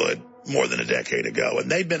Hollywood more than a decade ago,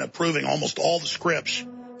 and they've been approving almost all the scripts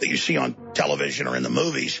that you see on television or in the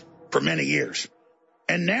movies for many years.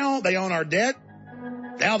 And now they own our debt.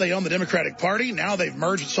 Now they own the Democratic Party. Now they've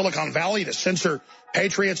merged with Silicon Valley to censor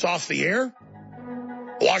patriots off the air.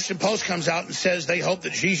 The Washington Post comes out and says they hope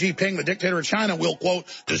that Xi Jinping, the dictator of China, will, quote,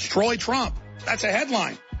 destroy Trump. That's a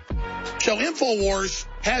headline. So InfoWars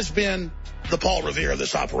has been the Paul Revere of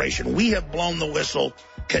this operation. We have blown the whistle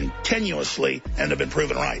continuously and have been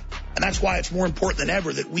proven right. And that's why it's more important than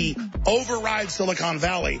ever that we override Silicon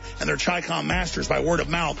Valley and their Chi-Com masters by word of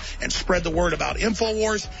mouth and spread the word about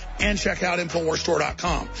InfoWars and check out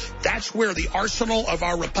InfoWarsStore.com. That's where the arsenal of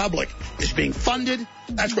our republic is being funded.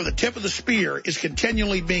 That's where the tip of the spear is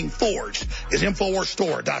continually being forged, is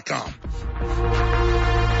InfoWarsStore.com.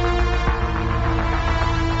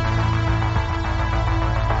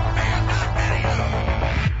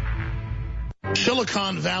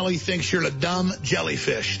 Silicon Valley thinks you're a dumb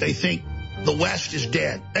jellyfish. They think the West is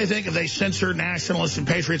dead. They think if they censor nationalists and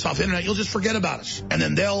patriots off the internet, you'll just forget about us. And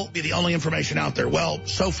then they'll be the only information out there. Well,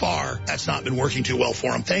 so far, that's not been working too well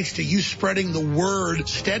for them. Thanks to you spreading the word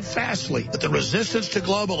steadfastly that the resistance to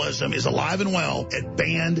globalism is alive and well at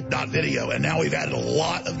band.video. And now we've added a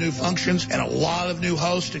lot of new functions and a lot of new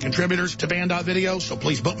hosts and contributors to band.video. So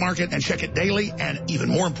please bookmark it and check it daily. And even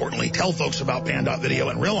more importantly, tell folks about band.video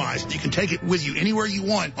and realize you can take it with you anywhere you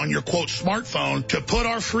want on your, quote, smartphone to put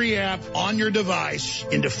our free app on your device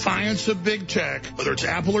in defiance of big tech, whether it's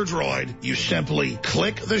Apple or Droid. You simply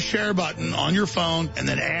click the share button on your phone and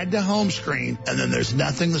then add to home screen, and then there's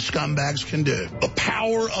nothing the scumbags can do. The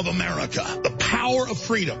power of America, the power of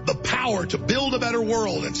freedom, the power to build a better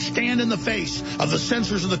world and stand in the face of the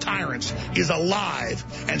censors and the tyrants is alive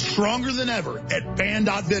and stronger than ever at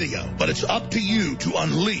band.video. But it's up to you to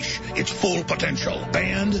unleash its full potential.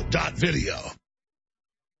 Band.video.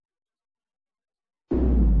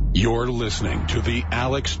 You're listening to The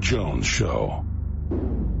Alex Jones Show.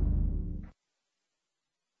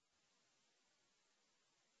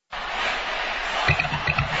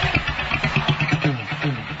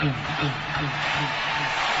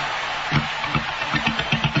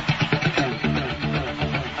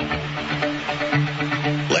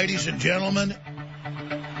 Ladies and gentlemen,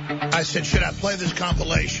 I said, should I play this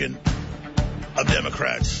compilation of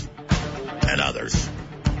Democrats and others,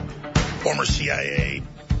 former CIA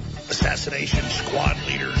assassination squad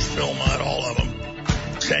leaders, Phil Mudd, all of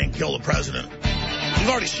them, saying kill the president? We've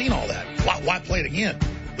already seen all that. Why play it again?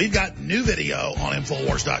 We've got new video on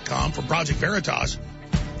Infowars.com from Project Veritas,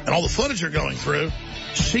 and all the footage they're going through.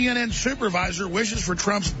 CNN supervisor wishes for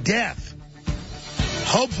Trump's death.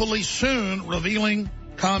 Hopefully soon revealing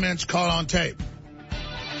comments caught on tape.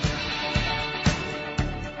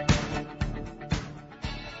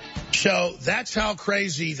 So that's how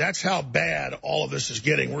crazy, that's how bad all of this is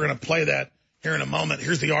getting. We're going to play that here in a moment.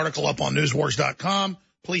 Here's the article up on newswars.com.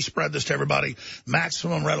 Please spread this to everybody.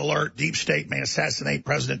 Maximum red alert. Deep state may assassinate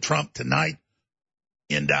President Trump tonight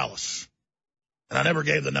in Dallas. And I never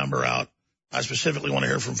gave the number out. I specifically want to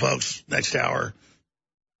hear from folks next hour.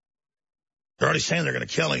 They're already saying they're going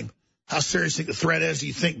to kill him. How serious do you think the threat is? Do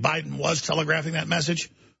you think Biden was telegraphing that message?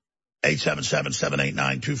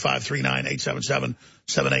 877-789-2539,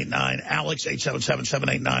 877-789-ALEX,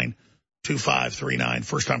 877-789-2539.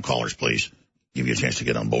 First-time callers, please. Give you a chance to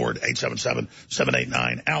get on board.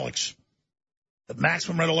 877-789-ALEX. The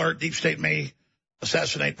maximum red alert. Deep state may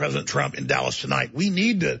assassinate President Trump in Dallas tonight. We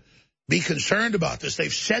need to be concerned about this.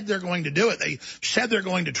 They've said they're going to do it. They said they're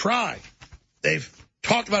going to try. They've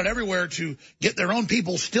talked about it everywhere to get their own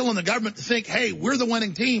people still in the government to think, hey, we're the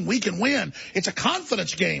winning team. We can win. It's a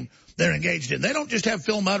confidence game they're engaged in. They don't just have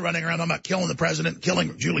Phil Mudd running around about killing the president,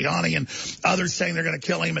 killing Giuliani, and others saying they're going to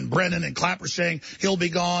kill him, and Brennan and Clapper saying he'll be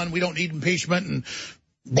gone, we don't need impeachment, and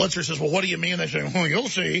Blitzer says, well, what do you mean? They say, well, you'll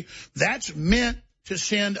see. That's meant to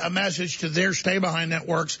send a message to their stay-behind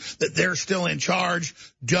networks that they're still in charge.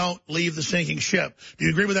 Don't leave the sinking ship. Do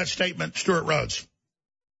you agree with that statement, Stuart Rhodes?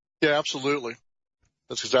 Yeah, absolutely.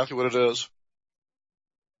 That's exactly what it is.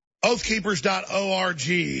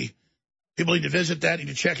 Oathkeepers.org. People need to visit that, need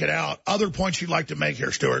to check it out. Other points you'd like to make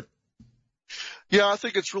here, Stuart? Yeah, I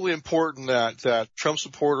think it's really important that Trump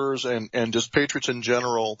supporters and just patriots in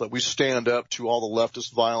general, that we stand up to all the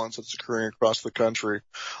leftist violence that's occurring across the country.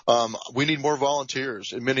 We need more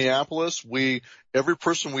volunteers. In Minneapolis, every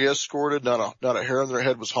person we escorted, not a hair on their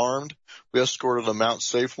head was harmed. We escorted them out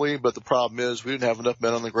safely, but the problem is we didn't have enough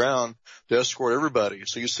men on the ground to escort everybody.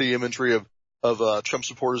 So you see imagery of Trump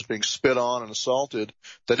supporters being spit on and assaulted.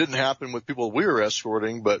 That didn't happen with people we were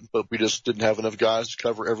escorting, but we just didn't have enough guys to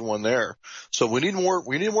cover everyone there. So we need more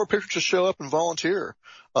patriots to show up and volunteer.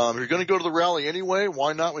 If you're going to go to the rally anyway,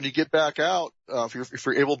 why not, when you get back out, if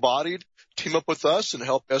you're able-bodied, team up with us and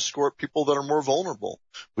help escort people that are more vulnerable.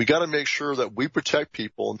 We got to make sure that we protect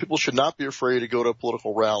people, and people should not be afraid to go to a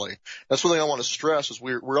political rally. That's one thing I want to stress is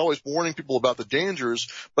we're always warning people about the dangers,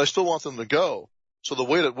 but I still want them to go. So the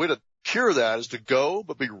way to cure that is to go,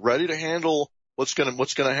 but be ready to handle what's going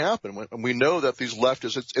to happen. And we know that these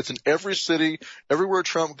leftists, it's in every city, everywhere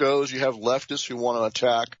Trump goes, you have leftists who want to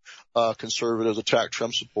attack conservatives, attack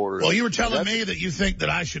Trump supporters. Well, you were telling me that you think that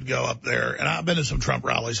I should go up there, and I've been to some Trump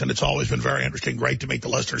rallies, and it's always been very interesting, great to meet the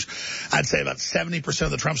listeners. I'd say about 70%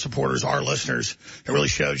 of the Trump supporters are listeners. It really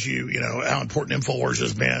shows you, how important InfoWars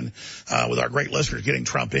has been with our great listeners getting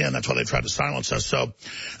Trump in. That's why they tried to silence us. So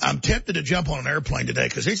I'm tempted to jump on an airplane today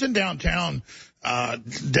because he's in downtown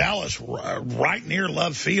Dallas, right near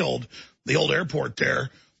Love Field, the old airport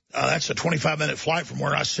there. That's a 25-minute flight from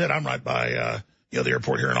where I sit. I'm right by the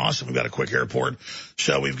airport here in Austin. We've got a quick airport.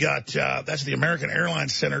 So we've got, that's the American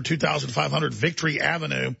Airlines Center, 2500 Victory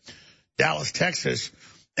Avenue, Dallas, Texas.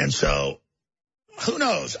 And so who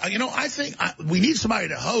knows? I think we need somebody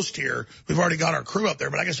to host here. We've already got our crew up there,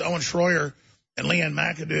 but I guess Owen Schroyer and Leanne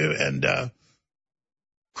McAdoo and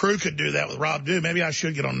crew could do that with Rob Dew. Maybe I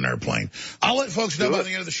should get on an airplane. I'll let folks know by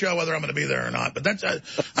the end of the show whether I'm going to be there or not. But that's,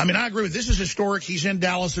 I agree with this is historic. He's in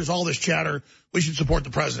Dallas. There's all this chatter. We should support the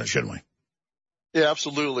president, shouldn't we? Yeah,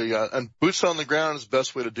 absolutely. And boots on the ground is the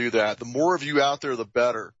best way to do that. The more of you out there, the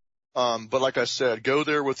better. But like I said, go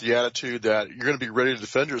there with the attitude that you're going to be ready to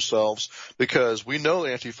defend yourselves because we know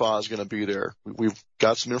Antifa is going to be there. We've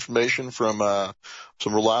got some information from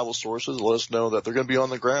some reliable sources that let us know that they're going to be on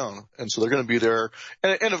the ground. And so they're going to be there.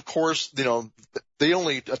 And of course, they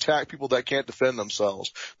only attack people that can't defend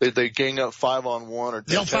themselves. They gang up 5-on-1 or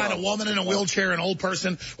they'll find a woman in a wheelchair, an old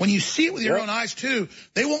person. When you see it with your own eyes too,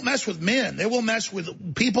 they won't mess with men. They will mess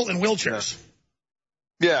with people in wheelchairs.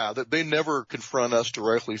 Yeah, they never confront us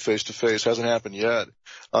directly face to face. Hasn't happened yet.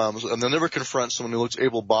 And they'll never confront someone who looks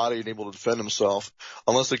able-bodied and able to defend himself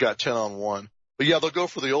unless they got 10-on-1. But yeah, they'll go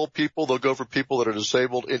for the old people. They'll go for people that are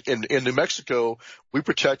disabled. In New Mexico, we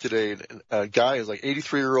protected a guy who's like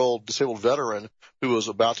 83-year-old disabled veteran who was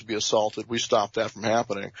about to be assaulted. We stopped that from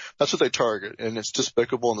happening. That's what they target, and it's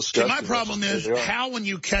despicable and disgusting. See, my problem is how when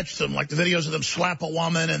you catch them, like the videos of them slap a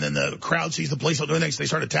woman and then the crowd sees the police doing things, they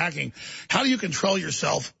start attacking. How do you control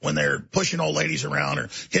yourself when they're pushing old ladies around or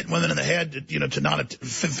hitting women in the head, to not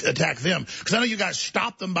attack them? Because I know you guys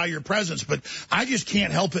stop them by your presence, but I just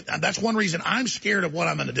can't help it. That's one reason I'm scared of what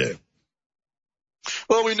I'm going to do.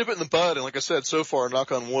 Well, we nip it in the bud, and like I said, so far,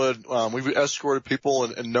 knock on wood, we've escorted people,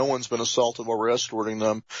 and no one's been assaulted while we're escorting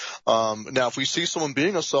them. Now, if we see someone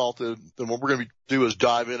being assaulted, then what we're going to do is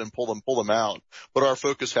dive in and pull them out. But our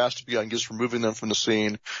focus has to be on just removing them from the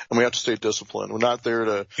scene, and we have to stay disciplined. We're not there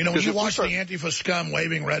to... You know, when you watch the Antifa scum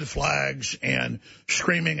waving red flags and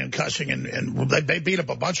screaming and cussing, and they beat up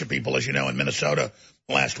a bunch of people, as you know, in Minnesota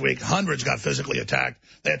last week. Hundreds got physically attacked.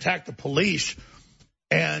 They attacked the police,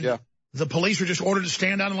 and... The police were just ordered to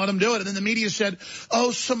stand down and let them do it. And then the media said,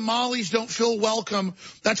 oh, Somalis don't feel welcome.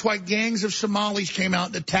 That's why gangs of Somalis came out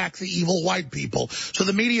and attacked the evil white people. So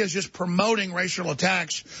the media is just promoting racial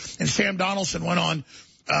attacks. And Sam Donaldson went on,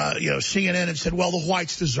 CNN and said, well, the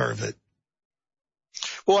whites deserve it.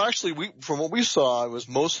 Well, actually, from what we saw, it was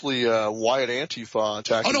mostly white Antifa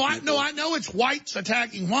attacking people. I know it's whites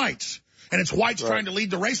attacking whites. And it's whites trying to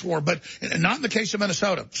lead the race war, but not in the case of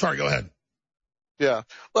Minnesota. Sorry, go ahead. Yeah,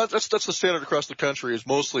 well, that's the standard across the country. Is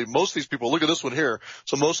most of these people. Look at this one here.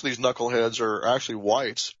 So most of these knuckleheads are actually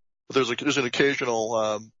whites. But there's an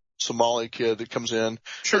occasional Somali kid that comes in.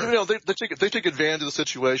 Sure. But, you know, they take advantage of the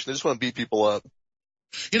situation. They just want to beat people up.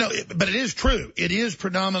 You know, but it is true. It is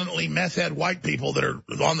predominantly meth head white people that are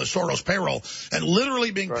on the Soros payroll and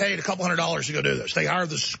literally being paid a couple $100s to go do this. They hire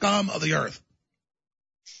the scum of the earth.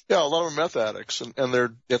 Yeah, a lot of them are meth addicts, and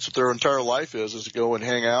that's what their entire life is to go and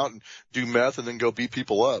hang out and do meth and then go beat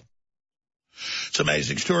people up. It's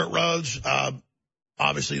amazing. Stuart Rhodes,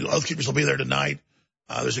 obviously the Oath Keepers will be there tonight.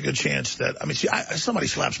 There's a good chance that, somebody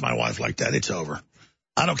slaps my wife like that, it's over.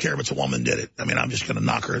 I don't care if it's a woman did it. I mean, I'm just going to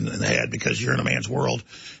knock her in the head because you're in a man's world.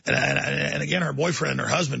 And again, her boyfriend, her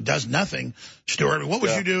husband does nothing. Stuart, what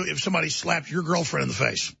would you do if somebody slapped your girlfriend in the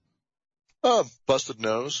face? Busted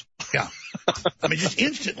nose. Yeah. I mean, just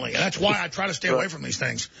instantly. And that's why I try to stay away from these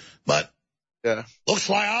things. But looks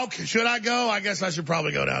like, should I go? I guess I should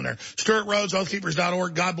probably go down there. Stuart Rhodes,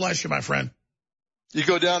 oathkeepers.org. God bless you, my friend. You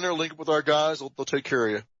go down there, link up with our guys. They'll take care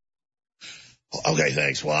of you. Okay,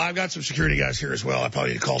 thanks. Well, I've got some security guys here as well. I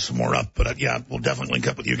probably need to call some more up. But, we'll definitely link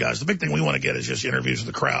up with you guys. The big thing we want to get is just interviews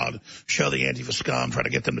with the crowd, show the Antifa scum, try to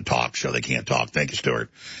get them to talk, show they can't talk. Thank you, Stuart.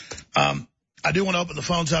 I do want to open the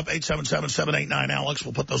phones up, 877-789-ALEX.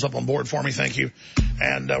 We'll put those up on board for me. Thank you.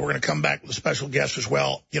 And we're going to come back with a special guest as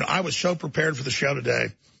well. You know, I was so prepared for the show today,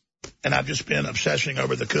 and I've just been obsessing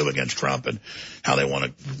over the coup against Trump and how they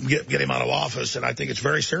want to get him out of office, and I think it's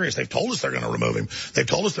very serious. They've told us they're going to remove him. They've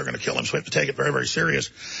told us they're going to kill him, so we have to take it very, very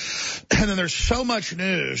serious. And then there's so much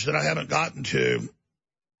news that I haven't gotten to.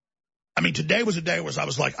 I mean, today was a day where I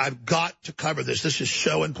was like, I've got to cover this. This is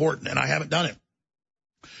so important, and I haven't done it.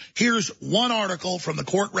 Here's one article from the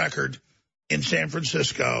court record in San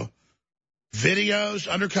Francisco.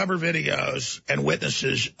 Videos, undercover videos, and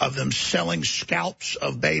witnesses of them selling scalps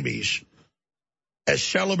of babies as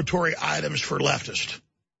celebratory items for leftists.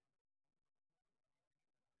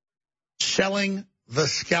 Selling the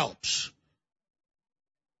scalps.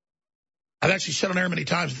 I've actually said on air many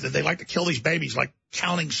times that they like to kill these babies like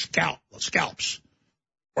counting scalps.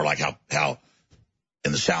 Or like how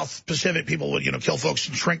in the South Pacific, people would, kill folks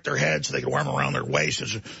and shrink their heads so they could wear them around their waist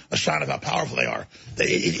as a sign of how powerful they are.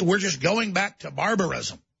 We're just going back to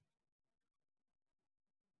barbarism.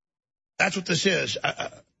 That's what this is.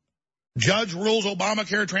 Judge rules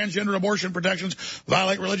Obamacare transgender abortion protections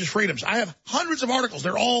violate religious freedoms. I have hundreds of articles.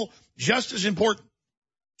 They're all just as important.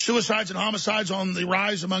 Suicides and homicides on the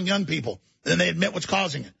rise among young people. And they admit what's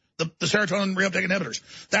causing it. The serotonin reuptake inhibitors.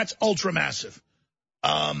 That's ultra-massive.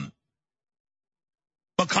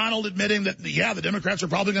 McConnell admitting that, the Democrats are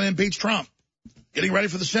probably going to impeach Trump. Getting ready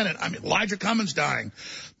for the Senate. I mean, Elijah Cummings dying.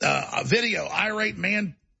 A video, irate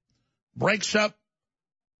man breaks up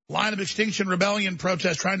line of Extinction Rebellion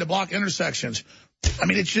protest trying to block intersections. I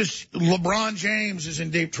mean, it's just LeBron James is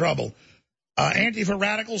in deep trouble. Antifa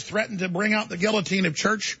radicals threaten to bring out the guillotine if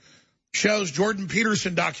church shows Jordan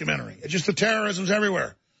Peterson documentary. It's just the terrorism's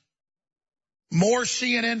everywhere. More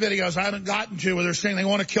CNN videos I haven't gotten to where they're saying they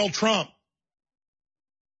want to kill Trump.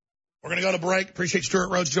 We're going to go to break. Appreciate Stuart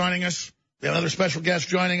Rhodes joining us. We have another special guest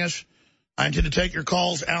joining us. I intend to take your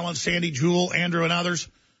calls, Alan, Sandy, Jewel, Andrew, and others.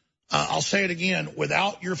 I'll say it again.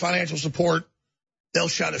 Without your financial support, they'll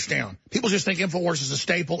shut us down. People just think InfoWars is a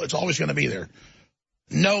staple. It's always going to be there.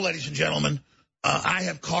 No, ladies and gentlemen, I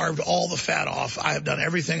have carved all the fat off. I have done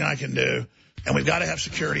everything I can do. And we've got to have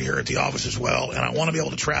security here at the office as well. And I want to be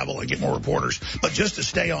able to travel and get more reporters. But just to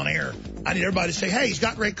stay on air, I need everybody to say, hey, he's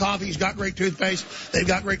got great coffee. He's got great toothpaste. They've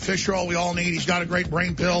got great fish roll we all need. He's got a great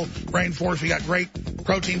brain pill, brain force. We got great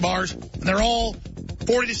protein bars. And they're all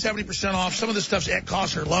 40 to 70% off. Some of this stuff's at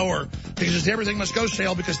costs are lower because it's everything must go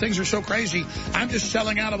sale because things are so crazy. I'm just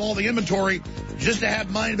selling out of all the inventory just to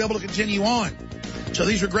have money to be able to continue on. So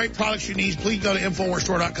these are great products you need. Please go to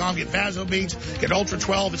InfoWarsStore.com. Get Vaso Beats. Get Ultra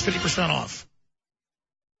 12. It's 50% off.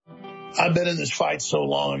 I've been in this fight so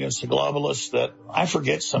long against the globalists that I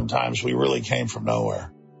forget sometimes we really came from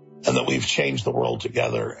nowhere and that we've changed the world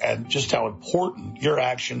together, and just how important your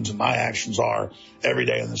actions and my actions are every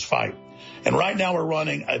day in this fight. And right now we're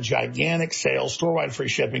running a gigantic sale, store-wide free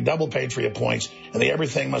shipping, double paid for your points, and the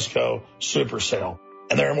Everything Must Go super sale.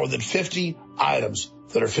 And there are more than 50 items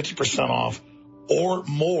that are 50% off or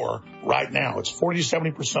more right now. It's 40 to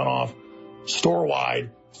 70% off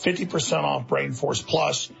store-wide, 50% off Brain Force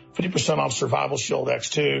Plus, 50% off Survival Shield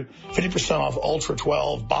X2, 50% off Ultra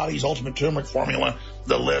 12, Body's Ultimate Turmeric Formula.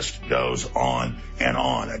 The list goes on and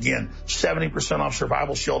on. Again, 70% off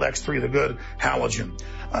Survival Shield X3, the good halogen.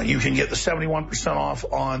 You can get the 71% off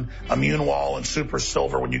on Immune Wall and Super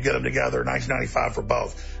Silver when you get them together, $19.95 for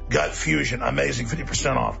both. Gut Fusion, amazing,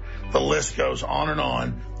 50% off. The list goes on and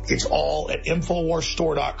on. It's all at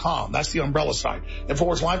InfoWarsStore.com. That's the umbrella site.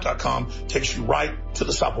 InfoWarsLife.com takes you right to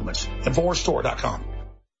the supplements. InfoWarsStore.com.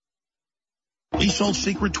 We sold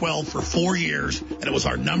Secret 12 for 4 years, and it was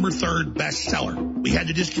our #3 bestseller. We had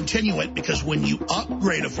to discontinue it because when you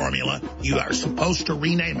upgrade a formula, you are supposed to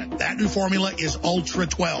rename it. That new formula is Ultra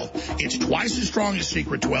 12. It's twice as strong as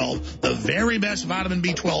Secret 12, the very best vitamin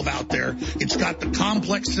B12 out there. It's got the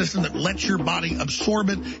complex system that lets your body absorb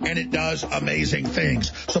it, and it does amazing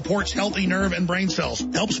things. Supports healthy nerve and brain cells,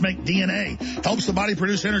 helps make DNA, helps the body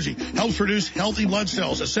produce energy, helps produce healthy blood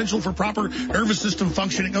cells, essential for proper nervous system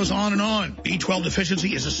function. It goes on and on. B12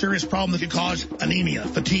 deficiency is a serious problem that can cause anemia,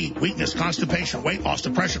 fatigue, weakness, constipation, weight loss,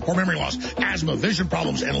 depression, poor memory loss, asthma, vision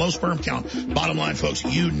problems, and low sperm count. Bottom line, folks,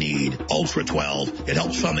 you need Ultra 12. It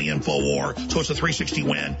helps fund the InfoWar, so it's a 360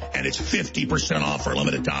 win, and it's 50% off for a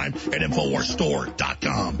limited time at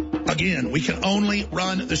InfoWarsStore.com. Again, we can only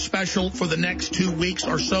run the special for the next 2 weeks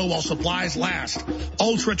or so while supplies last.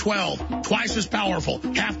 Ultra 12, twice as powerful,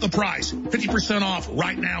 half the price, 50% off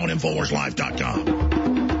right now at InfoWarsLife.com.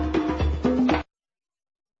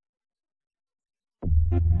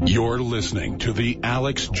 You're listening to The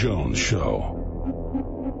Alex Jones Show.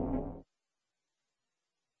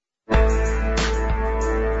 He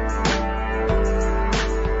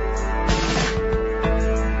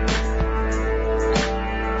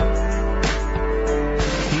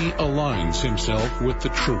aligns himself with the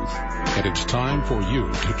truth, and it's time for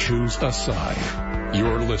you to choose a side.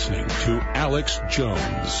 You're listening to Alex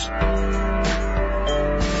Jones.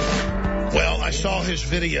 Well, I saw his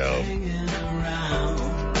video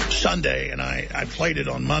Sunday, and I played it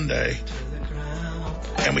on Monday,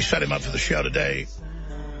 and we set him up for the show today.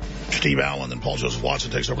 Steve Allen and Paul Joseph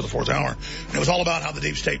Watson takes over the 4th hour. And it was all about how the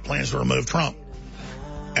deep state plans to remove Trump.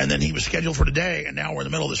 And then he was scheduled for today, and now we're in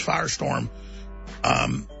the middle of this firestorm.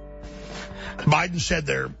 Biden said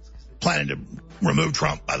they're planning to remove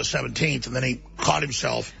Trump by the 17th, and then he caught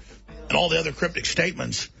himself. And all the other cryptic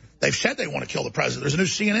statements, they've said they want to kill the president. There's a new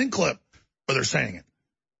CNN clip where they're saying it.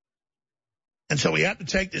 And so we have to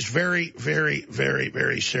take this very, very, very,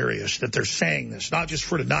 very serious that they're saying this, not just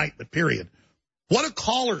for tonight, but period. What do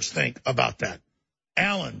callers think about that?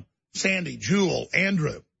 Alan, Sandy, Jewel,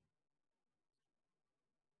 Andrew.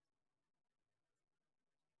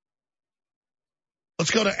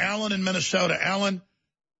 Let's go to Alan in Minnesota. Alan,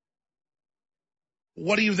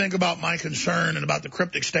 what do you think about my concern and about the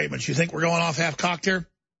cryptic statements? You think we're going off half-cocked here?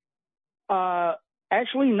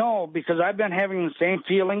 Actually, no, because I've been having the same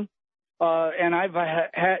feeling. And I've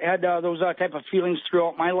had those type of feelings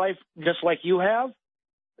throughout my life, just like you have,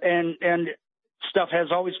 and stuff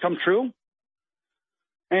has always come true.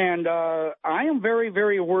 And I am very,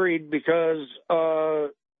 very worried because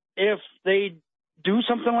if they do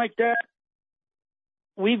something like that,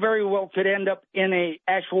 we very well could end up in a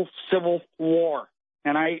actual civil war,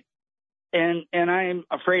 and I'm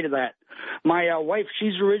afraid of that. My wife,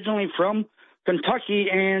 she's originally from Kentucky,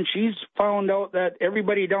 and she's found out that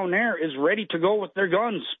everybody down there is ready to go with their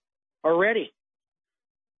guns already.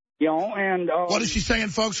 You know, and what is she saying?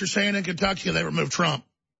 Folks are saying in Kentucky they removed Trump.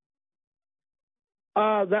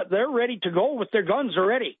 That they're ready to go with their guns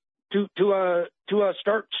already to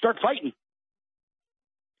start fighting.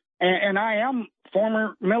 And I am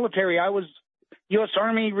former military. I was U.S.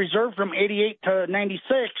 Army Reserve from '88 to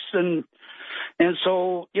 '96, and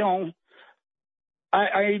so you know.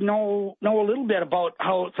 I know a little bit about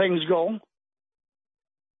how things go.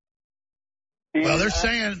 And, well, they're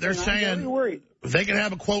saying they could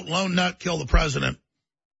have a quote lone nut kill the president,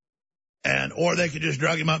 or they could just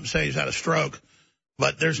drug him up and say he's had a stroke.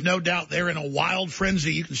 But there's no doubt they're in a wild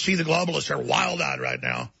frenzy. You can see the globalists are wild-eyed right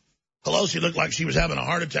now. Pelosi looked like she was having a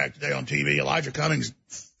heart attack today on TV. Elijah Cummings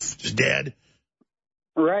is dead.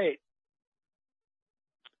 Right.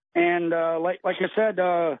 And like I said,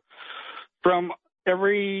 from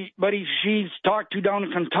everybody she's talked to down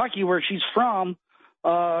in Kentucky, where she's from,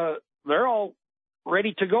 they're all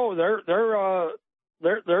ready to go. They're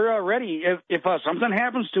ready. If something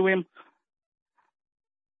happens to him,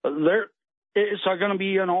 it's going to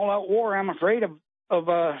be an all-out war. I'm afraid of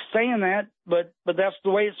saying that, but that's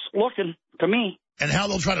the way it's looking to me. And how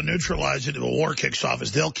they'll try to neutralize it if a war kicks off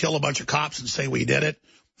is they'll kill a bunch of cops and say we did it.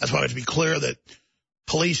 That's why we have to be clear that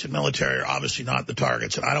police and military are obviously not the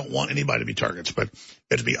targets, and I don't want anybody to be targets, but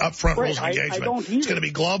it to be upfront rules of engagement. It's going to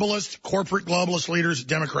be globalists, corporate globalist leaders,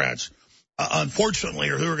 Democrats, unfortunately,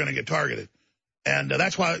 are who are going to get targeted. And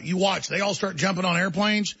that's why you watch. They all start jumping on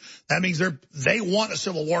airplanes. That means they want a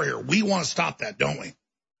civil war here. We want to stop that, don't we?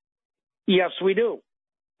 Yes, we do.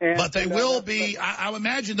 But they will be, I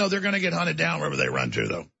imagine, though, they're going to get hunted down wherever they run to,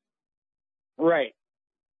 though. Right.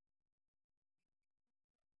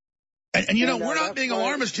 And you know, we're not being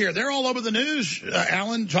alarmist here. They're all over the news,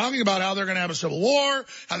 Alan, talking about how they're going to have a civil war,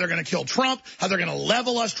 how they're going to kill Trump, how they're going to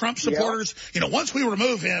level us Trump supporters. Yep. You know, once we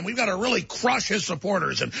remove him, we've got to really crush his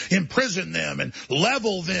supporters and imprison them and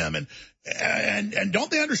level them. And don't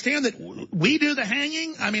they understand that we do the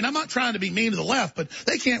hanging? I mean, I'm not trying to be mean to the left, but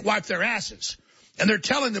they can't wipe their asses. And they're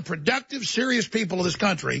telling the productive, serious people of this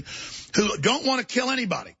country who don't want to kill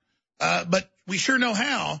anybody, but we sure know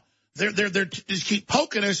how. They're just keep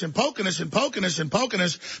poking us and poking us and poking us and poking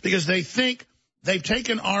us because they think they've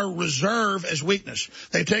taken our reserve as weakness.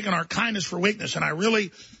 They've taken our kindness for weakness. And I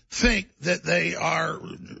really think that they are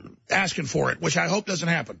asking for it, which I hope doesn't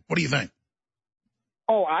happen. What do you think?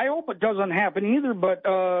 Oh, I hope it doesn't happen either. But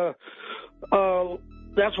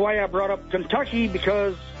that's why I brought up Kentucky,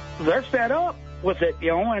 because they're fed up with it,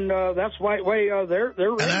 you know, and that's why they're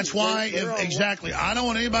ready. And that's why, exactly, I don't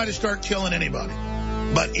want anybody to start killing anybody.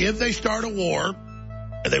 But if they start a war,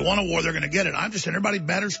 if they want a war, they're going to get it. I'm just saying everybody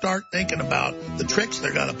better start thinking about the tricks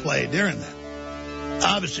they're going to play during that.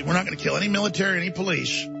 Obviously, we're not going to kill any military, any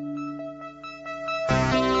police.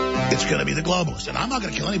 It's going to be the globalists. And I'm not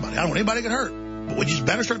going to kill anybody. I don't want anybody to get hurt. But we just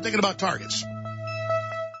better start thinking about targets.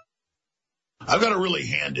 I've got to really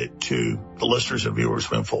hand it to the listeners and viewers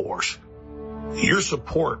of InfoWars. Your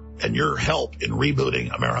support and your help in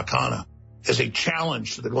rebooting Americana as a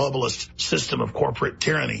challenge to the globalist system of corporate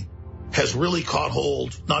tyranny has really caught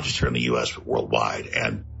hold, not just here in the U.S., but worldwide.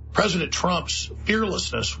 And President Trump's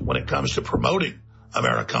fearlessness when it comes to promoting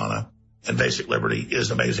Americana and basic liberty is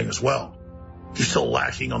amazing as well. He's still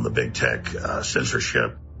lacking on the big tech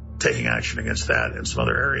censorship, taking action against that in some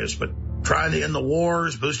other areas, but trying to end the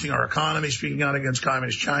wars, boosting our economy, speaking out against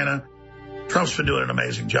communist China. Trump's been doing an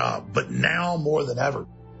amazing job. But now more than ever,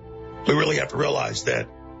 we really have to realize that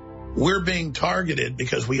we're being targeted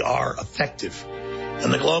because we are effective.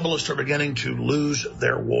 And the globalists are beginning to lose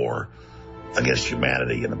their war against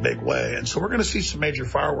humanity in a big way. And so we're going to see some major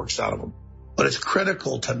fireworks out of them. But it's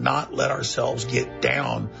critical to not let ourselves get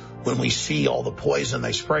down when we see all the poison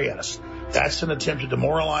they spray at us. That's an attempt to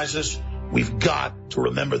demoralize us. We've got to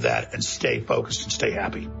remember that and stay focused and stay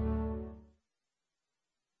happy.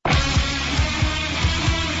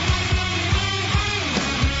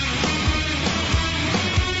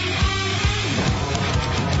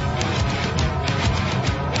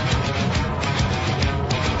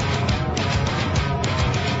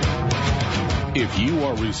 If you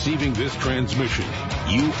are receiving this transmission,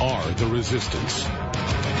 you are the Resistance.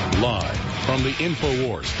 Live from the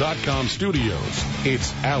Infowars.com studios,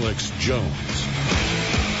 it's Alex Jones.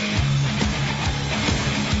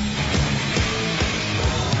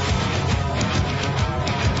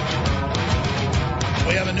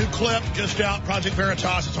 We have a new clip just out, Project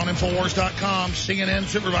Veritas. It's on Infowars.com. CNN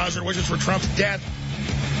supervisor wishes for Trump's death.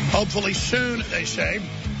 Hopefully soon, they say.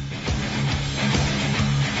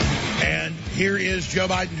 And here is Joe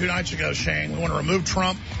Biden 2 nights ago saying we want to remove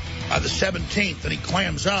Trump by the 17th, and he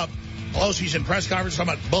clams up. Pelosi's in press conference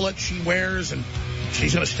talking about bullets she wears, and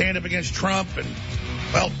she's going to stand up against Trump. And,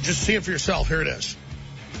 well, just see it for yourself. Here it is.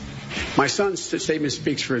 My son's statement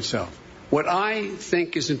speaks for itself. What I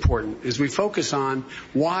think is important is we focus on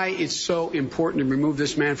why it's so important to remove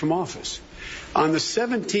this man from office. On the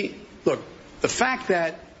 17th, look, the fact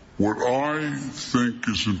that what I think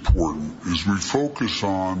is important is we focus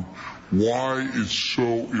on why it's so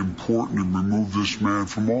important to remove this man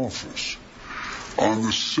from office. On the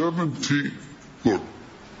 17th, look,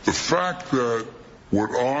 the fact that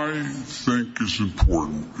what I think is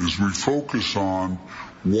important is we focus on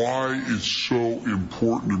why it's so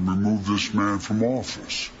important to remove this man from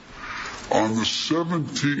office. On the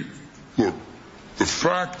 17th, look, the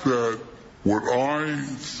fact that What I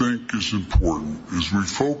think is important is we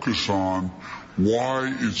focus on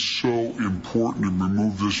why it's so important to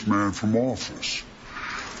remove this man from office.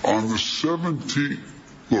 On the 17th,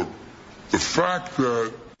 look, the fact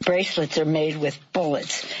that bracelets are made with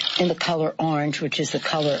bullets in the color orange, which is the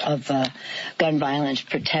color of gun violence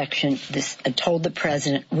protection. This told the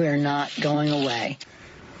president, we're not going away.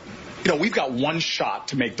 You know, we've got one shot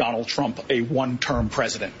to make Donald Trump a one-term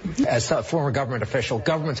president. As a former government official,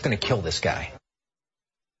 government's going to kill this guy.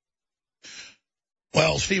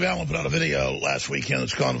 Well, Steve Allen put out a video last weekend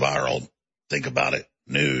that's gone viral. Think About It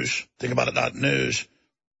News. Think About It not News.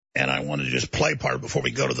 And I wanted to just play part before we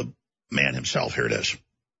go to the man himself. Here it is.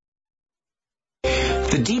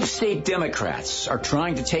 The deep state Democrats are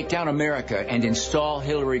trying to take down America and install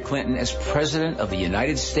Hillary Clinton as president of the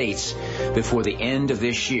United States before the end of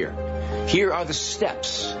this year. Here are the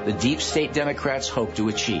steps the deep state Democrats hope to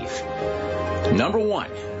achieve. Number one,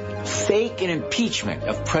 fake an impeachment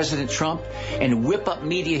of President Trump and whip up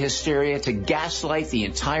media hysteria to gaslight the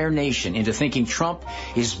entire nation into thinking Trump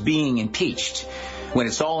is being impeached when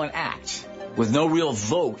it's all an act with no real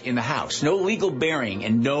vote in the House, no legal bearing,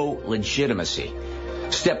 and no legitimacy.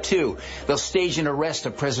 Step two, they'll stage an arrest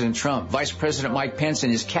of President Trump, Vice President Mike Pence,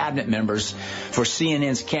 and his cabinet members for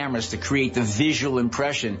CNN's cameras to create the visual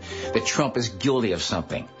impression that Trump is guilty of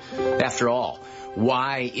something. After all,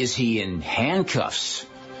 why is he in handcuffs?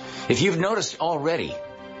 If you've noticed already,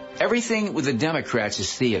 everything with the Democrats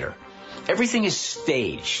is theater. Everything is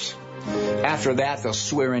staged. After that, they'll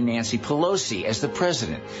swear in Nancy Pelosi as the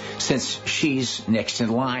president, since she's next in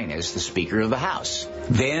line as the Speaker of the House.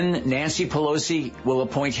 Then Nancy Pelosi will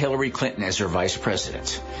appoint Hillary Clinton as her vice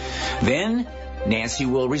president. Then Nancy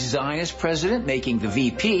will resign as president, making the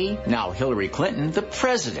VP, now Hillary Clinton, the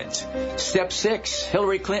president. Step 6,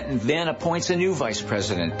 Hillary Clinton then appoints a new vice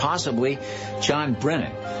president, possibly John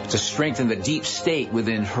Brennan, to strengthen the deep state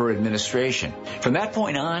within her administration. From that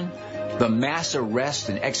point on, the mass arrest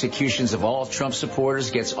and executions of all Trump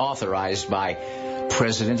supporters gets authorized by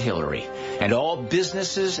President Hillary. And all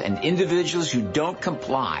businesses and individuals who don't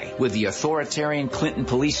comply with the authoritarian Clinton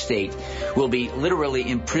police state will be literally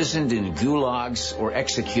imprisoned in gulags or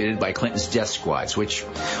executed by Clinton's death squads, which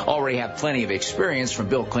already have plenty of experience from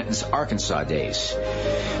Bill Clinton's Arkansas days.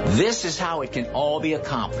 This is how it can all be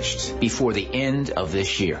accomplished before the end of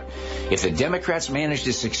this year. If the Democrats manage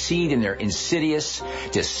to succeed in their insidious,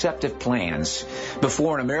 deceptive plans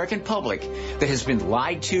before an American public that has been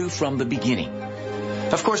lied to from the beginning.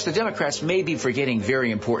 Of course, the Democrats may be forgetting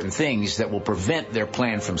very important things that will prevent their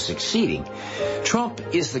plan from succeeding. Trump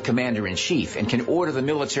is the commander-in-chief and can order the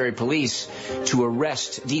military police to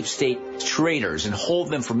arrest deep state traitors and hold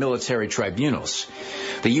them for military tribunals.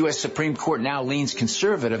 The U.S. Supreme Court now leans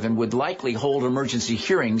conservative and would likely hold emergency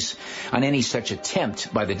hearings on any such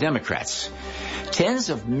attempt by the Democrats. Tens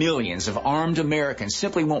of millions of armed Americans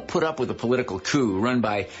simply won't put up with a political coup run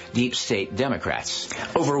by deep state Democrats.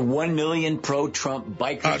 Over 1 million pro-Trump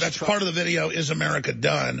bikers. That's part of the video, Is America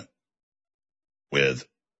Done? With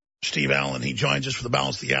Steve Allen. He joins us for the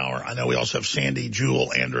balance of the hour. I know we also have Sandy,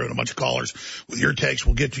 Jewel, Andrew, and a bunch of callers with your takes.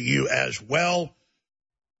 We'll get to you as well.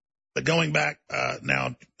 But going back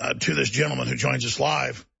now to this gentleman who joins us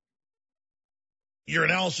live, your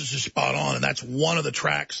analysis is spot on, and that's one of the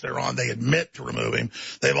tracks they're on. They admit to remove him.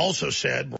 They've also said